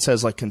when someone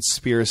says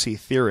conspiracy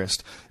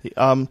theorist,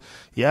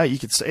 yeah, you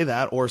could say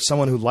that, or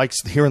someone who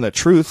likes hearing the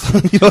truth.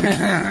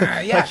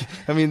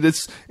 I mean,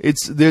 there's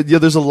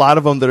a lot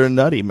of them that are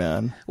nutty,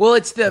 man. Well,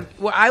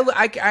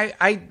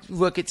 I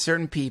look at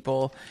certain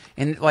people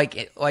and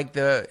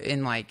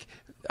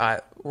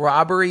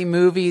robbery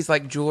movies,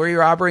 like jewelry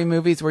robbery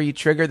movies, where you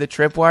trigger the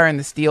tripwire and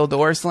the steel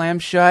door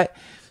slams shut.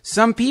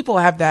 Some people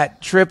have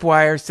that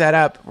tripwire set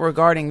up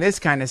regarding this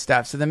kind of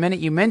stuff. So the minute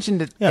you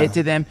mentioned it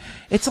to them,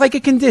 it's like a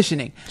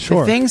conditioning. Sure.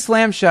 The thing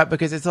slams shut,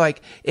 because it's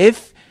like,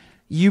 if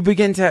you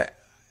begin to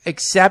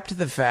accept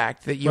the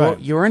fact that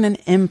you're in an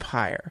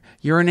empire,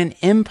 you're in an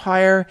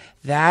empire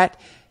that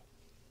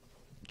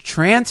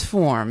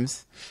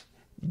transforms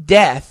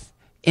death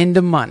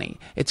into money.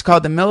 It's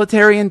called the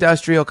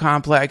military-industrial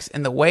complex,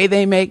 and the way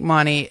they make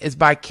money is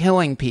by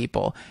killing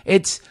people.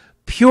 It's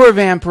pure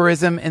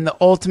vampirism in the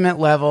ultimate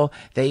level.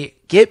 They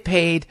get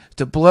paid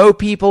to blow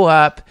people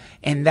up,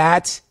 and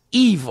that's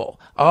evil.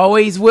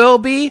 Always will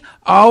be,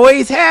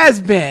 always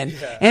has been.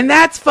 Yeah. And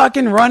that's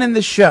fucking running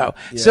the show.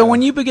 Yeah. So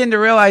when you begin to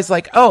realize,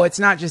 like, oh, it's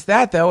not just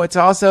that, though. It's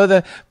also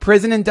the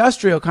prison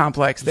industrial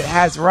complex that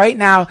has right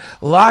now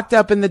locked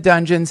up in the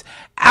dungeons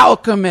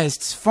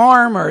alchemists,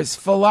 farmers,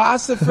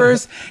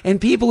 philosophers,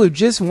 and people who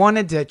just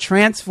wanted to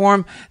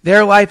transform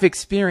their life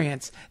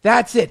experience.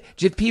 That's it.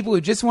 Just people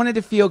who just wanted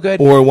to feel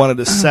good. Or wanted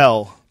to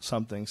sell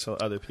something so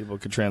other people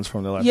could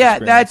transform their life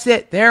experience. That's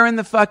it. They're in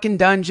the fucking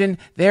dungeon.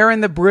 They're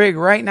in the brig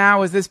right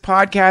now as this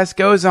podcast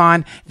goes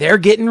on. They're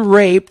getting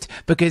raped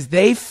because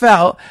they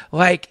felt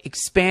like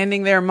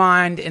expanding their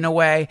mind in a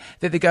way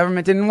that the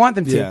government didn't want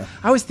them to. Yeah.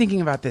 I was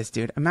thinking about this,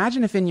 dude.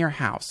 Imagine if in your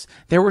house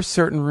there were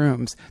certain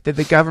rooms that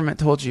the government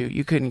told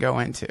you couldn't go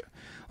into.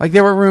 Like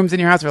there were rooms in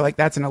your house where like,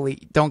 that's an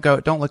elite. Don't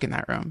look in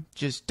that room.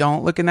 Just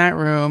don't look in that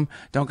room.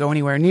 Don't go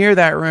anywhere near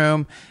that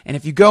room. And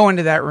if you go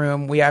into that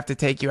room, we have to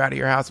take you out of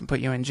your house and put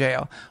you in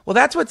jail. Well,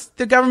 that's what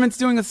the government's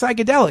doing with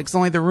psychedelics.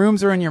 Only the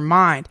rooms are in your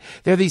mind.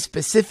 They're these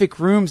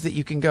specific rooms that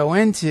you can go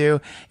into.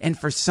 And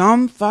for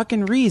some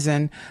fucking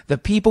reason, the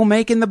people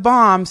making the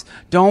bombs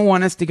don't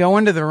want us to go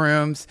into the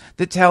rooms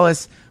that tell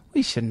us,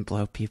 we shouldn't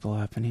blow people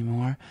up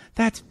anymore.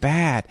 That's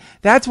bad.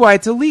 That's why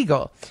it's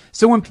illegal.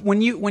 So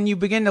when you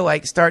begin to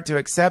like start to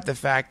accept the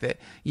fact that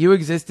you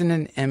exist in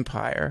an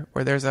empire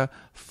where there's a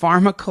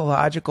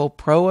pharmacological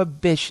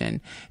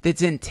prohibition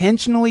that's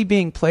intentionally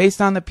being placed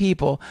on the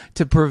people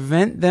to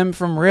prevent them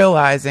from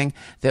realizing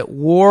that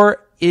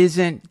war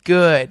isn't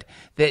good,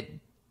 that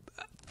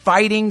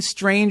fighting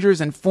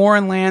strangers in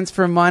foreign lands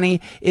for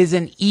money is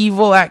an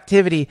evil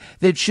activity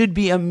that should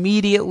be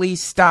immediately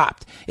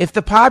stopped. If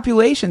the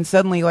population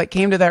suddenly like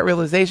came to that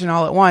realization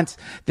all at once,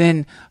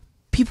 then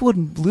people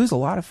would lose a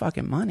lot of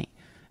fucking money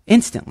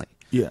instantly.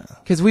 Yeah.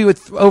 Because we would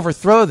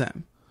overthrow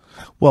them.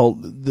 Well,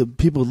 the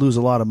people would lose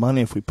a lot of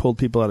money if we pulled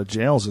people out of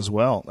jails as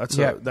well.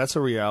 That's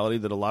a reality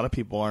that a lot of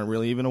people aren't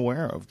really even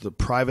aware of. The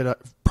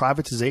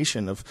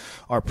privatization of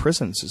our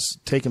prisons has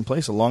taken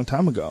place a long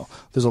time ago.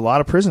 There's a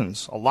lot of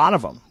prisons, a lot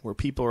of them, where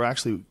people are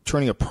actually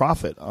turning a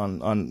profit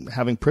on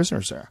having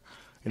prisoners there.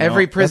 You know,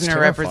 every prisoner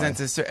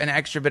represents an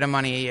extra bit of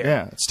money a year.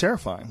 Yeah, it's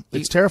terrifying.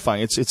 It's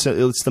terrifying. It's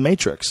the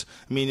Matrix.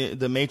 I mean,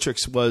 the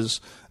Matrix was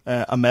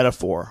a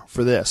metaphor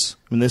for this.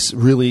 I mean, this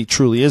really,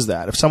 truly is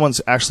that. If someone's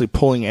actually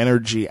pulling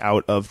energy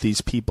out of these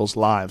people's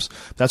lives,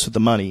 that's what the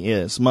money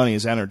is. Money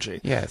is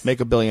energy. Yes. Make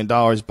 $1 billion,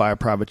 buy a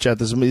private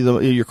jet.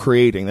 You're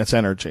creating. That's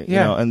energy.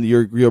 Yeah. You know, and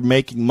you're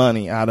making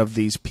money out of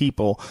these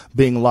people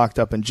being locked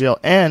up in jail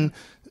and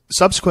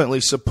subsequently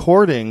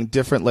supporting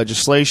different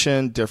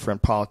legislation,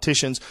 different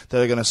politicians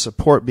that are going to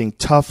support being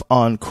tough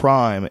on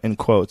crime, in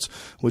quotes,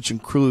 which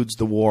includes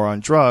the war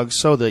on drugs,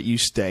 so that you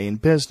stay in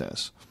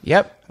business.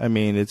 Yep. I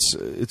mean,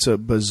 it's a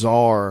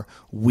bizarre,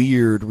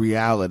 weird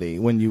reality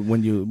when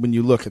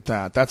you look at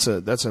that. That's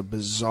a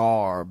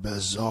bizarre,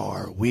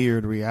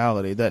 weird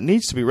reality that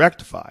needs to be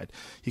rectified.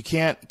 You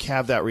can't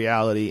have that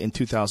reality in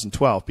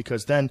 2012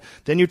 because then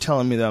you're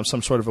telling me that I'm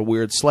some sort of a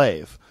weird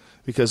slave.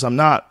 Because I'm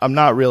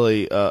not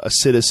really a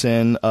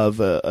citizen of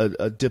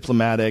a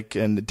diplomatic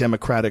and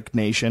democratic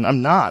nation.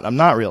 I'm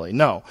not really.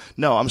 No.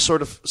 I'm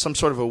sort of some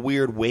sort of a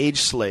weird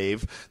wage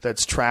slave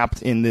that's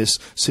trapped in this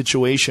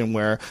situation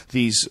where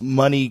these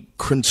money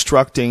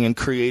constructing and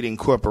creating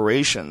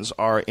corporations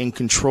are in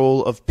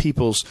control of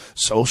people's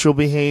social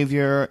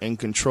behavior, in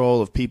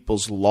control of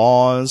people's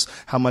laws,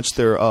 how much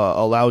they're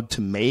allowed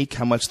to make,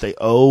 how much they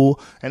owe,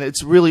 and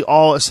it's really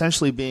all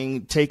essentially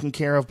being taken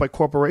care of by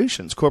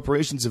corporations.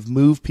 Corporations have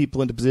moved people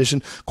into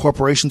position,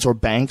 corporations or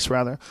banks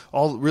rather,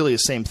 all really the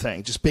same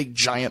thing, just big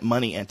giant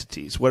money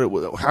entities.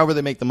 However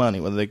they make the money,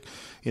 whether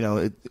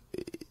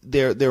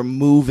they're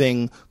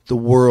moving the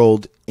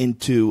world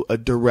into a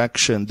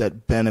direction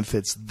that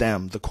benefits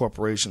them, the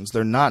corporations.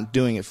 They're not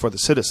doing it for the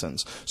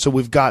citizens. So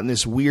we've gotten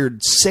this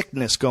weird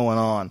sickness going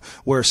on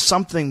where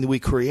something that we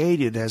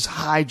created has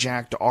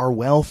hijacked our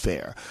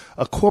welfare.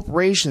 A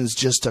corporation is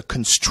just a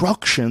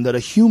construction that a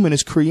human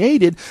has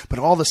created, but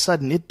all of a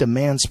sudden it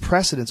demands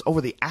precedence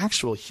over the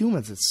actual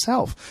humans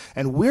itself.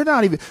 And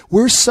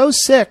we're so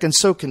sick and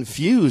so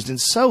confused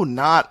and so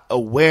not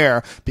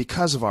aware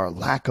because of our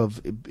lack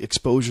of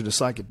exposure to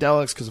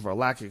psychedelics, because of our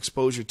lack of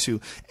exposure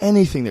to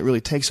anything that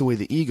really takes away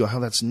the ego, how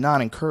that's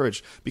not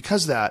encouraged.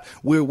 Because of that,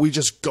 we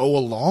just go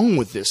along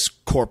with this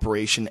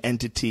corporation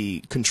entity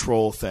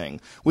control thing,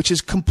 which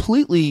is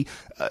completely,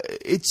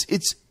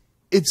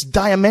 it's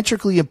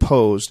diametrically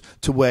opposed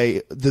to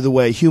the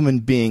way human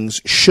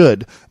beings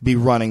should be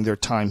running their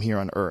time here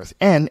on Earth.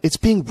 And it's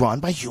being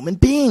run by human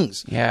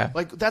beings. Yeah.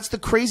 Like, that's the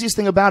craziest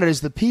thing about it, is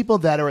the people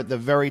that are at the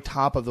very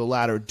top of the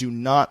ladder do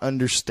not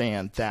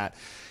understand that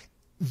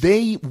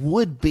they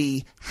would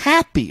be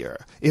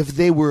happier if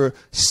they were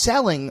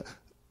selling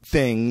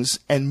things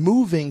and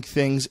moving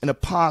things in a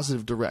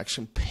positive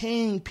direction,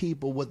 paying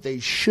people what they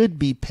should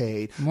be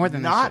paid, more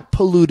than not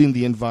polluting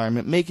the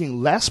environment,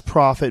 making less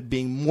profit,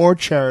 being more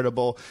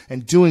charitable,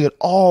 and doing it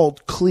all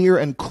clear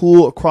and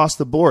cool across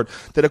the board.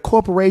 That a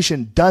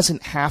corporation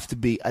doesn't have to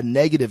be a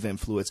negative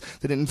influence,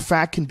 that it in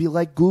fact can be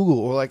like Google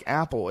or like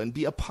Apple and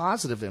be a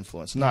positive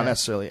influence. Not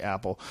necessarily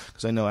Apple,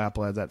 because I know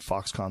Apple had that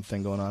Foxconn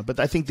thing going on, but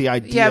I think the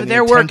idea. Yeah, but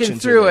they're working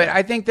through it.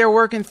 I think they're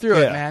working through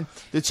it, man.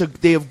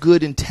 They have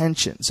good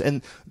intentions,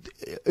 and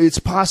it's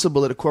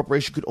possible that a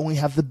corporation could only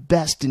have the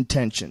best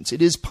intentions.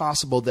 It is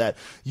possible that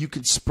you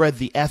could spread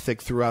the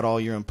ethic throughout all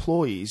your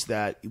employees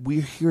that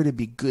we're here to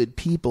be good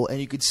people, and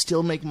you could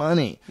still make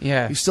money.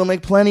 Yeah. You still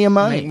make plenty of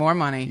money. Make more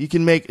money. You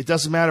can make, it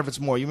doesn't matter if it's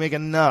more. You make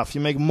enough.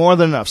 You make more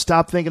than enough.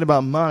 Stop thinking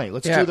about money.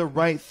 Let's do the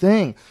right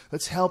thing.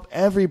 Let's help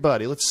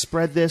everybody. Let's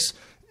spread this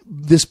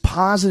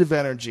positive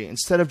energy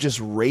instead of just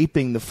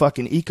raping the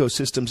fucking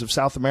ecosystems of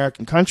South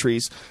American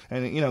countries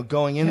and, you know,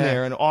 going in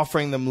there and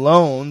offering them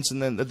loans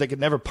and then that they could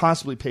never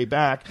possibly pay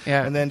back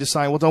and then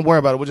decide, well, don't worry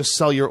about it. We'll just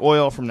sell your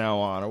oil from now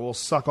on, or we'll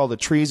suck all the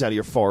trees out of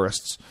your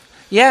forests.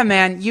 Yeah,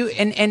 man.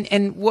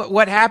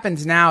 What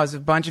happens now is a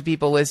bunch of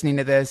people listening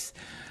to this,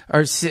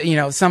 or, you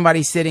know,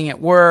 somebody sitting at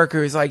work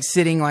or is like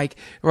sitting like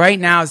right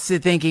now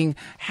thinking,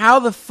 how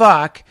the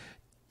fuck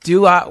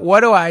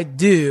what do I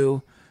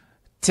do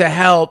to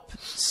help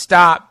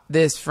stop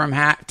this from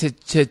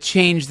to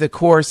change the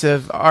course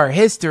of our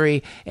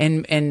history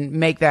and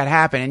make that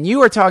happen? And you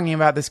were talking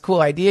about this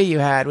cool idea you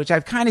had, which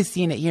I've kind of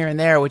seen it here and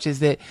there, which is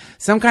that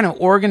some kind of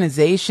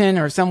organization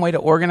or some way to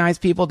organize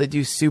people to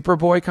do super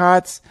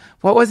boycotts.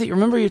 What was it?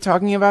 Remember you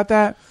talking about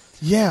that?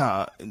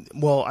 Yeah.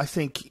 Well, I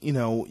think, you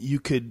know,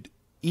 you could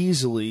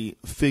easily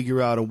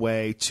figure out a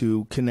way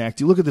to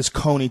connect. You look at this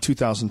Coney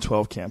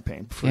 2012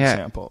 campaign, for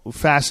example.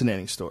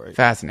 Fascinating story.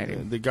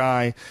 Fascinating. The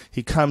guy,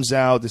 he comes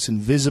out, this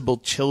Invisible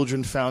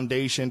Children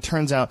Foundation.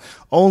 Turns out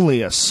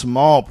only a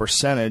small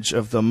percentage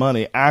of the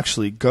money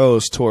actually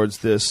goes towards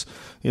this,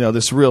 you know,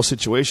 this real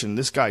situation.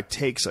 This guy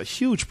takes a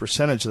huge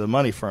percentage of the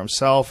money for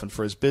himself and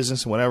for his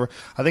business and whatever.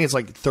 I think it's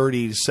like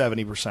 30 to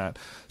 70%.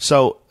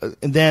 So,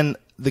 and then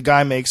the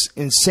guy makes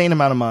insane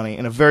amount of money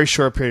in a very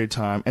short period of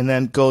time and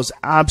then goes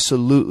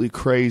absolutely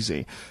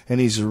crazy. And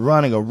he's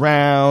running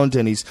around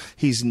and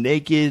he's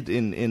naked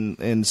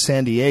in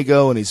San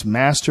Diego and he's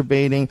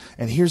masturbating.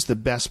 And here's the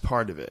best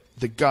part of it.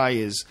 The guy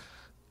is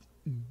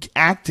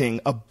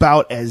acting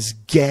about as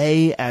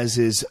gay as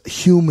is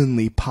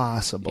humanly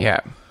possible.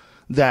 Yeah.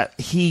 That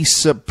he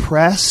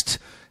suppressed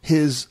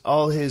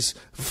all his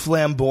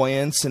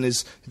flamboyance and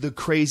the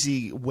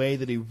crazy way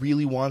that he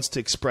really wants to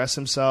express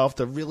himself,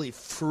 to really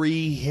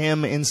free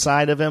him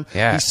inside of him.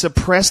 Yeah. He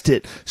suppressed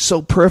it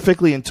so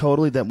perfectly and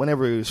totally that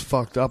whenever he was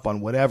fucked up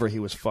on whatever he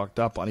was fucked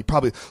up on, he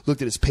probably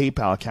looked at his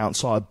PayPal account and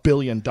saw $1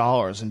 billion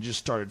and just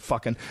started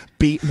fucking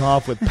beating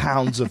off with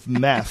pounds of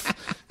meth.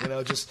 You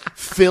know, just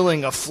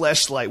filling a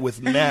fleshlight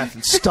with meth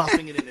and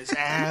stuffing it in his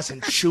ass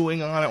and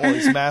chewing on it while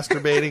he's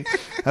masturbating.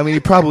 I mean, he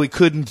probably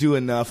couldn't do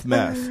enough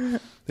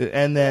meth.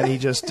 And then he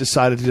just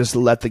decided to just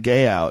let the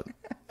gay out.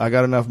 I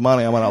got enough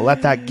money. I'm going to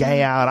let that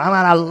gay out. I'm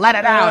going to let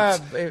it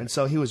out. And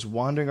so he was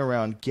wandering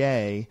around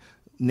gay,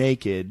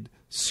 naked,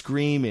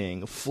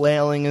 screaming,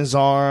 flailing his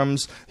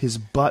arms. His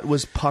butt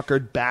was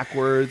puckered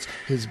backwards.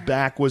 His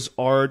back was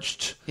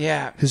arched.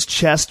 Yeah. His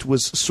chest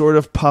was sort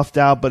of puffed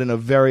out, but in a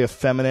very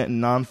effeminate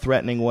and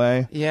non-threatening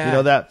way. Yeah.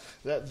 You know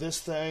this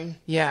thing?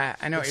 Yeah,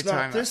 I know what you're talking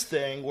about. It's not this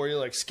thing where you're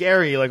like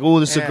scary, like, oh,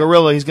 this is a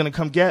gorilla, he's going to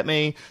come get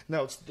me.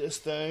 No, it's this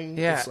thing.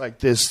 Yeah. It's like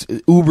this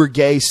uber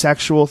gay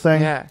sexual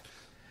thing. Yeah.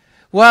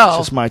 Well, it's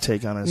just my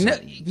take on it as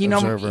an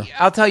observer.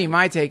 I'll tell you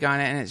my take on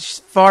it, and it's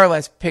far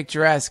less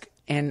picturesque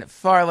and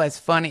far less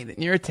funny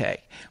than your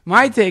take.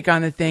 My take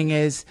on the thing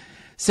is,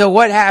 so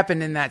what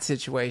happened in that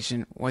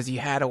situation was you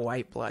had a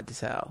white blood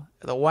cell,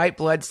 the white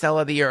blood cell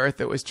of the earth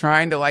that was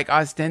trying to like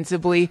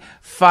ostensibly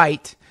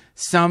fight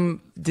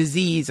some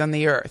disease on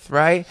the earth,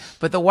 right?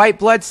 But the white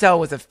blood cell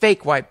was a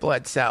fake white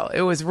blood cell.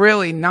 It was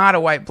really not a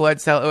white blood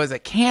cell. It was a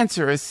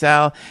cancerous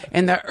cell,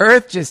 and the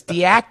earth just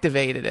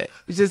deactivated it.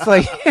 It was just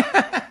like...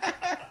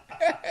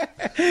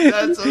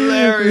 That's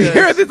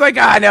hilarious. It's like,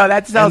 no,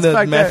 that sounds fucked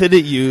up. And the method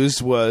it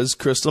used was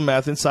crystal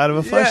meth inside of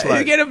a fleshlight.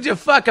 You get him to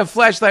fuck a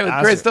fleshlight with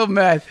crystal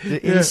meth.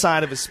 The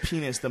inside of his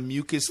penis, the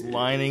mucus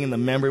lining and the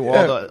membrane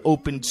wall, the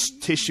open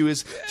tissue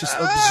is just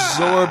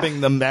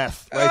absorbing the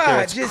meth right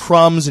there. It's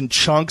crumbs and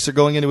chunks are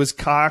going into his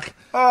cock.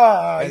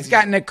 He's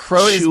got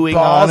necrosis. His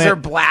balls are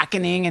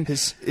blackening, and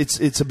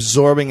it's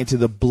absorbing into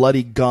the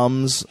bloody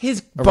gums.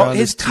 His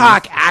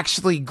cock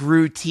actually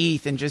grew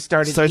teeth and just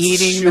started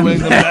eating the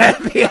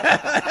meth.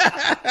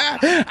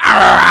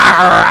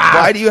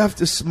 Why do you have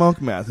to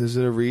smoke meth? Is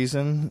it a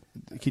reason?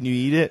 Can you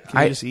eat it?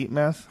 Can you just eat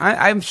meth?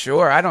 I'm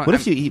sure. I don't. What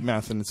if you eat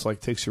meth and it's like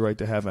takes you right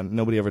to heaven?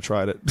 Nobody ever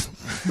tried it.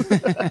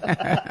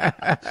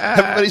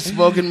 Everybody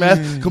smoking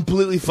meth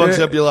completely fucks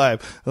up your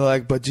life. They're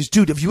like, but just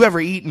dude, have you ever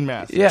eaten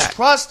meth? Yeah.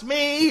 Trust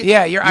me.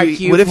 Yeah, your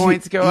IQ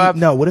points go up.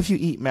 No, what if you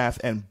eat meth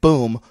and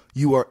boom,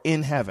 you are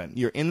in heaven.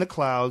 You're in the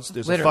clouds.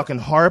 There's a fucking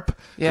harp.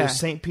 Yeah. There's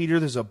St. Peter.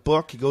 There's a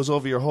book. He goes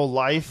over your whole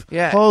life.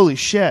 Yeah. Holy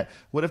shit.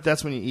 What if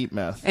that's when you eat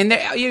meth? And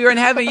you're in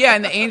heaven, yeah,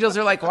 and the angels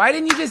are like, why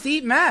didn't you just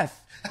eat meth?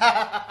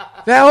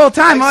 That whole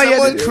time, like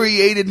all someone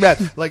created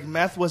meth. Like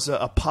meth was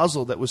a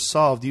puzzle that was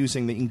solved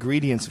using the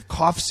ingredients of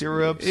cough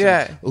syrups,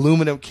 and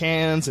aluminum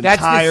cans, and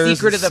tires, the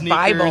secret and of the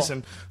Bible,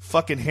 and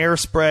fucking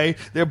hairspray.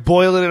 They're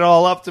boiling it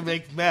all up to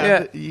make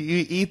meth. Yeah.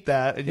 You eat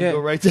that, and you go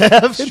right to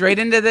heaven, straight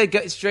into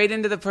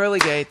the pearly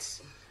gates.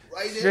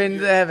 Right straight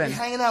into heaven. You're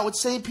hanging out with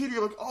St. Peter.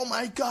 You're like, oh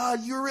my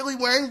God, you're really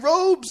wearing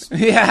robes.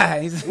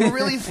 Yeah. We're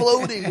really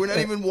floating. We're not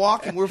even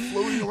walking. We're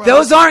floating around.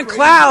 Those aren't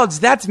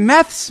clouds. That's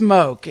meth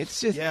smoke. It's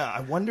just. Yeah,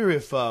 I wonder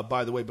if,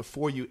 by the way,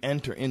 before you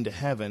enter into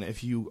heaven,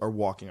 if you are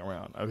walking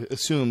around. I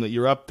assume that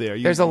you're up there.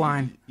 There's a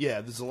line.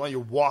 Yeah, there's a line. You're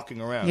walking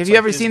around. Have you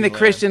ever seen the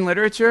Christian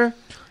literature?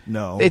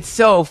 No. It's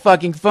so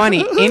fucking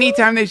funny.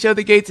 Anytime they show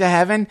the gates of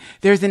heaven,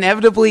 there's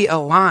inevitably a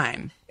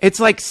line. It's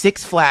like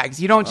Six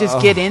Flags. You don't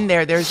just get in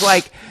there. There's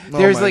like,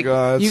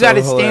 God, you got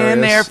to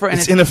stand there for, and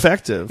it's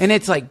ineffective. And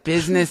it's like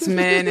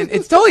businessmen, and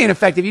it's totally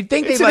ineffective. You'd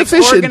think they'd like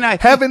organize.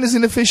 Heaven is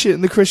inefficient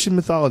in the Christian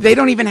mythology. They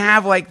don't even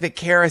have like the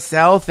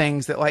carousel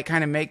things that like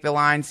kind of make the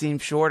line seem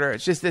shorter.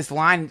 It's just this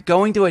line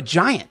going to a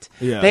giant.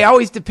 Yeah. They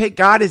always depict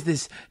God as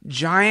this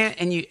giant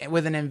and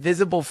with an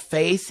invisible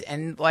face,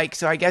 and like,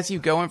 so I guess you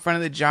go in front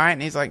of the giant,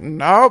 and he's like,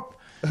 nope.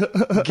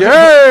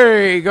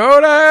 Gary, go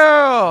to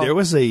hell. There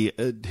was a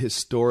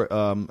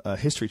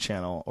History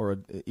Channel,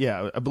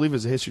 I believe it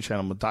was a History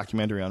Channel, a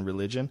documentary on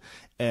religion,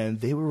 and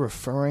they were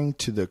referring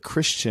to the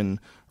Christian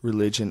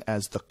religion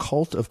as the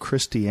cult of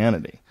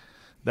Christianity.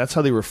 That's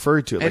how they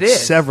referred to it,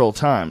 several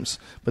times.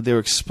 But they were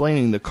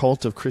explaining the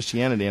cult of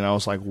Christianity, and I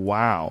was like,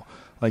 wow,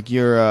 like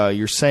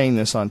you're saying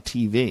this on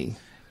TV.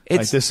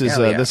 Like this is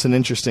that's an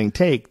interesting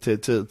take to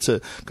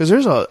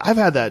because I've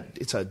had that.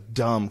 It's a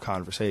dumb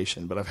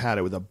conversation, but I've had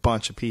it with a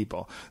bunch of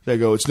people. They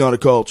go, it's not a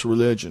cult, it's a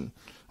religion.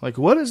 Like,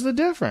 what is the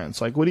difference?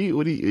 Like, what do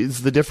you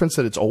is the difference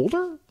that it's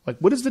older? Like,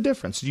 what is the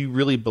difference? Do you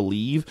really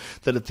believe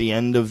that at the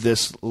end of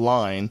this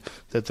line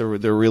that there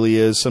really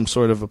is some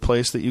sort of a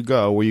place that you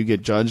go where you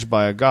get judged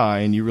by a guy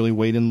and you really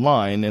wait in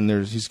line and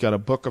he's got a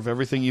book of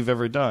everything you've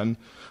ever done?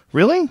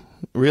 Really?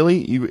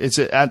 Is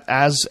it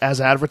as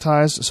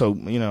advertised? So,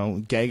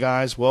 gay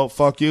guys, well,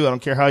 fuck you. I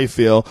don't care how you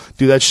feel.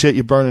 Do that shit,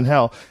 you burn in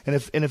hell. And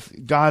if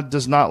God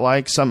does not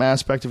like some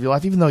aspect of your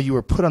life, even though you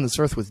were put on this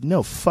earth with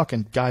no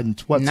fucking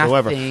guidance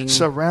whatsoever,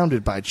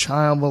 surrounded by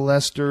child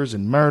molesters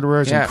and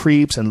murderers and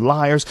creeps and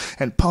liars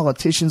and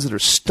politicians that are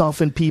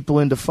stuffing people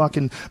into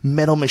fucking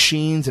metal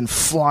machines and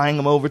flying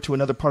them over to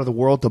another part of the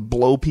world to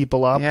blow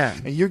people up. Yeah.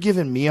 And you're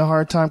giving me a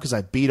hard time because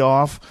I beat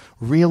off.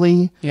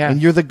 Really? Yeah. And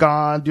you're the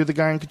guy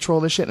in control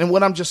of this shit. And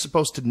what I'm just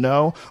supposed to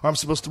know, or I'm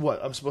supposed to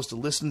what? I'm supposed to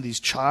listen to these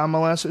child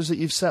molesters that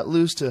you've set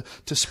loose to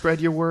spread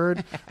your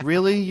word?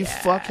 Really? You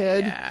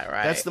fuckhead? Yeah,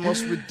 right. That's the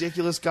most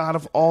ridiculous God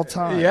of all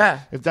time.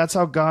 Yeah. If that's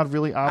how God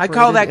really operated I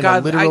call that in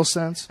God, a literal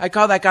sense. I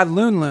call that God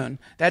Loon.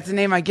 That's the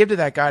name I give to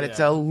that God. Yeah. It's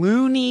a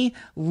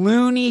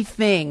loony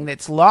thing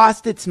that's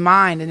lost its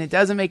mind and it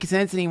doesn't make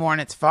sense anymore,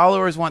 and its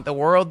followers want the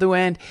world to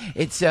end.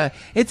 It's a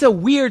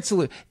weird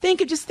solution.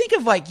 Think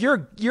of like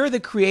you're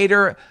the creator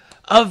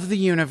of the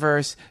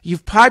universe.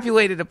 You've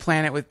populated a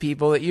planet with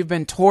people that you've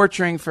been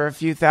torturing for a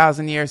few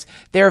thousand years.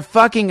 They're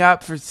fucking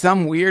up for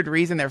some weird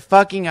reason. They're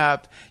fucking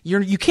up.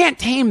 You can't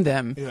tame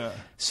them. Yeah.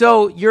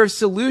 So your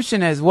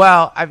solution is,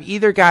 well, I've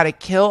either got to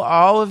kill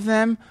all of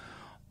them,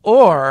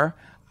 or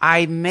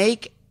I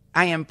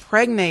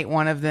impregnate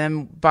one of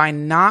them by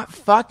not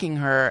fucking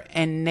her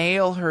and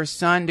nail her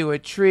son to a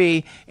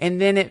tree, and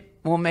then it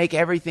will make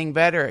everything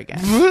better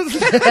again.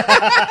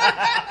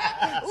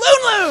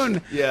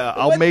 Loon! Yeah,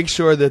 I'll make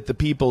sure that the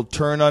people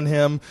turn on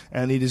him,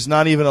 and he is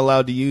not even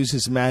allowed to use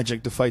his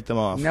magic to fight them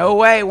off. No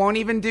way. Won't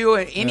even do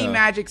any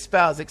magic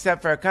spells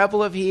except for a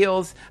couple of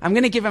heals. I'm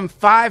going to give him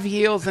 5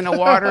 heals and a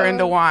water and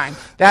a wine.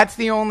 That's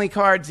the only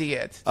cards he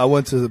gets. I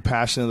went to the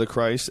Passion of the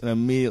Christ and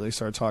immediately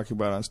started talking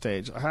about it on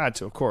stage. I had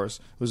to, of course.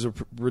 It was a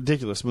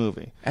ridiculous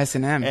movie.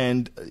 S&M.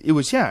 And it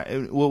was,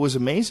 what was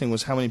amazing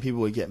was how many people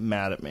would get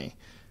mad at me.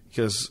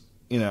 Because...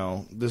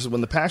 this is when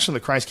the Passion of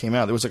the Christ came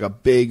out. There was like a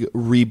big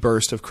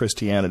reburst of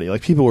Christianity.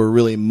 Like people were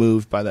really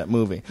moved by that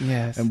movie.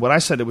 Yes. And what I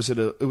said, it was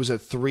a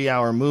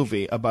 3-hour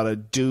movie about a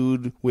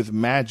dude with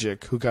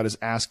magic who got his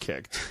ass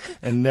kicked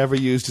and never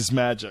used his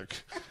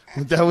magic.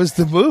 That was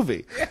the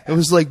movie. It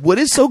was like, what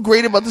is so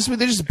great about this movie?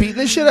 They're just beating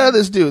the shit out of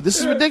this dude. This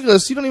is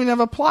ridiculous. You don't even have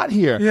a plot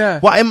here. Yeah.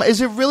 Why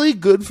is it really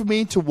good for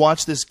me to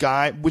watch this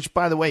guy, which,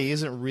 by the way, he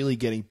isn't really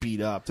getting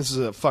beat up. This is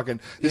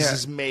this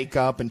is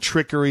makeup and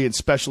trickery and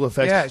special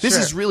effects. Yeah, this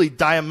is really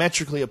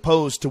diametrically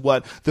opposed to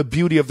what the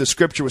beauty of the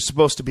scripture was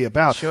supposed to be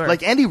about. Sure.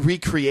 Like any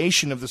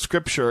recreation of the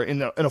scripture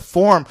in a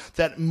form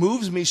that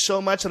moves me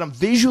so much that I'm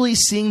visually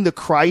seeing the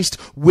Christ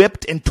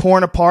whipped and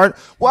torn apart.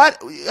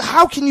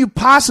 How can you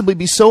possibly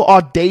be so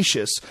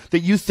audacious that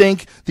you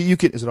think that you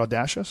could? Is it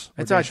audacious?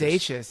 It's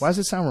audacious. Why does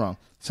it sound wrong?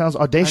 It sounds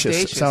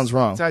audacious. It sounds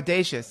wrong. It's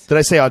audacious. Did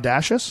I say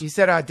audacious? You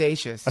said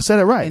audacious. I said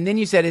it right. And then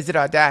you said, is it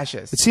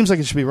audacious? It seems like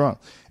it should be wrong.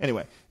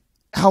 Anyway,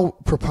 how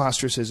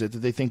preposterous is it that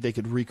they think they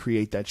could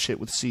recreate that shit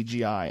with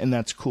CGI, and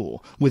that's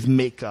cool, with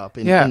makeup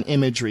and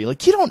imagery?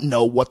 Like, you don't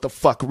know what the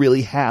fuck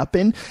really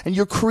happened, and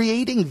you're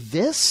creating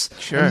this?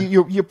 Sure. And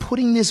you're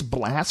putting this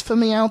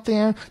blasphemy out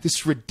there,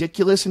 this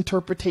ridiculous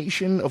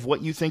interpretation of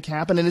what you think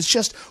happened, and it's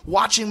just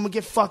watching him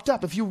get fucked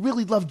up. If you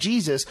really love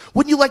Jesus,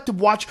 wouldn't you like to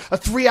watch a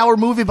 3-hour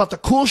movie about the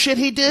cool shit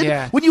he did?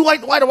 Yeah. Wouldn't you like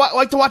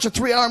to watch a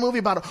 3-hour movie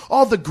about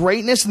all the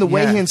greatness and the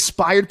way he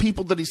inspired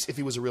people that if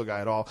he was a real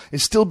guy at all,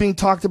 is still being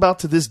talked about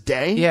to this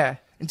day? Yeah.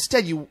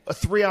 Instead, a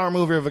 3-hour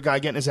movie of a guy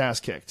getting his ass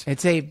kicked.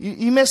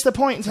 You missed the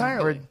point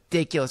entirely.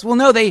 Ridiculous. Well,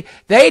 no, they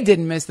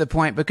didn't miss the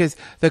point, because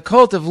the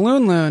cult of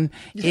Loon Loon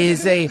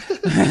is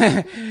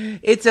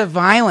it's a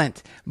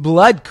violent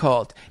blood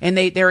cult, and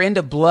they're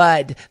into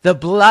blood. The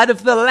blood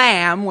of the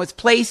lamb was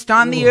placed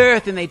on the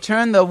earth, and they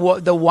turn the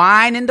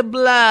wine into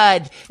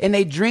blood, and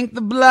they drink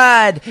the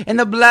blood, and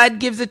the blood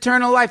gives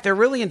eternal life. They're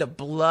really into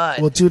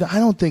blood. Well, dude, I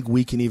don't think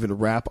we can even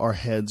wrap our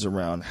heads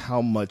around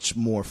how much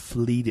more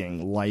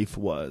fleeting life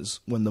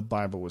was when the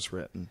Bible was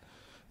written.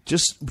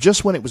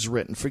 Just when it was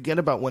written. Forget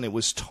about when it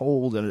was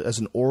told as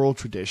an oral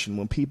tradition,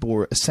 when people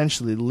were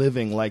essentially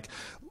living like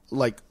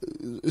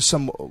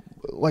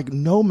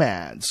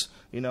nomads.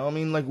 You know, I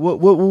mean, like, what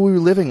were we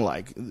living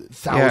like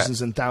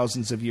thousands and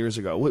thousands of years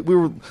ago? We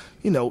were,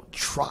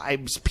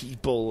 tribes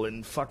people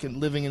and fucking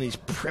living in these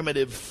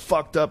primitive,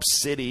 fucked up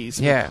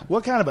cities. Yeah.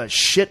 What kind of a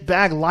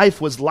shitbag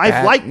life was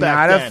life like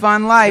back then? Not a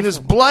fun life. There's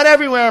blood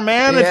everywhere,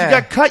 man. If you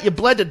got cut, you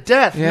bled to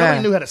death. Yeah.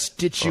 Nobody knew how to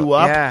stitch you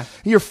up. Yeah.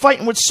 You're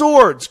fighting with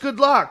swords.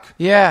 Good luck.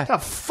 Yeah. What the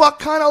fuck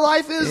kind of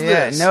life is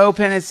this? No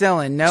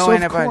penicillin, no so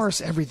antibiotics. Of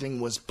course, everything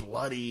was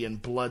bloody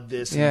and blood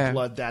this and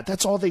blood that.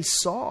 That's all they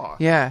saw.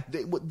 Yeah.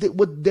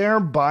 What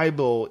their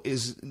Bible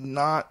is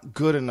not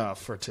good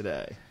enough for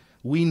today.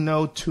 We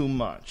know too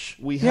much.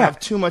 We have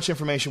too much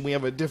information. We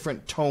have a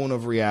different tone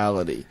of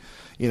reality.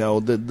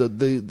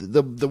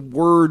 The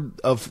word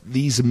of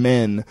these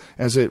men,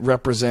 as it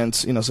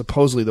represents,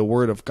 supposedly the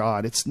word of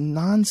God, it's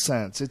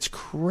nonsense. It's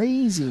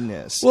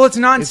craziness. Well, it's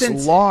nonsense.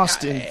 It's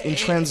lost in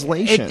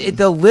translation. At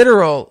the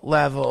literal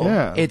level,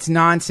 it's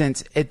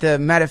nonsense. At the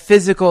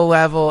metaphysical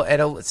level, at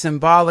a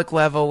symbolic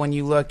level, when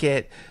you look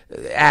at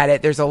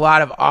it, there's a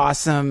lot of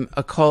awesome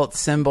occult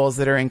symbols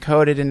that are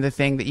encoded in the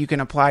thing that you can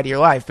apply to your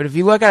life. But if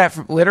you look at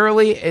it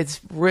literally,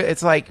 it's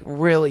like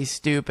really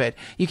stupid.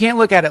 You can't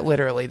look at it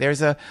literally.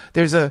 There's a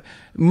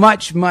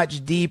much,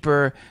 much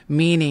deeper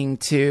meaning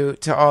to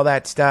all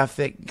that stuff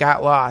that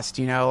got lost.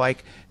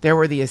 Like there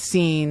were the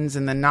Essenes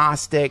and the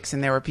Gnostics,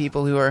 and there were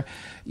people who are,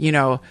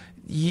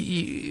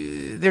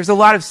 there's a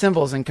lot of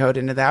symbols encoded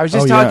into that. I was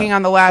just talking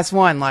on the last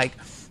one,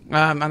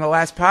 on the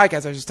last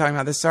podcast, I was just talking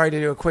about this. Sorry to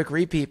do a quick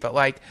repeat,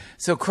 but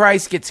so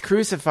Christ gets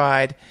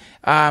crucified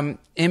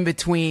in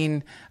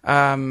between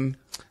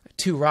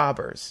two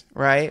robbers,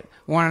 right?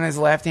 One on his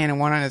left hand and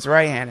one on his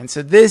right hand. And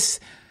so this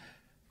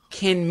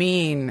can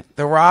mean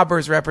the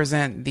robbers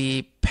represent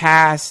the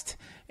past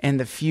and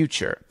the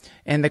future.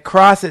 And the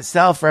cross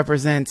itself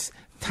represents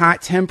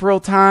temporal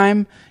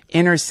time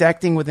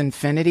intersecting with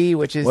infinity,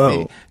 which is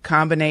the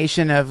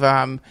combination of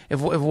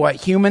what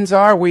humans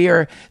are. We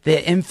are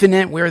the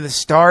infinite. We're the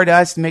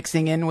stardust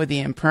mixing in with the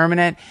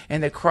impermanent,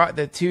 and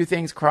the two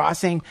things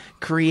crossing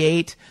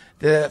create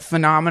the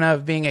phenomena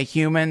of being a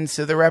human.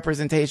 So the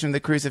representation of the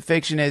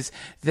crucifixion is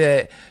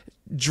the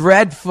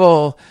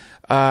dreadful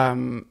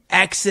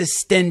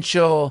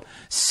existential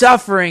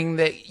suffering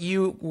that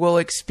you will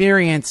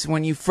experience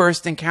when you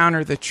first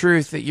encounter the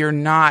truth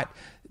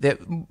that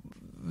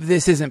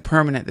this isn't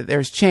permanent, that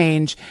there's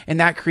change, and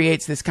that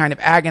creates this kind of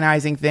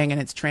agonizing thing,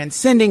 and it's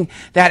transcending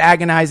that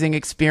agonizing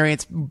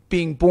experience,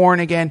 being born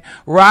again,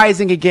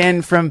 rising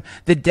again from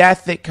the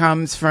death that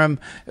comes from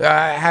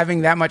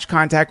having that much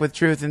contact with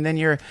truth, and then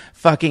you're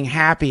fucking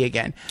happy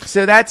again.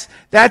 So that's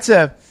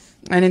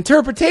an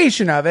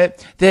interpretation of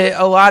it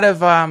that a lot of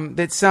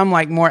that some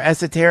more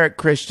esoteric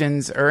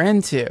Christians are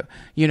into.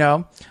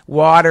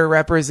 Water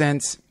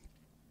represents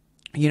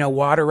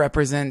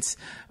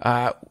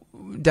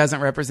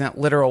doesn't represent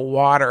literal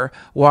water.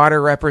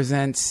 Water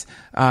represents,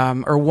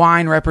 or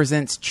wine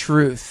represents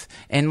truth.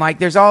 And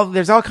there's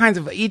all kinds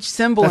of, each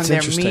symbol in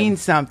there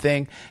means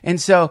something.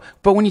 And so,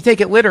 but when you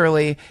take it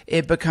literally,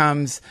 it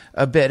becomes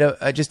a bit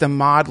of just a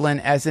maudlin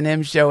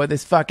S&M show with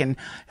this fucking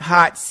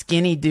hot,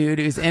 skinny dude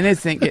who's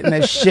innocent getting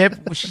the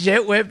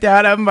shit whipped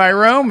out of him by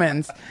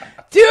Romans.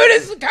 Dude,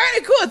 it's kind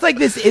of cool. It's like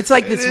this. It's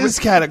like this. It is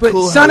kind of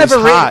cool. Son of a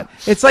hot.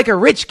 It's like a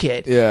rich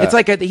kid. Yeah. It's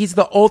like he's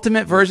the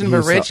ultimate version of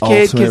a rich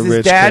kid because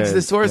his dad's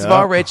the source of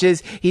all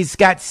riches. He's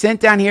got sent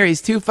down here.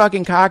 He's too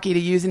fucking cocky to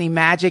use any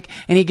magic,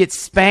 and he gets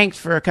spanked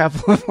for a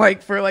couple of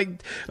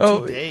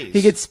 2 days.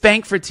 He gets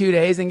spanked for 2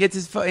 days and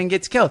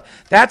gets killed.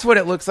 That's what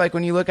it looks like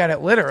when you look at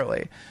it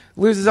literally.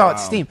 Loses all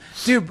its steam,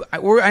 dude.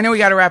 I know we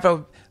got to wrap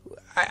up.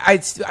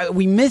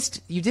 We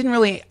missed. You didn't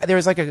really. There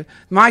was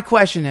my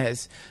question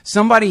is: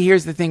 somebody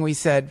hears the thing we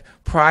said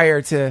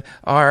prior to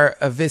our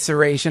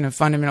evisceration of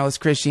fundamentalist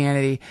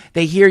Christianity.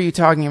 They hear you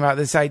talking about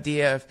this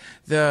idea of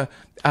the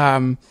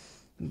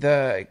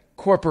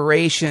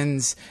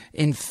corporations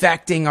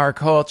infecting our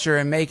culture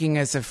and making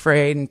us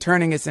afraid and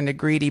turning us into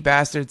greedy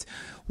bastards.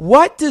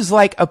 What does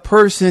a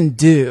person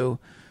do?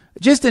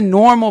 Just a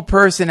normal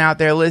person out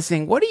there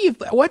listening,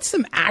 what's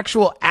some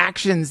actual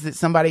actions that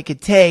somebody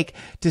could take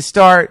to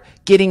start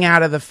getting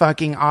out of the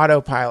fucking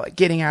autopilot,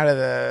 getting out of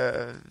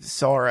the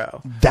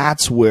sorrow?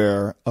 That's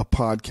where a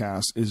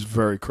podcast is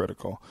very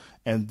critical.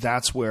 And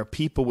that's where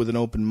people with an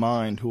open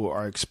mind who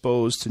are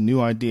exposed to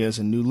new ideas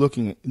and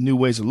new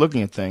ways of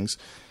looking at things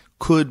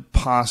could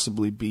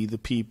possibly be the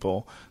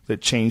people that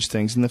change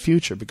things in the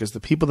future, because the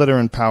people that are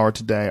in power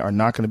today are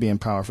not going to be in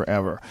power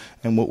forever.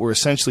 And what we're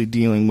essentially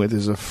dealing with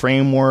is a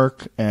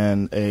framework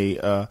and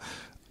a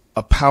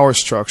power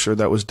structure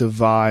that was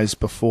devised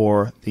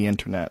before the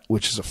internet,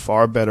 which is a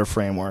far better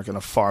framework and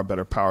a far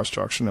better power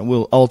structure, and it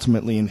will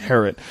ultimately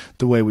inherit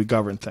the way we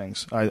govern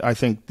things. I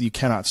think you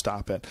cannot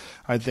stop it.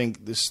 I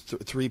think this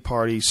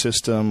three-party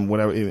system,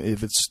 whatever,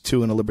 if it's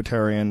two in a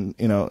libertarian,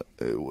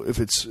 if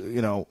it's,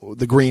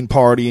 the Green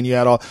Party, and you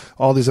add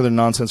all these other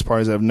nonsense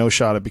parties that have no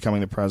shot at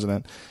becoming the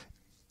president,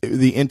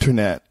 the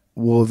internet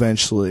will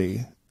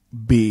eventually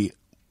be.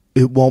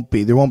 There won't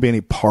be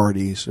any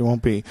parties.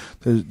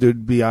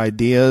 There'd be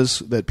ideas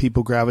that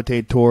people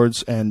gravitate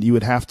towards, and you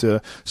would have to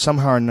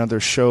somehow or another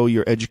show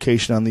your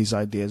education on these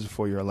ideas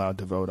before you're allowed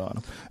to vote on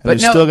them. And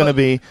there's still going to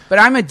be. But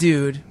I'm a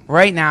dude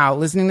right now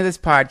listening to this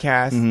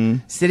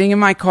podcast, sitting in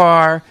my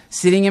car,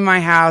 sitting in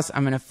my house.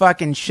 I'm in a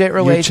fucking shit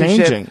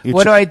relationship.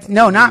 You're changing.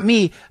 No, not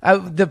me.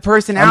 The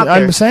person out there.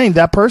 I'm saying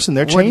that person.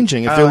 They're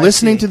changing. If they're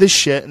listening to this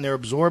shit and they're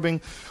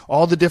absorbing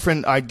all the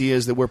different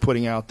ideas that we're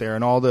putting out there,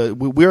 and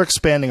we're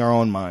expanding our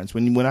own minds.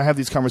 When I have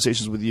these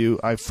conversations with you,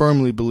 I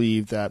firmly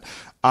believe that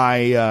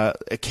I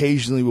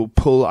occasionally will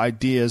pull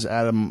ideas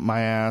out of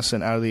my ass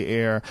and out of the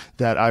air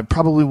that I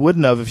probably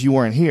wouldn't have if you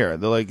weren't here.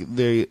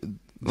 The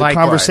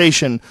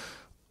conversation,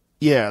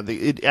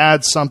 it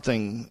adds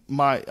something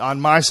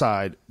on my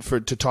side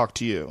to talk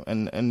to you,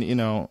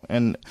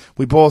 and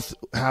we both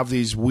have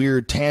these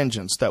weird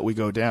tangents that we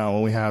go down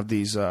when we have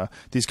these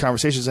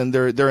conversations, and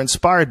they're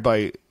inspired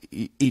by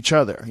each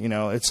other.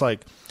 It's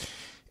like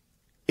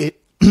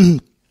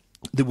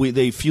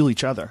they fuel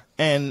each other,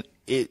 and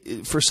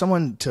for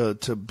someone to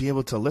be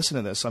able to listen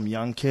to this, some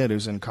young kid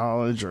who's in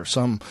college, or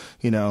some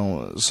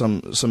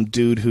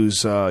dude who's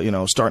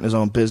starting his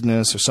own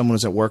business, or someone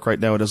who's at work right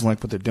now who doesn't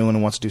like what they're doing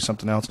and wants to do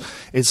something else,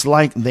 it's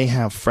like they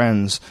have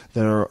friends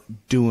that are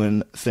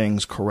doing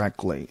things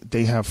correctly.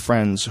 They have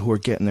friends who are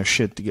getting their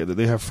shit together.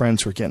 They have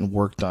friends who are getting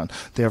work done.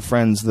 They have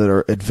friends that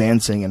are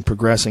advancing and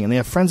progressing, and they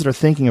have friends that are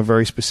thinking a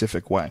very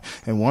specific way.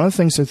 And one of the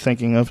things they're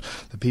thinking of,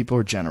 the people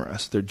are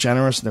generous. They're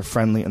generous, and they're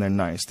friendly, and they're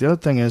nice. The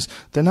other thing is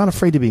they're not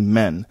afraid to be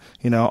men.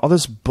 All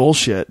this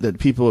bullshit that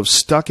people have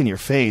stuck in your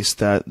face,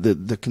 that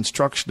the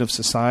construction of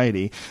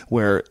society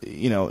where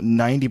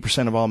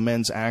 90% of all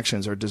men's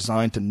actions are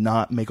designed to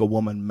not make a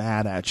woman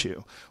mad at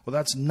you. Well,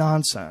 that's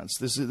nonsense.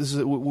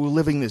 We're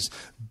living this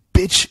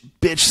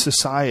bitch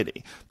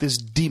society,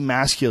 this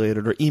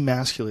demasculated or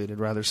emasculated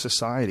rather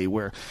society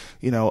where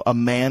a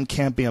man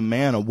can't be a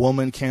man, a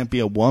woman can't be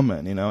a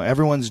woman.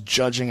 Everyone's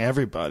judging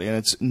everybody, and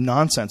it's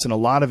nonsense. And a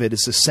lot of it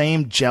is the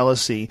same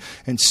jealousy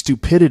and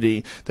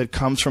stupidity that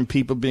comes from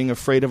people being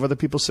afraid of other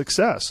people's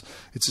success.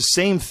 It's the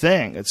same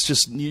thing. It's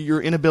just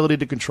your inability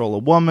to control a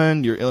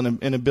woman, your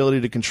inability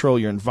to control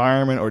your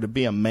environment, or to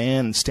be a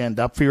man and stand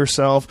up for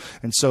yourself.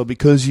 And so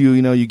because you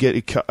get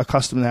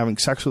accustomed to having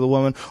sex with a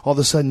woman, all of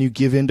a sudden you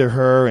give in to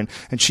her, and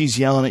she's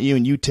yelling at you,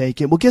 and you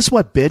take it. Well, guess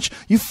what, bitch?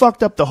 You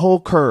fucked up the whole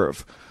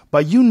curve.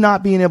 By you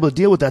not being able to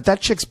deal with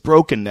that chick's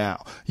broken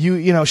now.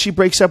 She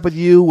breaks up with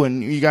you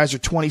when you guys are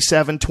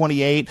 27,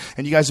 28,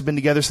 and you guys have been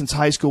together since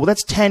high school. Well,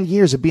 that's 10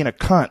 years of being a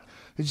cunt.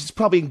 It's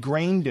probably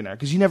ingrained in her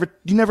because you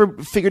never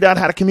figured out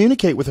how to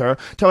communicate with her.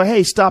 Tell her,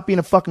 hey, stop being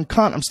a fucking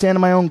cunt. I'm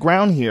standing my own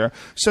ground here.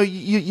 So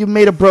you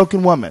made a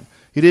broken woman.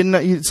 You didn't.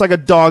 It's like a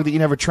dog that you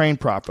never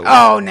trained properly.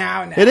 Oh,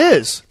 now. It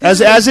is.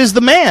 As is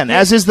the man.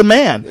 As is the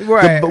man.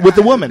 Right. With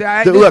the woman.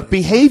 Look,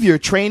 behavior,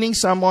 training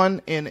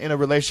someone in a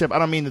relationship. I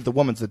don't mean that the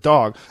woman's the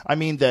dog. I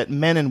mean that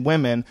men and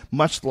women,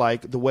 much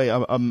like the way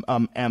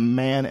a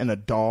man and a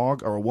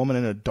dog or a woman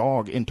and a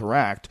dog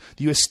interact,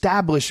 you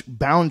establish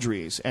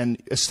boundaries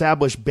and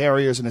establish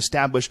barriers and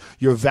establish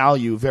your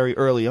value very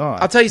early on.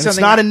 I'll tell you something.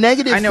 It's not a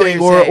negative thing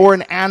or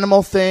an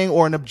animal thing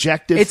or an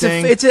objective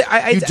thing.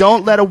 You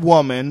don't let a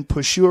woman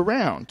push you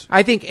around.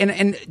 I think,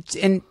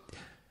 and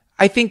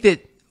I think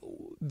that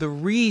the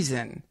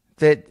reason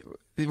that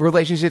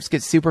relationships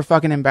get super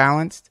fucking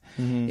imbalanced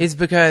is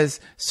because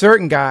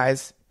certain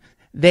guys,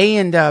 they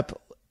end up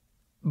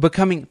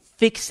becoming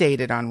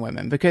fixated on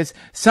women, because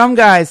some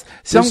guys,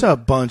 there's a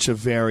bunch of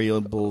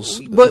variables.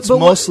 It's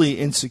mostly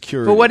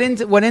insecurity.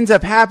 But what ends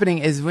up happening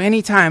is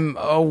anytime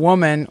a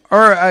woman,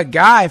 or a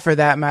guy for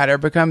that matter,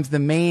 becomes the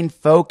main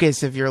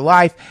focus of your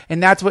life,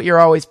 and that's what you're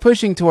always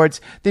pushing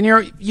towards, then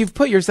you've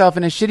put yourself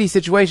in a shitty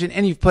situation,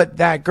 and you've put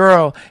that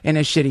girl in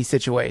a shitty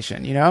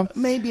situation, you know?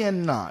 Maybe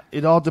and not.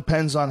 It all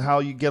depends on how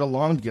you get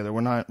along together,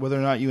 whether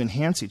or not you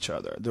enhance each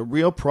other. The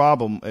real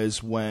problem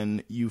is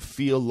when you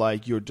feel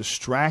like you're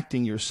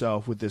distracting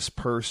yourself with this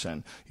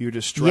person. You're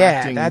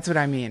distracting. Yeah, that's what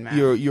I mean, man.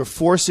 You're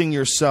forcing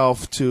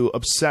yourself to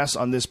obsess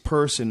on this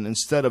person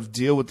instead of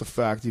deal with the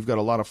fact you've got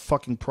a lot of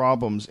fucking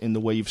problems in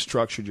the way you've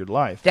structured your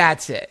life.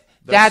 That's it.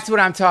 That's what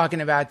I'm talking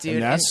about,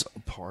 dude. And that's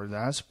part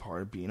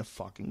of being a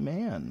fucking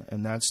man.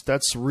 And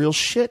that's real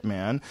shit,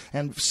 man.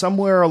 And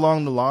somewhere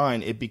along the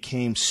line, it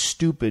became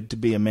stupid to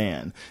be a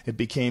man. It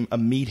became a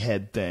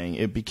meathead thing.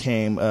 It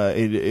became,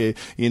 an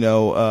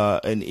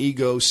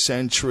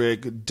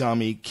egocentric,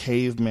 dummy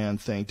caveman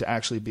thing to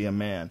actually be a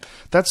man.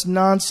 That's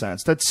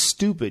nonsense. That's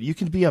stupid. You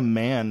can be a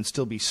man and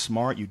still be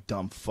smart, you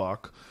dumb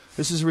fuck.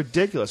 This is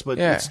ridiculous, but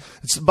it's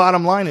the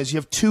bottom line is you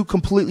have two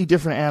completely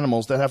different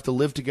animals that have to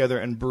live together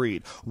and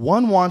breed.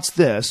 One wants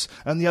this,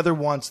 and the other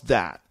wants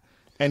that.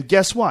 And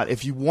guess what?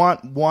 If you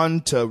want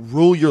one to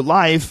rule your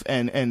life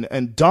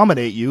and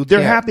dominate you,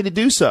 they're happy to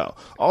do so.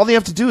 All they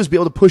have to do is be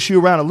able to push you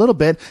around a little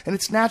bit, and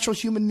it's natural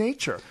human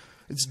nature.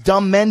 It's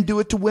dumb men do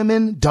it to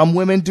women. Dumb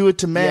women do it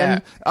to men.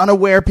 Yeah.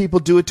 Unaware people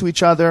do it to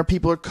each other.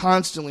 People are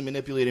constantly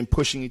manipulating,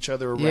 pushing each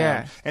other around.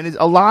 Yeah. And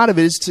a lot of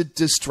it is to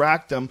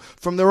distract them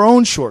from their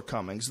own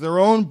shortcomings, their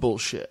own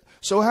bullshit.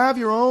 So have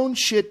your own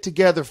shit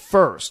together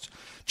first.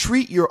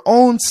 Treat your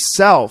own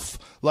self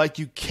like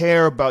you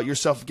care about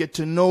yourself. Get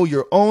to know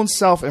your own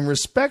self and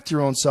respect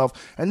your own self,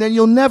 and then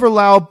you'll never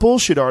allow a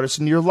bullshit artist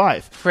into your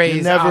life.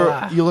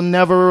 You'll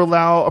never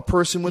allow a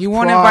person with problems. You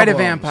won't invite a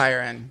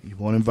vampire in. You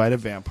won't invite a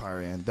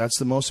vampire in. That's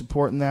the most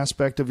important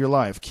aspect of your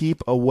life.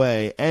 Keep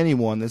away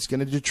anyone that's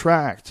going to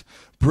detract.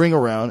 Bring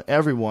around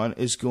everyone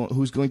who's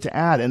going to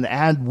add, and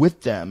add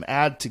with them,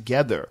 add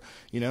together.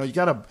 You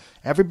know,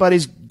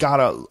 everybody's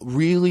gotta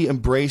really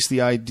embrace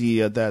the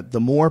idea that the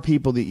more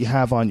people that you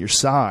have on your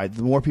side,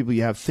 the more people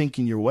you have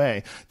thinking your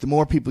way, the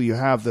more people you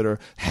have that are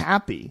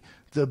happy,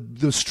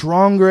 the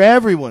stronger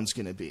everyone's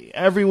going to be.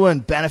 Everyone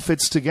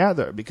benefits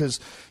together because,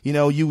 you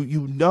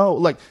know,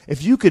 like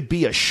if you could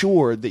be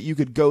assured that you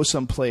could go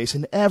someplace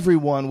and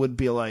everyone would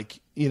be like,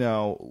 you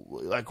know,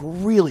 like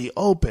really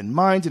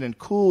open-minded and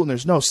cool, and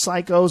there's no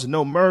psychos and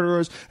no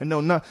murderers and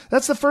no,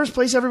 that's the first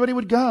place everybody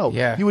would go.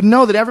 Yeah. You would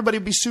know that everybody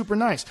would be super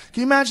nice.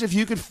 Can you imagine if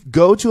you could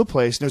go to a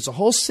place and there's a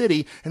whole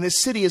city, and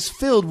this city is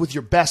filled with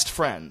your best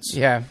friends?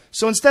 Yeah.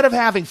 So instead of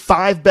having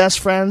 5 best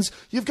friends,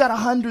 you've got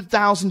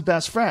 100,000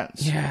 best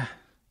friends. Yeah.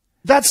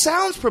 That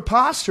sounds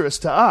preposterous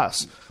to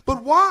us.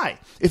 But why?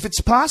 If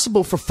it's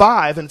possible for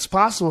 5 and it's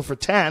possible for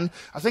 10,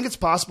 I think it's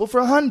possible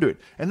for 100.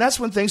 And that's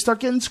when things start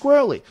getting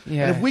squirrely.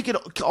 Yeah. And if we could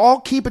all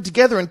keep it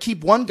together and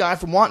keep one guy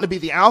from wanting to be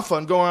the alpha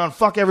and go around and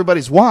fuck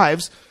everybody's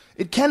wives,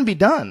 it can be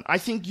done. I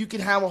think you can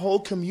have a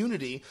whole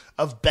community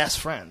of best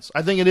friends.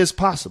 I think it is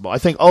possible. I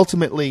think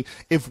ultimately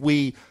if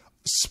we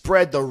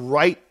spread the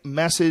right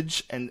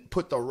message and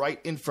put the right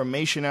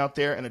information out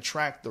there and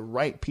attract the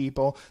right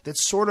people,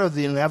 that's sort of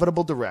the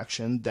inevitable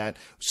direction that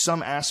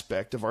some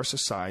aspect of our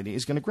society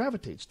is going to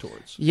gravitate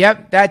towards.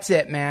 Yep, that's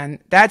it, man.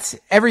 That's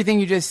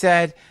everything you just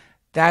said.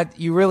 That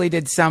you really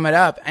did sum it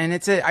up. And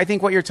I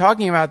think what you're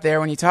talking about there,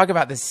 when you talk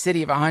about the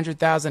city of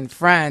 100,000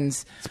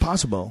 friends, it's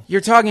possible. You're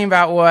talking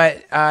about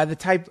what, a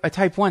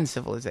type 1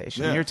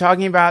 civilization. Yeah. You're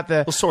talking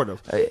about sort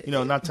of,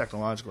 not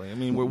technologically. I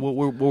mean,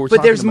 we're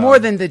but there's more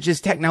than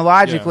just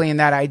technologically in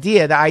that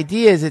idea. The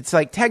idea is it's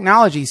like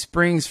technology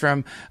springs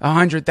from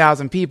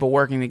 100,000 people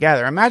working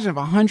together. Imagine if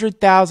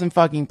 100,000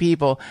 fucking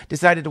people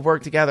decided to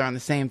work together on the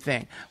same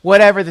thing,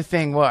 whatever the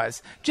thing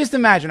was. Just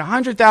imagine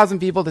 100,000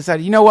 people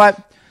decided, you know what?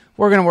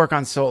 We're going to work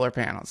on solar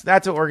panels.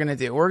 That's what we're going to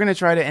do. We're going to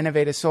try to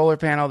innovate a solar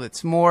panel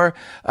that's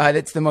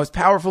that's the most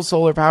powerful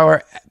solar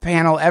power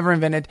panel ever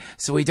invented,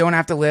 so we don't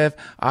have to live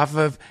off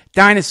of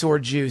dinosaur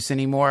juice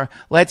anymore.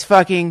 Let's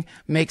fucking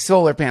make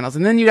solar panels.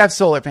 And then you'd have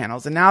solar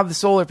panels. And now the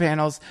solar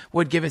panels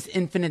would give us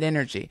infinite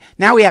energy.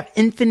 Now we have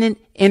infinite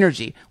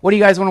energy. What do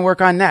you guys want to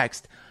work on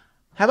next?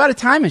 How about a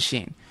time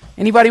machine?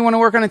 Anybody want to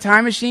work on a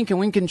time machine? Can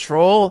we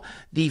control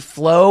the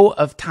flow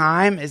of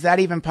time? Is that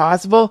even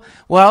possible?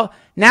 Well,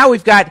 now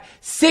we've got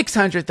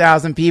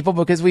 600,000 people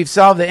because we've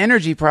solved the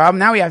energy problem.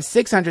 Now we have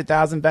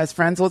 600,000 best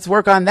friends. Let's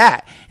work on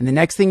that. And the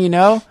next thing you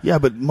know... Yeah,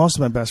 but most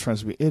of my best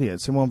friends will be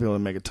idiots. They won't be able to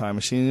make a time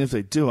machine. And if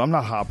they do, I'm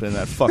not hopping in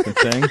that fucking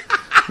thing.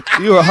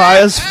 You were high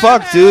as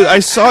fuck, dude. I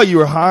saw you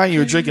were high. You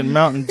were drinking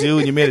Mountain Dew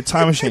and you made a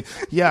time machine.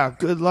 Yeah,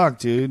 good luck,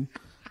 dude.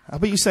 How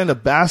about you send a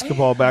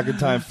basketball back in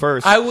time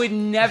first? I would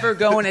never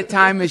go in a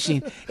time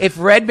machine. If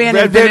Red Band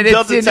invented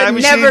it, I'd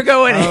never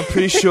go in it. I'm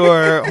pretty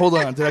sure. Hold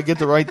on. Did I get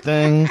the right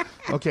thing?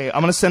 Okay, I'm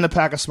going to send a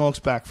pack of smokes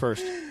back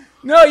first.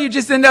 No, you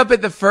just end up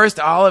at the first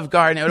Olive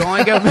Garden. It would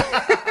only go.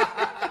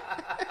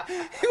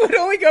 It would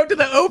only go to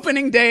the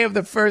opening day of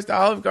the first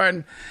Olive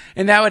Garden,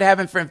 and that would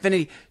happen for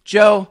infinity.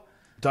 Joe.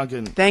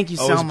 Duncan, thank you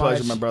so always a much.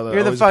 pleasure, my brother.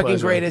 You're always the fucking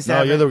greatest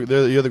no, ever.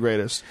 You're the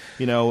greatest.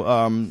 You know,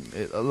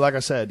 like I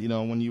said, you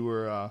know, when you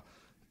were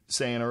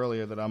saying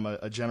earlier that I'm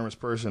a generous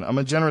person, I'm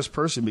a generous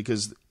person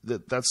because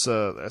that's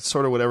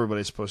sort of what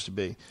everybody's supposed to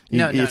be.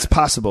 It's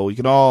possible. We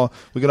can all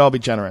be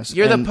generous.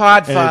 You're the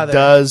podfather. It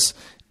does.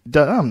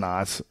 I'm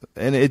not,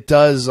 and it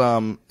does.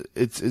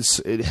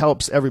 It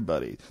helps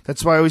everybody.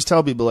 That's why I always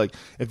tell people, like,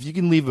 if you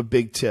can leave a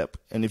big tip,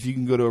 and if you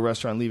can go to a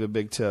restaurant and leave a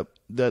big tip,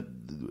 that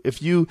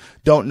if you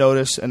don't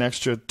notice an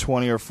extra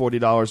 $20 or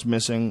 $40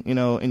 missing, you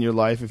know, in your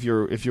life, if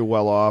you're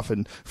well off,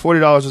 and $40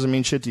 doesn't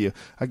mean shit to you,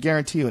 I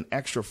guarantee you, an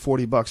extra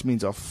 $40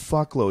 means a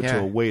fuckload to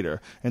a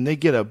waiter, and they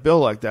get a bill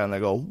like that, and they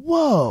go,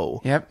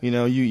 "Whoa!" Yep. You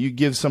know, you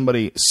give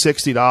somebody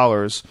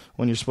 $60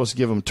 when you're supposed to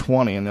give them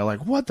 $20, and they're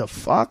like, "What the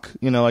fuck?"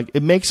 You know, like,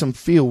 it makes them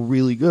feel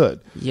really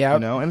good. Yeah. You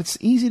know, and it's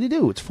easy to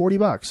do. It's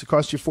 $40. It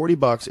costs you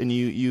 $40, and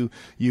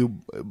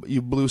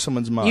you blew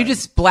someone's mind. You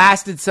just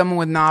blasted someone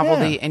with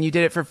novelty, and you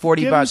did it for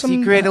 $40.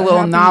 You created a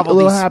little novelty, a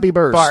little happy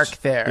burst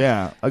spark there.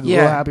 Yeah, a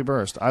little happy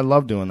burst. I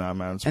love doing that,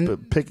 man.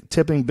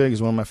 Tipping big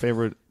is one of my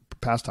favorite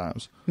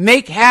pastimes.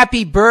 Make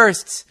happy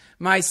bursts,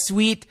 my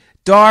sweet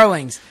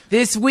darlings.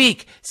 This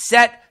week,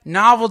 set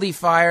novelty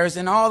fires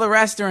in all the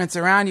restaurants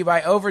around you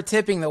by over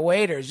tipping the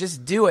waiters.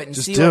 Just do it and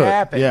see what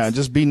happens. Yeah,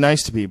 just be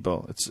nice to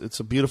people. It's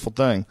a beautiful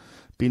thing.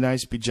 Be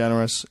nice, be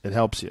generous. It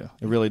helps you.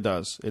 It really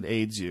does. It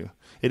aids you.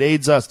 It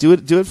aids us. Do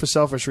it for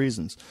selfish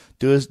reasons.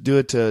 Do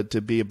it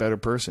to be a better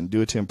person.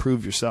 Do it to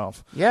improve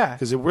yourself. Yeah.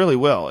 Because it really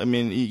will. I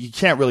mean, you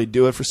can't really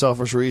do it for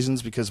selfish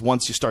reasons, because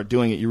once you start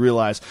doing it, you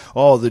realize,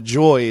 oh, the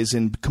joy is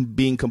in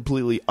being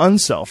completely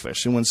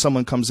unselfish. And when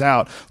someone comes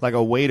out, like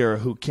a waiter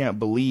who can't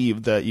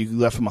believe that you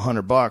left him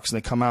 $100 and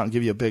they come out and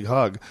give you a big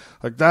hug,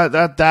 like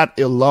that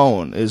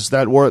alone is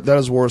that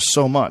is worth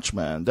so much,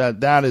 man.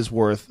 That is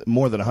worth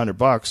more than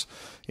 $100.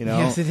 You know?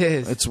 Yes, it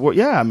is. It's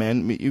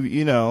man.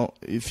 You know,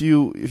 if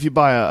you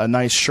buy a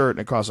nice shirt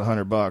and it costs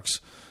 $100,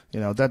 you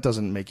know, that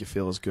doesn't make you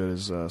feel as good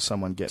as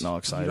someone getting all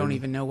excited. You don't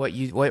even know what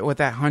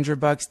that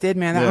 $100 did,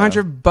 man. That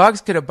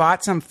 $100 could have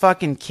bought some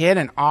fucking kid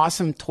an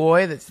awesome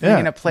toy that's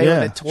going to play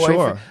with a toy.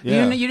 Sure.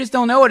 You just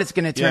don't know what it's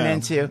going to turn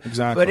into.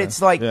 Exactly. But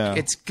it's like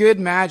it's good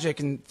magic,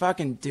 and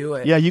fucking do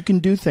it. Yeah, you can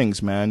do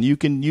things, man. You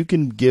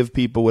can give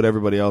people what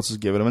everybody else is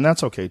giving them, and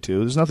that's okay too.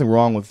 There's nothing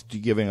wrong with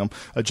you giving them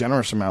a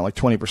generous amount, like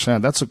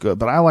 20%. That's good.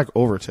 But I like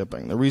over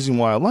tipping. The reason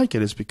why I like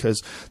it is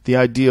because the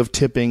idea of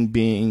tipping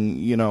being,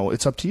 you know,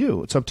 it's up to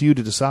you. It's up to you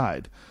to decide.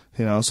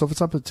 You know, so if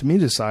it's up to me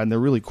to decide and they're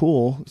really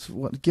cool,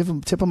 tip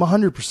them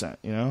 100%.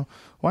 You know,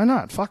 why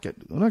not? Fuck it.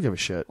 I don't give a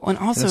shit. Well, and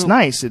also, it's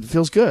nice. It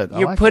feels good.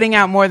 You're putting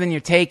out more than you're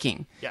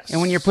taking. Yes.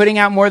 And when you're putting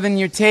out more than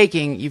you're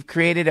taking, you've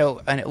created a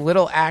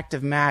little act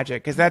of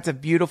magic, because that's a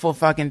beautiful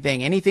fucking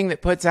thing. Anything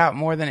that puts out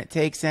more than it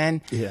takes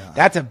in,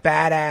 that's a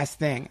badass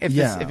thing. If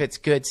it's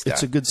good stuff.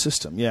 It's a good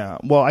system. Yeah.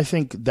 Well, I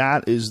think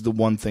that is the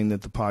one thing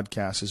that the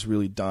podcast has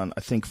really done, I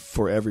think,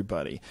 for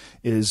everybody,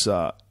 is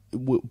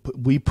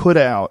we put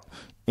out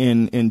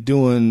in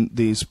doing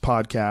these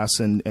podcasts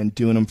and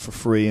doing them for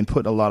free and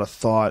putting a lot of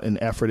thought and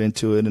effort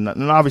into it, and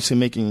obviously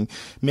making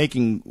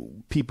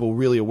people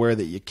really aware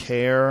that you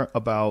care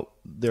about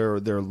their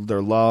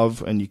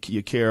love, and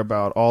you care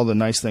about all the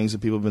nice things that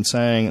people have been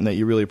saying, and that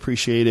you really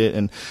appreciate it,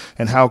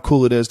 and how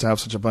cool it is to have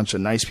such a bunch of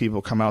nice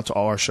people come out to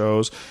all our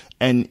shows.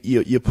 And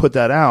you put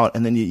that out,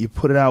 and then you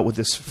put it out with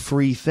this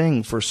free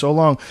thing for so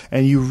long,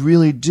 and you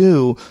really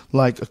do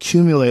like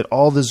accumulate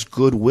all this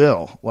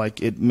goodwill.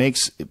 Like, it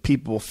makes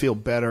people feel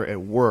better at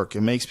work.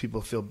 It makes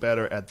people feel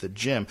better at the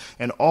gym,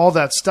 and all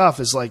that stuff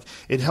is like,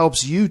 it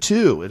helps you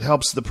too. It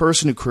helps the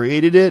person who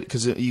created it,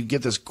 because you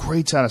get this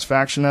great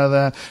satisfaction out of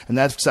that, and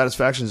that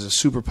satisfaction is a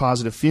super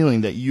positive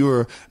feeling that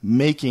you're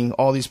making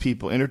all these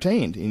people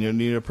entertained.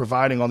 You're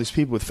providing all these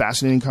people with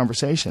fascinating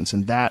conversations,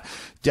 and that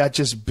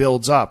just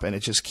builds up, and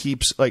it just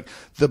keeps, like,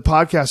 the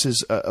podcast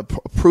is a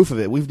proof of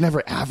it. We've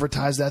never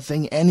advertised that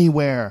thing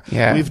anywhere.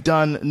 Yeah. We've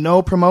done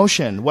no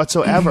promotion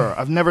whatsoever.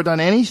 I've never done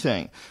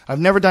anything. I've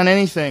never done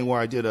anything where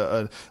I did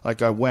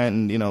I went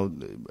and, you know,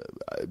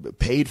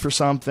 paid for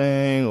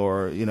something,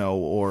 or, you know,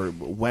 or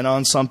went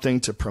on something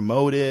to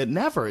promote it.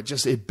 Never.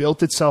 It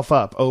built itself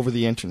up over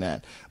the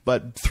internet.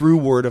 But through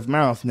word of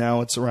mouth, now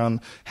it's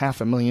around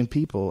 500,000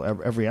 people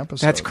every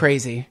episode. That's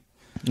crazy.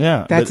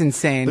 Yeah, that's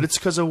insane. But it's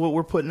because of what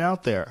we're putting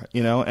out there,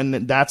 you know,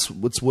 and that's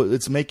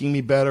it's making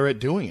me better at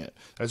doing it.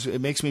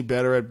 It makes me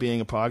better at being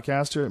a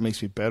podcaster. It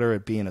makes me better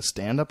at being a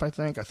stand-up. I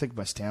think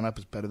my stand-up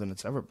is better than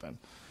it's ever been.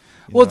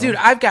 Well, dude,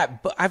 I've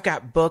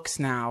got books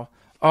now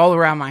all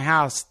around my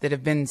house that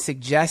have been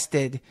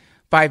suggested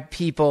by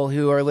people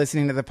who are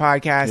listening to the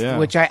podcast,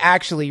 which I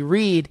actually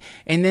read,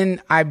 and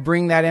then I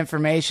bring that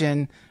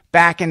information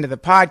back into the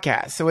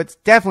podcast. So it's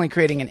definitely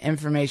creating an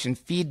information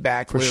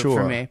feedback loop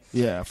for me.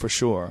 Yeah, for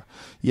sure.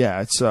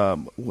 Yeah, it's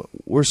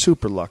we're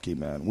super lucky,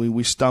 man.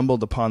 We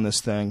stumbled upon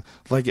this thing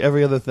like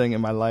every other thing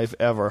in my life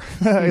ever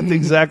at the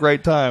exact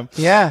right time.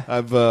 Yeah.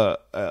 I've been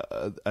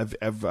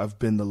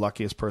the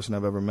luckiest person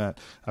I've ever met.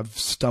 I've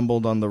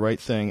stumbled on the right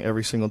thing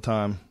every single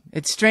time.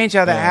 It's strange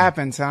how that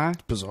happens, huh?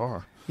 It's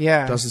bizarre.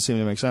 Yeah. It doesn't seem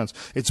to make sense.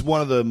 It's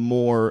one of the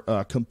more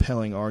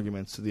compelling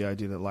arguments to the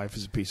idea that life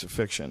is a piece of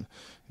fiction,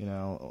 you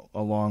know,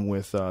 along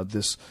with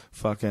this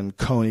fucking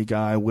Coney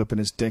guy whipping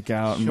his dick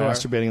out and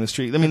masturbating in the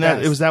street. I mean,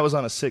 that was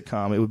on a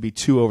sitcom. It would be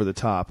too over the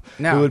top.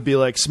 No. It would be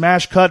like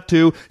smash cut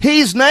to,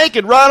 he's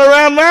naked, running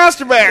around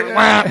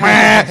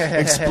masturbating,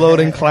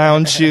 exploding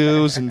clown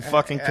shoes and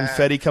fucking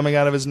confetti coming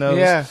out of his nose.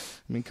 Yeah.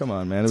 I mean, come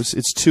on, man.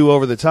 It's too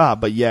over the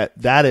top, but yet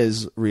that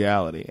is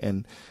reality.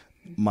 And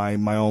my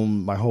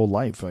whole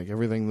life, like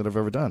everything that I've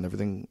ever done,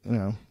 everything, you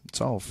know,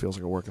 it all feels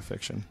like a work of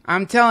fiction.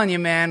 I'm telling you,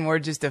 man, we're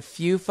just a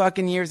few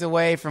fucking years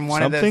away from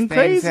one of those things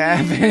crazy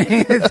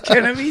happening. It's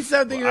gonna be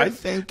something I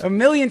think a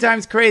million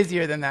times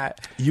crazier than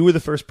that. You were the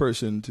first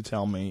person to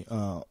tell me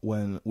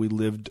when we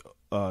lived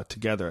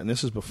together, and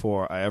this is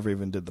before I ever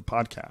even did the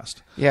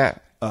podcast. Yeah.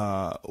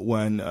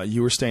 When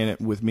you were staying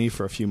with me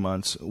for a few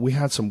months, we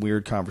had some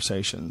weird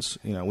conversations.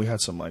 You know, we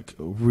had some like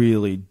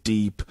really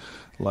deep,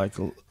 like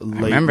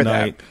late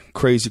night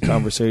crazy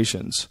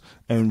conversations.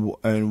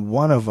 And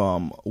one of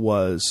them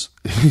was,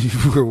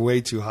 you were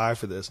way too high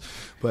for this,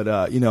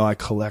 but you know, I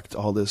collect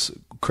all this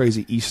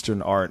crazy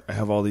Eastern art. I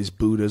have all these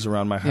Buddhas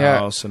around my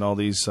house and all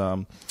these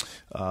what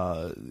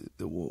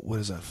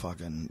is that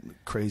fucking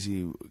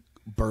crazy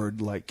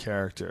bird-like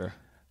character?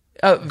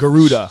 Oh,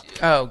 Garuda.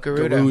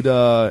 Garuda.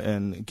 Garuda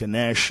and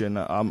Ganesh, and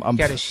I'm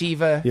got a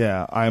Shiva.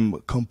 Yeah,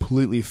 I'm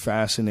completely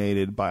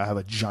fascinated by. I have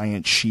a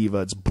giant Shiva.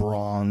 It's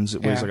bronze.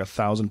 It weighs like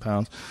 1,000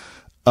 pounds.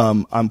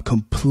 I'm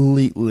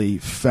completely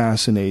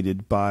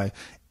fascinated by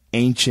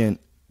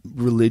ancient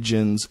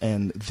religions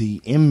and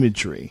the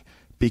imagery,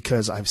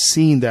 because I've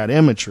seen that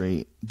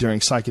imagery during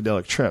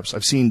psychedelic trips.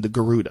 I've seen the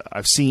Garuda.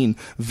 I've seen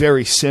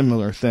very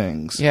similar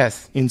things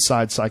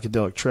inside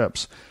psychedelic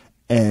trips.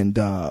 And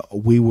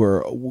we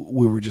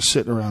were just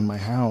sitting around my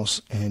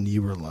house, and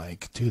you were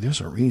like, dude, there's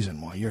a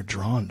reason why you're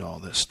drawn to all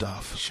this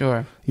stuff.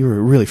 Sure. You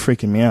were really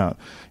freaking me out.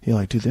 You're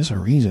like, dude, there's a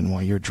reason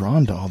why you're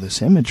drawn to all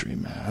this imagery,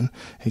 man.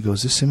 He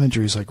goes, this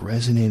imagery is like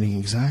resonating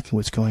exactly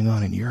what's going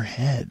on in your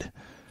head.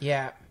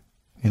 Yeah.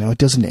 You know, it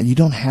doesn't, you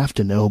don't have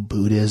to know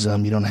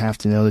Buddhism. You don't have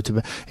to know the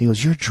Tibet. He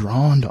goes, you're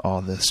drawn to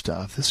all this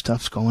stuff. This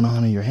stuff's going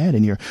on in your head.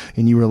 And you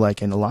were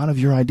like, and a lot of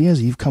your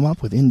ideas you've come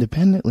up with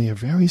independently are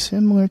very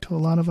similar to a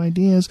lot of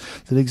ideas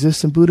that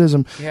exist in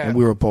Buddhism. Yeah. And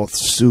we were both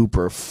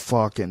super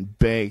fucking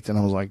baked. And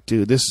I was like,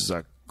 dude, this is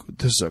a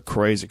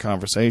crazy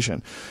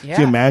conversation. Yeah.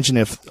 Can you imagine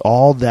if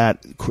all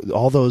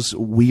those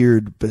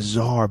weird,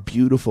 bizarre,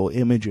 beautiful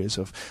images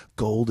of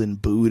golden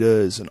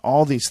Buddhas and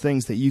all these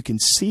things that you can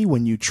see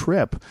when you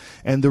trip,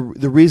 and the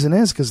reason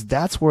is because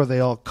that's where they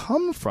all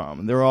come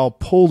from. They're all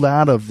pulled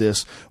out of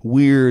this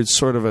weird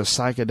sort of a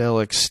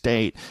psychedelic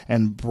state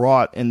and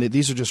brought, and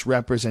these are just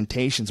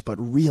representations, but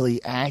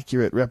really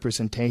accurate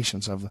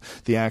representations of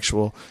the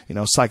actual, you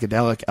know,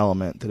 psychedelic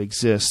element that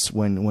exists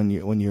when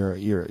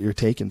you're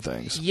taking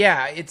things.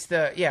 Yeah, it's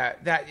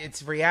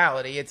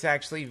reality. It's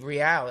actually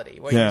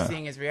reality. What you're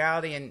seeing is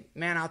reality. And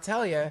man, I'll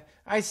tell you,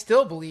 I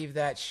still believe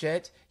that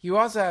shit. You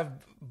also have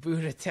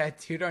Buddha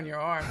tattooed on your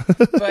arm,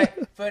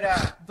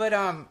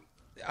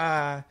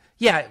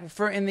 yeah.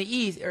 For in the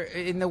East or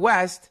in the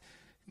West,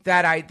 the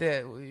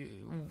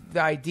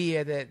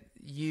idea that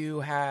you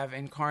have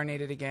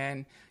incarnated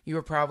again. You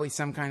were probably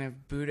some kind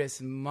of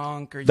Buddhist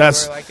monk, or you were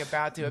like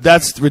about to.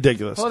 That's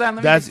ridiculous. Hold on,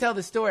 let me just tell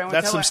the story.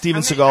 That's some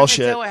Steven Seagal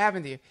shit. Tell what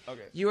happened to you.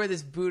 Okay. You were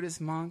this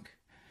Buddhist monk.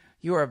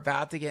 You were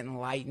about to get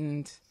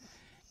enlightened,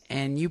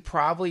 and you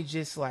probably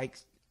just like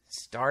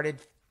started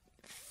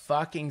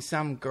fucking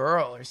some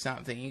girl or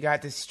something. You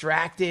got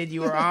distracted.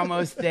 You were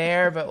almost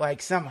there, but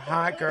like some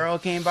hot girl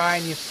came by,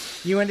 and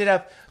you ended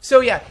up. So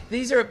yeah,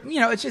 these are, you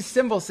know, it's just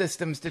symbol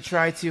systems to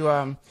try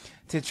to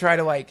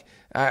like.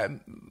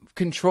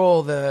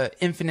 Control the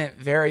infinite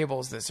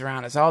variables that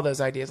surround us, all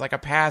those ideas like a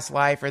past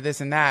life or this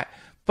and that.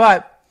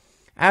 But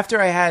after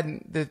I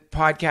had the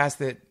podcast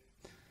that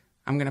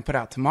I'm going to put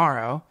out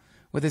tomorrow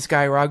with this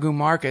guy, Raghu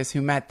Marcus,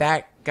 who met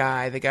that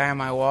guy, the guy on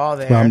my wall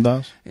there.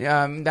 Ramdas?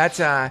 That's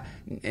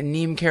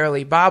Neem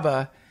Karoli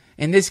Baba.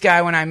 And this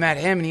guy, when I met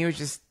him, and he was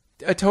just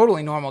a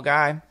totally normal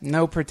guy.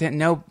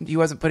 He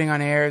wasn't putting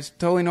on airs.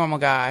 Totally normal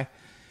guy.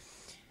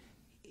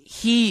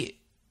 He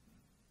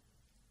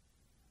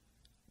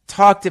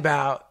talked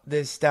about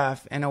this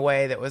stuff in a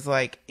way that was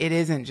like, it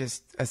isn't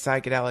just a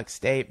psychedelic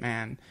state,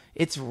 man.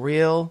 It's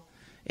real.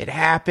 It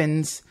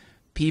happens.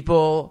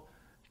 People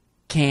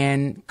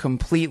can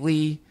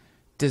completely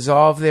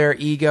dissolve their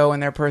ego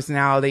and their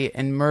personality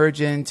and merge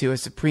into a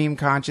supreme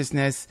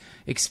consciousness,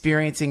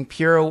 experiencing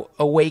pure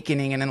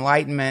awakening and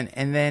enlightenment.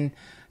 And then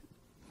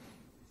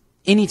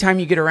anytime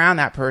you get around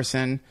that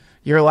person,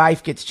 your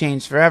life gets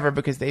changed forever,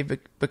 because they've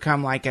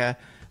become like a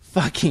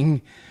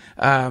fucking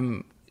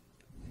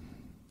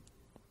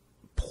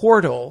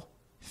portal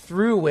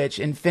through which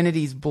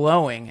infinity's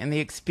blowing, and the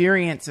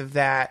experience of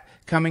that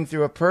coming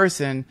through a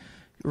person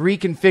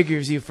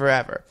reconfigures you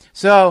forever.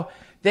 So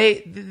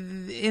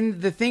in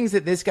the things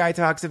that this guy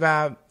talks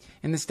about,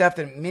 and the stuff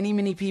that many,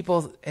 many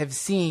people have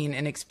seen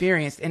and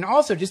experienced, and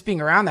also just being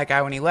around that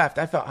guy when he left,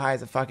 I felt high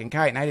as a fucking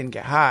kite, and I didn't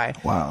get high.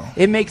 Wow.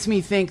 It makes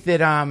me think that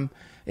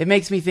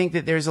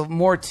there's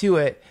more to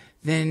it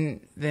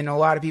than a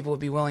lot of people would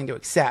be willing to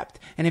accept.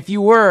 And if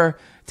you were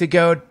to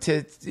go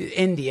to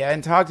India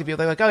and talk to people,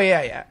 they're like, oh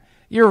yeah,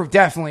 you're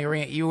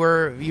definitely you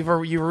were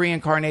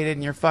reincarnated,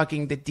 and you're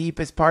fucking the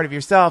deepest part of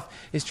yourself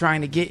is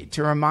trying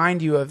to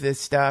remind you of this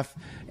stuff,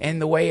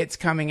 and the way it's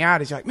coming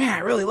out is you're like, man, I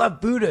really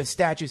love Buddha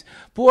statues.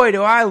 Boy,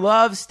 do I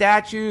love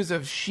statues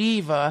of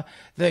Shiva,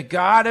 the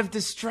god of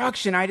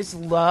destruction. I just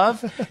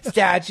love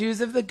statues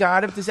of the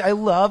god of I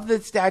love the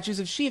statues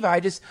of Shiva.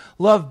 I just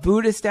love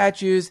Buddha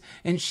statues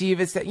and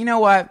Shiva you know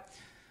what?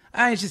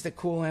 It's just a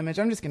cool image.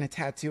 I'm just gonna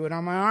tattoo it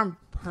on my arm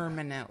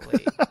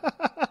permanently.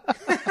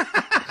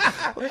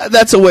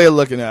 That's a way of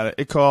looking at it.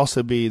 It could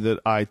also be that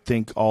I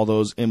think all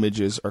those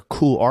images are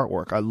cool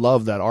artwork. I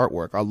love that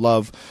artwork. I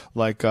love,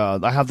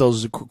 I have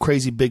those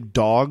crazy big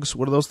dogs.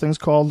 What are those things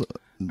called?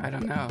 I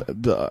don't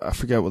know. I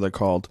forget what they're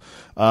called.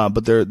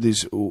 But they're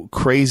these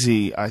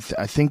crazy, I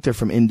think they're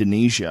from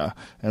Indonesia.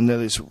 And they're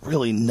these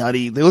really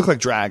nutty, they look like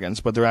dragons,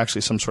 but they're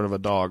actually some sort of a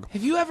dog.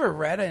 Have you ever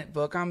read a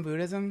book on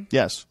Buddhism?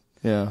 Yes.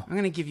 Yeah. I'm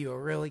going to give you a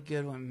really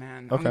good one,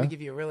 man. Okay. I'm going to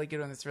give you a really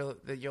good one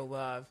that you'll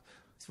love.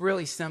 It's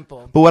really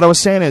simple. But what I was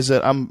saying is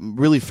that I'm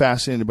really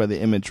fascinated by the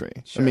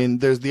imagery. Sure. I mean,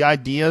 there's the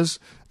ideas.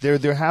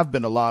 There have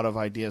been a lot of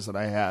ideas that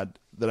I had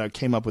that I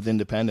came up with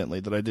independently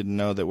that I didn't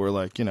know that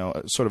were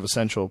sort of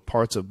essential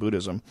parts of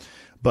Buddhism.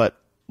 But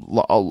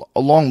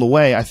along the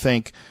way, I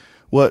think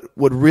what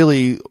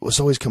really was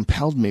always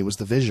compelled me was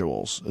the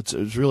visuals. It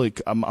was really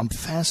I'm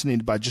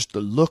fascinated by just the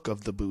look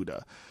of the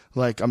Buddha.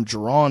 Like, I'm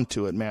drawn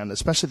to it, man.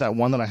 Especially that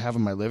one that I have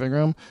in my living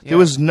room. Yeah. There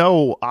was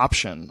no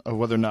option of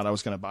whether or not I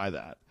was going to buy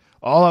that.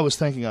 All I was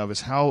thinking of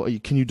is how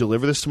can you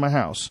deliver this to my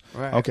house?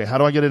 Right. Okay, how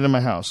do I get it in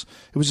my house?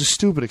 It was a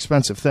stupid,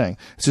 expensive thing.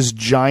 It's this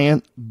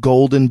giant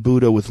golden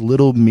Buddha with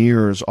little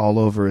mirrors all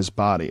over his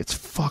body. It's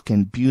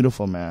fucking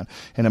beautiful, man.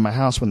 And in my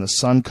house, when the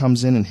sun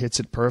comes in and hits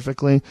it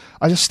perfectly,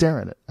 I just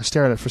stare at it. I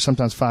stare at it for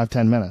sometimes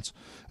 5-10 minutes.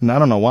 And I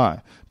don't know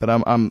why, but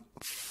I'm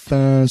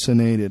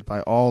fascinated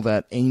by all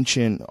that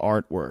ancient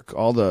artwork,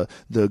 all the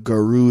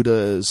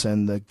Garudas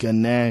and the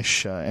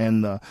Ganesha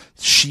and the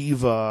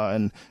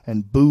Shiva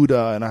and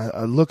Buddha, and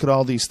I look at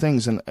all these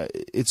things, and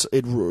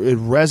it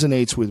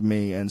resonates with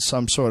me in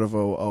some sort of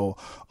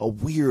a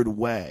weird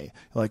way.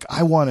 Like,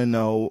 I want to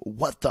know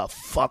what the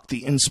fuck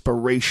the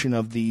inspiration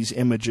of these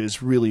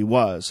images really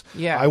was.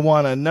 Yeah. I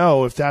want to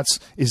know if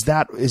is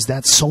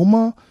that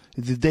Soma?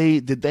 Did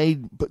they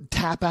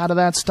tap out of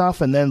that stuff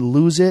and then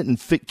lose it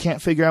and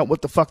can't figure out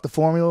what the fuck the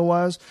formula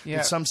was? Yeah.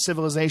 Did some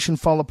civilization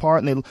fall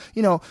apart and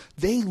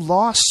they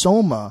lost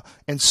Soma,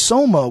 and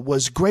Soma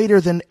was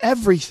greater than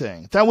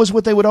everything. That was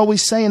what they would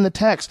always say in the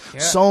text.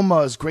 Yeah. Soma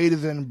is greater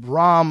than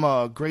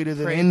Brahma, greater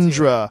than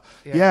Indra.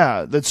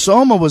 Yeah, that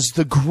Soma was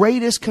the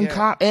greatest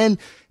and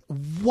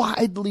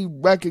widely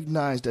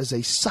recognized as a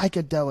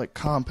psychedelic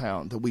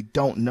compound that we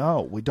don't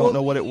know. We don't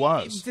know what it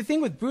was. The thing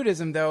with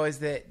Buddhism, though, is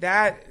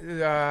that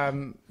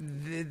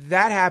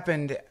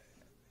happened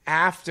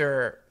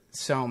after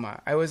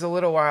Soma. I was a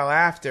little while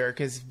after,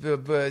 because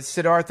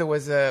Siddhartha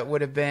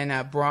would have been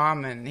a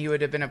Brahmin. He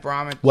would have been a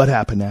Brahmin. What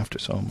happened after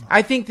Soma?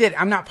 I think that,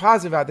 I'm not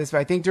positive about this, but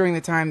I think during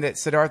the time that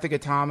Siddhartha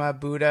Gautama,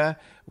 Buddha,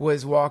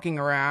 was walking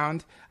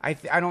around, I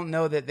don't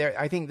know that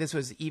I think this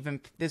was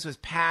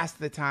past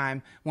the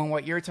time when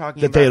what you're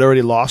talking about. That they had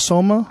already lost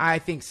Soma? I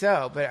think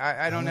so, but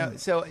I don't know.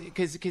 So,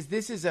 because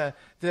this is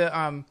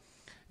but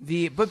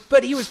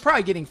he was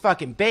probably getting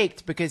fucking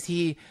baked, because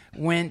he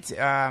went,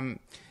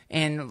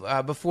 and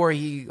before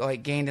he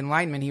gained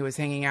enlightenment, he was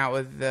hanging out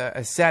with the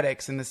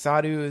ascetics and the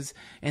sadhus,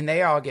 and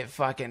they all get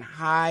fucking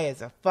high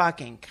as a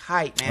fucking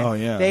kite, man. Oh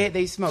yeah,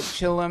 they smoke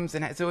chillums,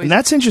 and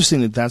that's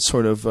interesting that that's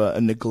sort of a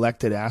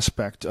neglected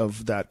aspect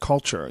of that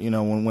culture. You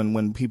know,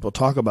 when people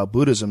talk about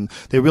Buddhism,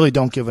 they really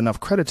don't give enough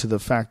credit to the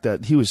fact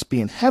that he was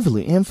being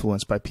heavily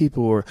influenced by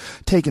people who were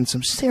taking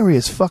some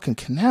serious fucking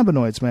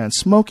cannabinoids, man,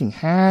 smoking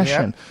hash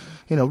and.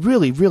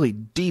 Really, really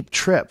deep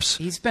trips.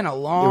 He spent a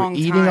long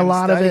eating time a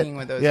lot studying of it.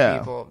 with those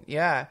people.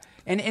 Yeah.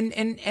 And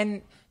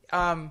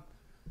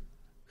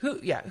who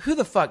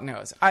the fuck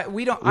knows? I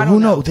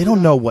don't know. They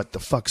don't know what the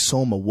fuck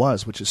Soma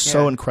was, which is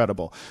so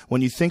incredible.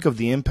 When you think of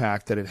the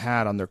impact that it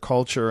had on their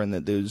culture, and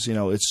that there's,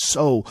 it's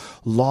so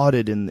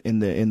lauded in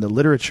the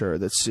literature.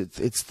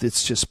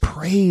 It's just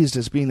praised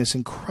as being this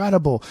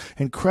incredible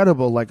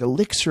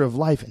elixir of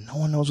life, and no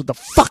one knows what the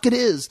fuck it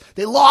is.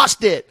 They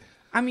lost it.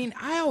 I mean,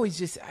 I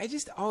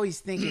just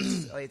always think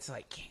it's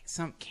like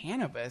some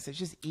cannabis. It's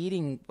just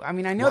eating. I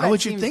mean, I know. Why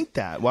would you think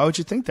that? Why would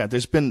you think that?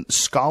 There's been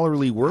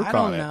scholarly work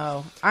on it.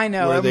 I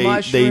know.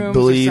 Where they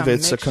believe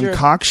it's a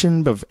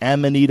concoction of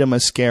Amanita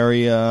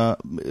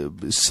muscaria,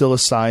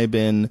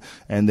 psilocybin,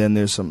 and then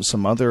there's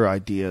some other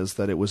ideas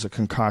that it was a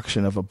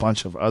concoction of a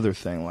bunch of other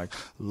things like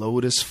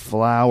lotus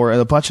flower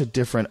and a bunch of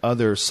different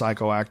other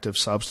psychoactive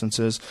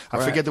substances.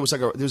 I forget there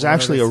was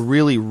actually a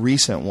really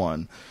recent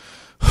one.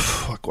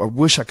 I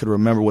wish I could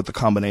remember what the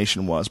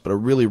combination was, but a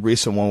really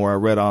recent one where I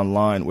read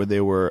online where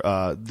they were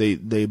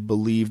they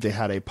believed they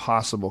had a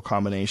possible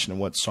combination of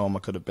what soma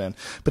could have been,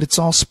 but it's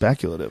all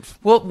speculative.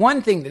 Well,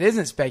 one thing that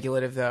isn't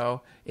speculative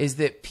though is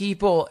that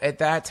people at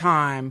that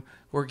time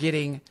were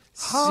getting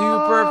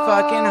super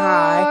fucking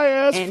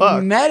high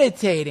and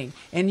meditating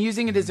and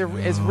using it as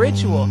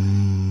ritual.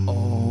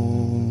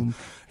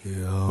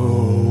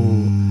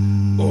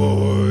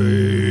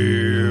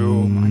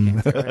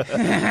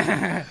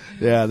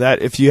 Yeah,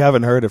 that if you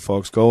haven't heard it,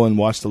 folks, go and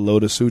watch the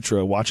Lotus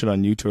Sutra. Watch it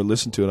on YouTube or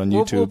listen to it on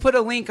YouTube. We'll put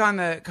a link on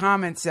the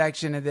comment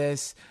section of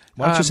this.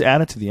 Why don't you just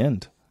add it to the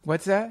end?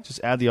 What's that?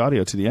 Just add the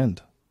audio to the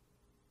end.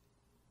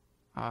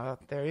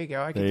 There you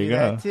go. I can do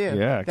that too.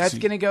 Yeah, that's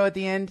going to go at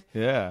the end.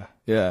 Yeah,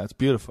 it's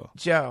beautiful.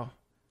 Joe.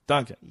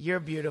 Duncan. You're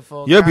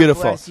beautiful. You're God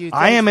beautiful. Bless you.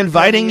 I am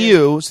inviting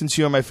you, since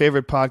you are my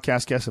favorite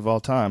podcast guest of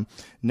all time.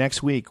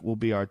 Next week will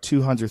be our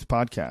 200th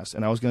podcast,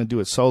 and I was going to do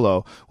it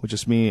solo, which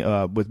is me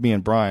with me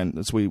and Brian.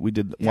 That's we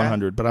did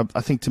 100, but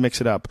I think to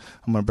mix it up,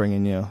 I'm going to bring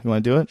in you. You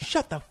want to do it?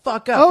 Shut the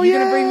fuck up! Oh, You're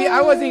going to bring me.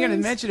 I wasn't going to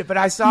mention it, but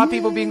I saw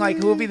people being like,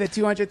 "Who will be the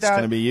 200,000?" It's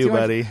going to be you,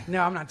 buddy.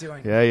 No, I'm not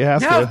doing it. Yeah, you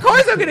have to. No, of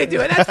course I'm going to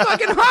do it. That's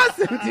fucking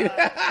awesome, dude.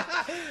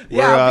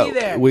 Yeah, I'll be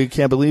there. We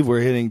can't believe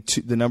we're hitting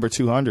the number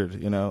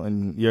 200. You know,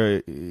 and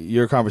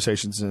your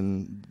conversations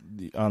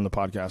on the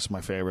podcast are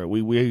my favorite.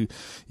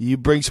 You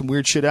bring some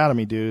weird shit out of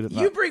me, dude.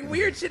 You bring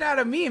weird shit out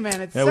of me,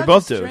 man. It's we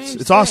both do.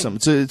 It's awesome.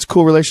 It's a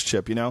cool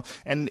relationship, you know.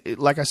 And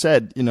like I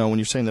said, you know, when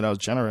you're saying that I was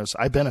generous,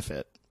 I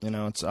benefit. You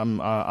know,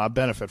 I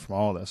benefit from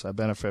all this. I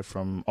benefit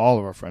from all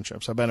of our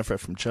friendships. I benefit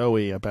from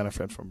Joey. I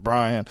benefit from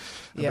Brian.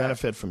 I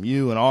benefit from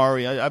you and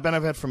Ari. I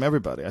benefit from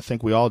everybody. I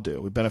think we all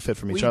do. We benefit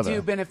from each other. We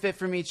do benefit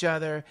from each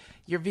other.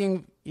 You're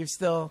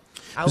still.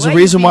 There's a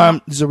reason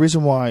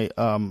why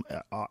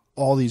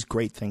all these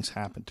great things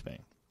happen to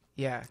me.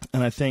 Yeah.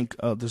 And I think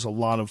there's a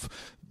lot of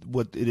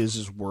what it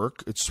is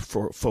work. It's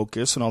for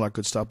focus and all that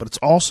good stuff. But it's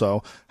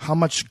also how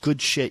much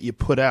good shit you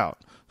put out.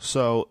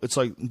 So it's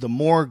like the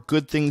more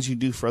good things you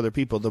do for other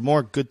people, the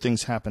more good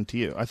things happen to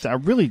you. I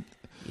really.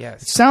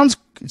 Yes. It sounds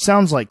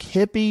like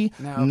hippie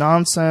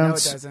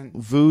nonsense. No, it doesn't.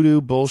 Voodoo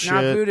bullshit.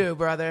 It's not voodoo,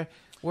 brother.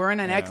 We're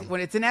in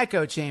it's an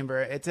echo chamber.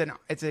 It's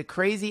a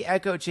crazy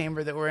echo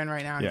chamber that we're in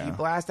right now. And if you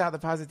blast out the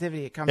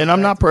positivity, it comes. And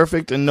I'm not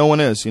perfect, and no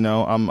one is. You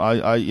know,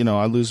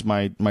 I lose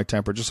my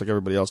temper just like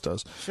everybody else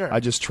does. Sure.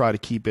 I just try to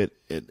keep it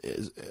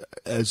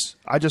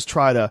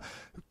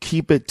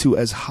to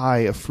as high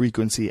a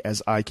frequency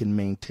as I can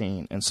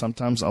maintain. And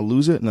sometimes I'll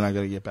lose it, and then I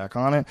got to get back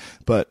on it.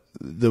 But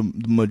the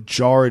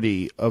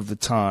majority of the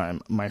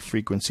time, my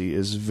frequency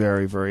is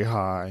very, very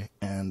high,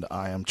 and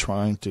I am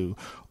trying to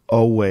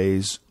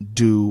always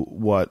do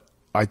what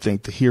I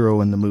think the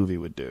hero in the movie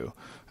would do,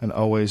 and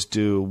always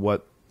do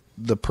what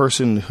the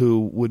person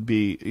who would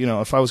be, you know,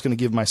 if I was going to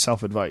give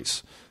myself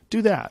advice,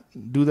 do that.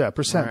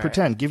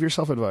 Pretend, give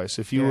yourself advice.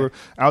 If you were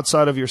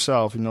outside of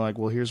yourself and you're like,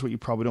 well, here's what you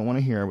probably don't want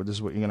to hear, but this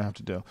is what you're going to have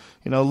to do,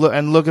 you know,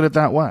 look at it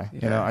that way. Yeah.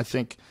 You know, I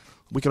think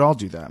we could all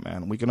do that,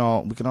 man. We can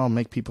all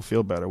make people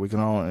feel better. We can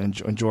all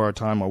enjoy our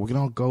time, or we can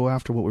all go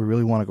after what we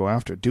really want to go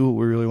after, do what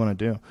we really want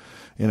to do.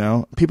 You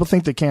know, people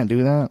think they can't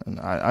do that, and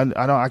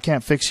I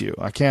can't fix you.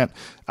 I can't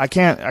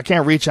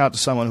reach out to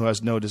someone who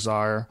has no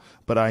desire,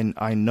 but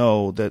I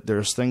know that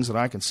there's things that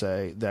I can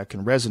say that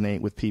can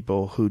resonate with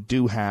people who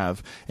do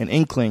have an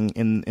inkling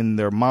in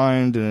their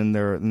mind and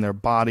in their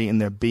body and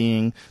their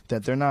being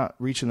that they're not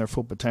reaching their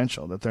full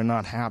potential, that they're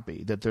not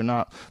happy, that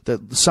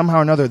somehow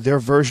or another their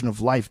version of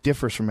life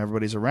differs from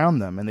everybody's around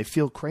them, and they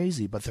feel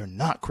crazy, but they're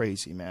not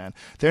crazy, man.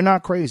 They're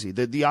not crazy.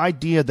 The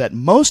idea that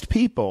most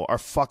people are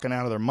fucking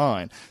out of their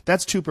mind,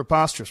 that's too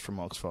preposterous for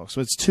most folks.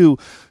 So it's too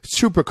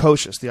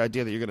precocious. The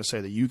idea that you're going to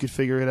say that you could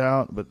figure it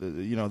out, but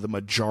the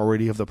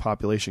majority of the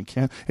population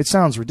can't. It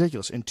sounds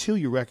ridiculous until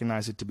you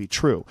recognize it to be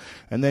true,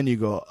 and then you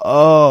go,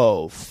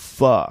 "Oh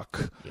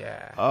fuck,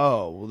 yeah.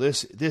 Oh, well,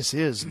 this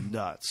is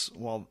nuts."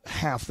 Well,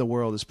 half the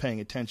world is paying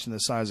attention to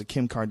the size of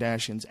Kim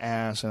Kardashian's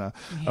ass and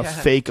a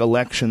fake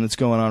election that's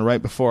going on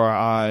right before our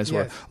eyes.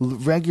 Where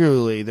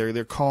regularly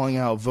they're calling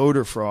out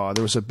voter fraud.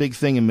 There was a big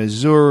thing in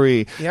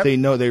Missouri. Yep. They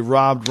know they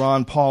robbed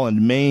Ron Paul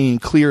in Maine,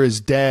 clear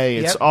as day.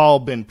 It's all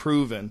been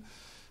proven.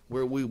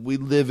 Where we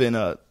live in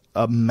a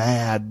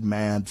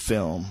mad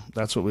film.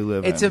 That's what we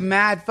live in. It's a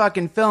mad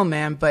fucking film,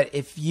 man. But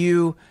if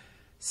you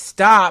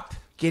stop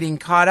getting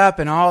caught up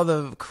in all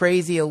the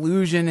crazy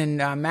illusion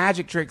and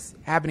magic tricks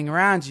happening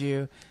around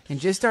you and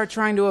just start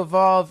trying to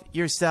evolve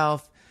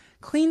yourself,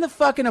 Clean the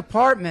fucking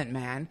apartment,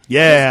 man.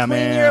 Yeah, Just clean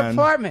man. your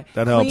apartment.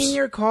 That helps. Clean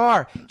your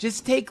car.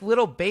 Just take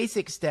little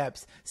basic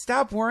steps.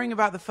 Stop worrying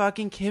about the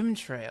fucking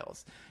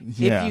chemtrails.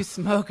 Yeah. If you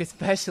smoke,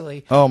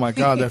 especially. Oh my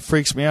God, that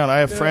freaks me out. I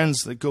have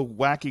friends that go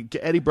wacky.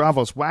 Eddie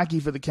Bravo's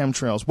wacky for the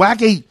chemtrails.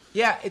 Wacky.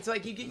 Yeah, it's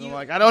like I'm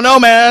like, I don't know,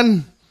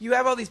 man. you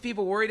have all these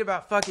people worried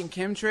about fucking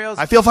chemtrails.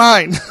 I feel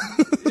fine.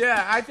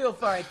 Yeah, I feel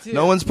fine too.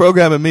 No one's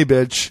programming me,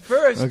 bitch.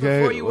 First, okay?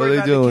 before you What are worry they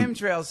about doing? the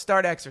chemtrails,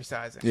 start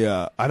exercising.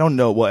 Yeah, I don't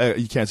know. Well,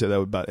 you can't say that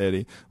about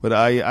Eddie, but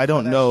I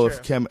don't know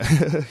if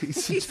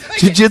He's like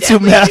jiu-jitsu a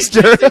deadly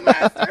master. jiu-jitsu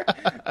master.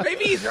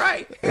 Maybe he's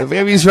right.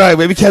 Maybe he's right.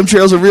 Maybe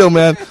chemtrails are real,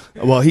 man.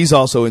 Well, he's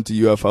also into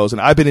UFOs,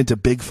 and I've been into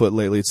Bigfoot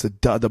lately. It's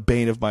the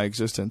bane of my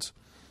existence.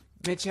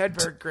 Mitch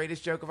Hedberg,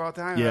 greatest joke of all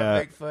time Yeah,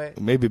 about Bigfoot.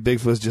 maybe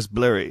Bigfoot's just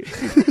blurry.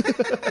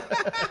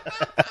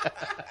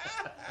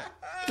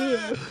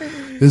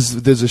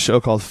 There's a show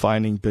called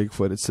Finding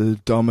Bigfoot. It's the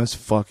dumbest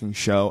fucking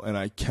show, and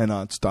I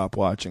cannot stop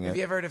watching Have it.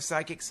 you ever heard of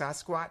Psychic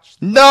Sasquatch?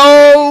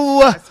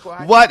 No!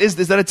 Sasquatch? What is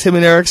that? A Tim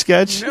and Eric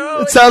sketch? No,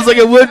 it sounds like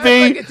it would sounds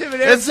be. like a Tim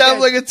and Eric It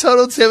sounds sketch. like a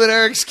total Tim and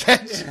Eric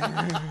sketch.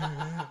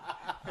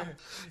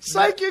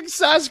 Psychic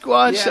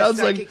Sasquatch Yeah, sounds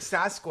Psychic like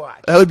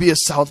Sasquatch. that would be a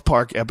South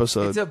Park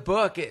episode. It's a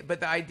book, but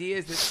the idea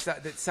is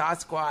that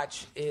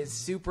Sasquatch is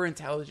super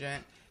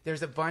intelligent.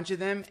 There's a bunch of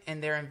them,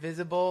 and they're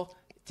invisible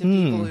to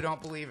people who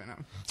don't believe in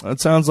them. That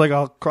sounds like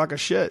a crock of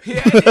shit.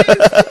 Yeah, it is.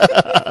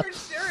 It for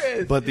sure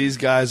is. But these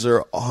guys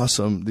are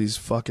awesome. These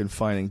fucking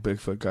Finding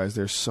Bigfoot guys,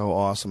 they're so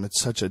awesome. It's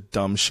such a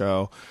dumb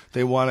show.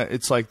 They want to.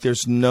 It's like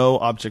there's no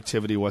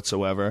objectivity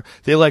whatsoever.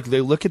 They look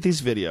at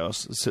these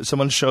videos.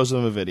 Someone shows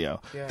them a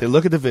video. Yeah. They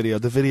look at the video.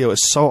 The video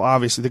is so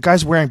obviously the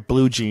guy's wearing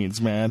blue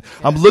jeans, man.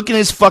 Yeah. I'm looking at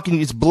his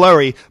fucking. It's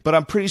blurry, but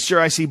I'm pretty sure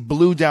I see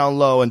blue down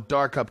low and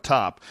dark up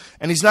top.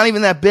 And he's not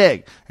even that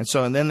big.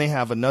 And then they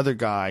have another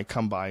guy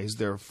come by. He's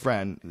their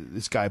friend.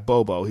 This guy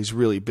Bobo. He's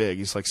really big.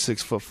 He's like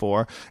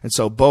 6'4". And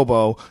so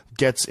Bobo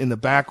gets in the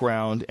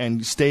background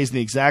and stays in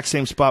the exact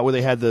same spot where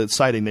they had the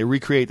sighting. They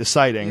recreate the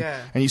sighting, Yeah.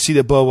 and you see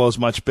that Bobo's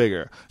much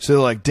bigger. So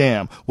they're like,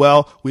 damn,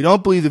 well, we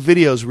don't believe the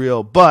video's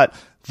real, but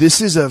this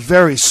is a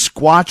very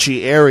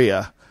squatchy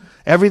area.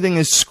 Everything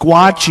is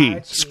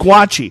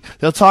squatchy.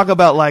 They'll talk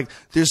about like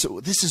this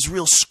is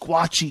real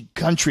squatchy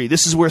country.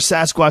 This is where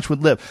Sasquatch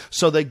would live.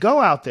 So they go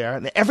out there,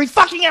 and every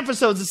fucking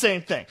episode's the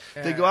same thing.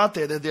 Yeah. They go out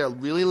there, they're there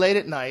really late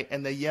at night,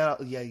 and they yell.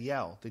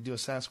 They do a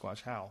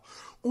Sasquatch howl.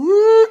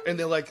 And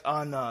they're like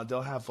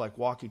they'll have like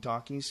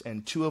walkie-talkies,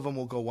 and two of them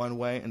will go one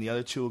way, and the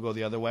other two will go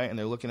the other way, and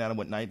they're looking at them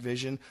with night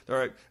vision. They're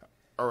like,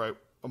 all right,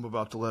 I'm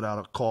about to let out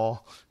a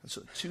call. It's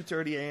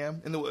 2:30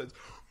 a.m. in the woods.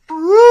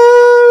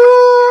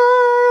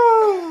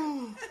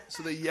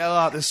 So they yell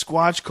out the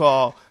Squatch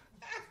call.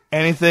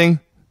 Anything?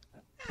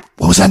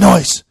 What was that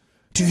noise?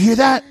 Do you hear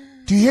that?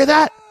 Do you hear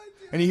that?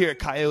 And you hear a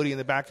coyote in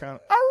the background.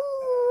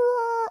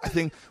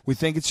 We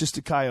think it's just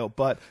a coyote,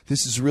 but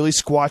this is really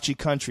squatchy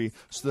country.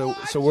 So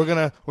we're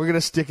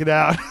gonna stick it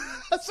out.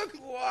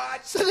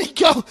 So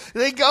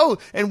they go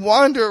and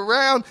wander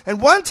around.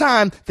 And one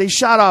time they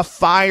shot off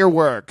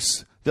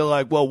fireworks. They're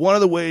like, well, one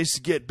of the ways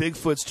to get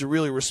Bigfoots to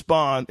really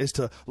respond is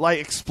to light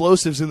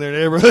explosives in their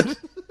neighborhood.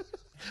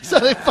 So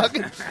they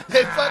fucking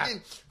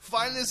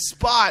find this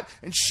spot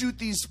and shoot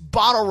these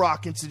bottle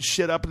rockets and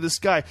shit up in the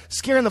sky,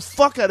 scaring the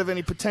fuck out of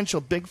any potential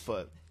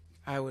Bigfoot.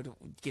 I would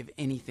give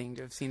anything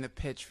to have seen the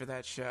pitch for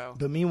that show.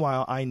 But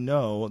meanwhile, I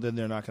know that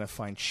they're not going to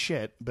find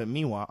shit. But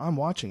meanwhile, I'm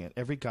watching it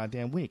every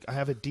goddamn week. I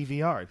have it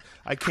DVR'd.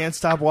 I can't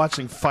stop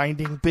watching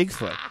Finding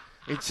Bigfoot.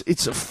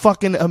 It's a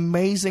fucking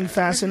amazing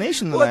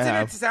fascination that I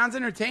have. It sounds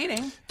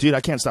entertaining. Dude,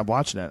 I can't stop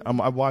watching it.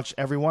 I watched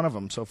every one of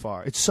them so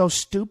far. It's so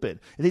stupid.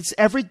 It's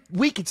every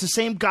week. It's the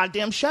same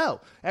goddamn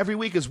show. Every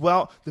week is,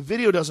 well, the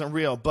video doesn't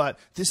reel, but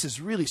this is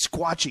really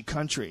squatchy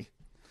country.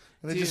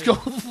 And they just go...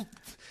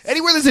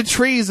 Anywhere there's a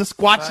tree is a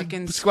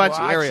squatchy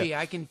area.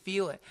 I can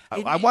feel it.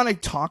 I want to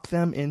talk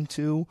them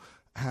into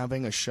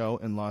having a show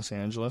in Los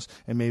Angeles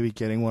and maybe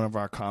getting one of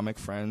our comic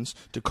friends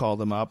to call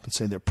them up and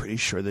say they're pretty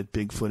sure that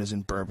Bigfoot is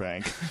in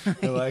Burbank.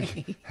 And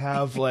like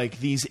have like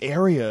these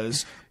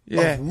areas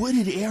of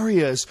wooded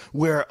areas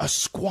where a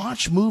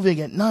squatch moving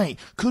at night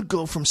could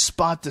go from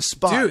spot to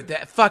spot. Dude,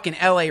 that fucking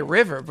L.A.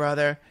 River,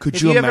 brother.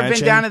 Could you ever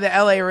been down to the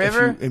L.A.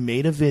 River? If you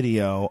made a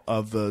video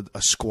of a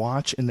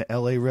squatch in the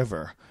L.A.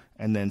 River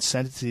and then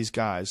sent it to these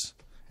guys,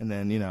 and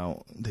then,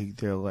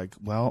 they're like,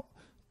 well,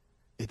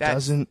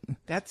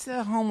 That's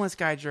a homeless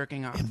guy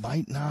jerking off. It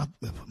might not.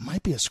 It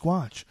might be a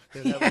squatch.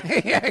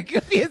 Yeah, it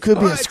could be a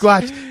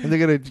squatch. And they're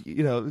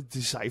gonna,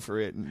 decipher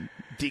it and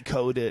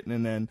decode it,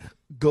 and then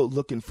go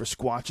looking for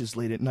squatches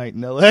late at night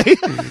in L.A.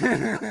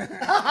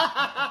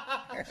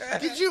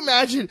 Could you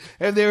imagine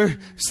if they were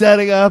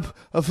setting up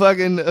a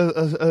fucking a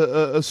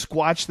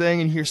squatch thing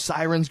and you hear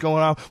sirens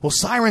going off? Well,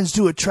 sirens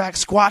do attract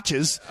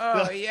squatches.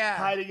 Oh, yeah.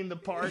 Hiding in the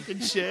park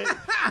and shit.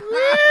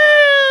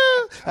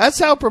 That's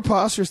how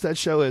preposterous that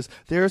show is.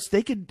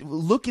 They could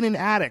look in an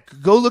attic.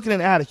 Go look in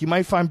an attic. You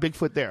might find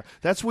Bigfoot there.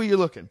 That's where you're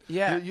looking.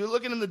 Yeah. You're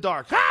looking in the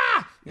dark.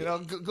 Ah!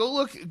 Go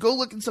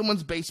look in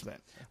someone's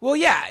basement. Well,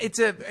 yeah, it's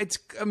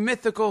a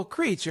mythical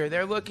creature.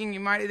 They're looking.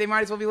 They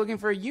might as well be looking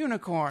for a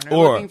unicorn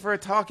or looking for a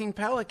talking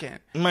pelican.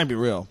 It might be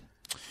real.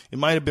 It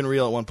might have been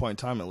real at one point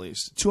in time, at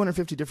least.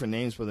 250 different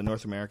names for the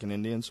North American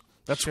Indians.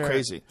 That's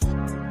crazy.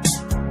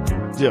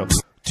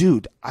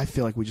 Dude, I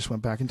feel like we just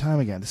went back in time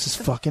again. This is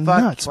fucking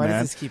nuts, man. Why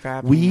does this keep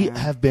happening? We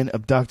have been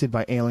abducted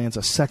by aliens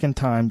a second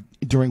time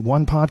during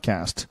one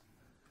podcast.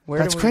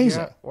 That's crazy.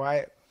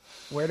 Why?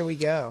 Where do we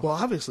go? Well,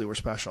 obviously we're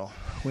special.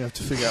 We have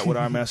to figure out what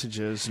our message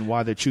is and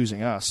why they're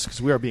choosing us,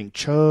 because we are being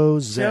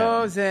chosen.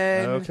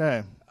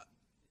 Okay.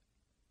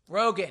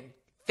 Rogan,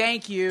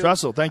 thank you.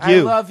 Trussell, thank you.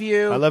 I love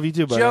you. I love you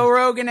too, buddy. Joe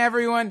Rogan,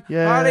 everyone. Yay.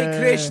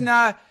 Hare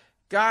Krishna.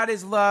 God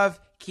is love.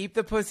 Keep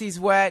the pussies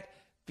wet.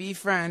 Be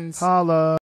friends. Holla.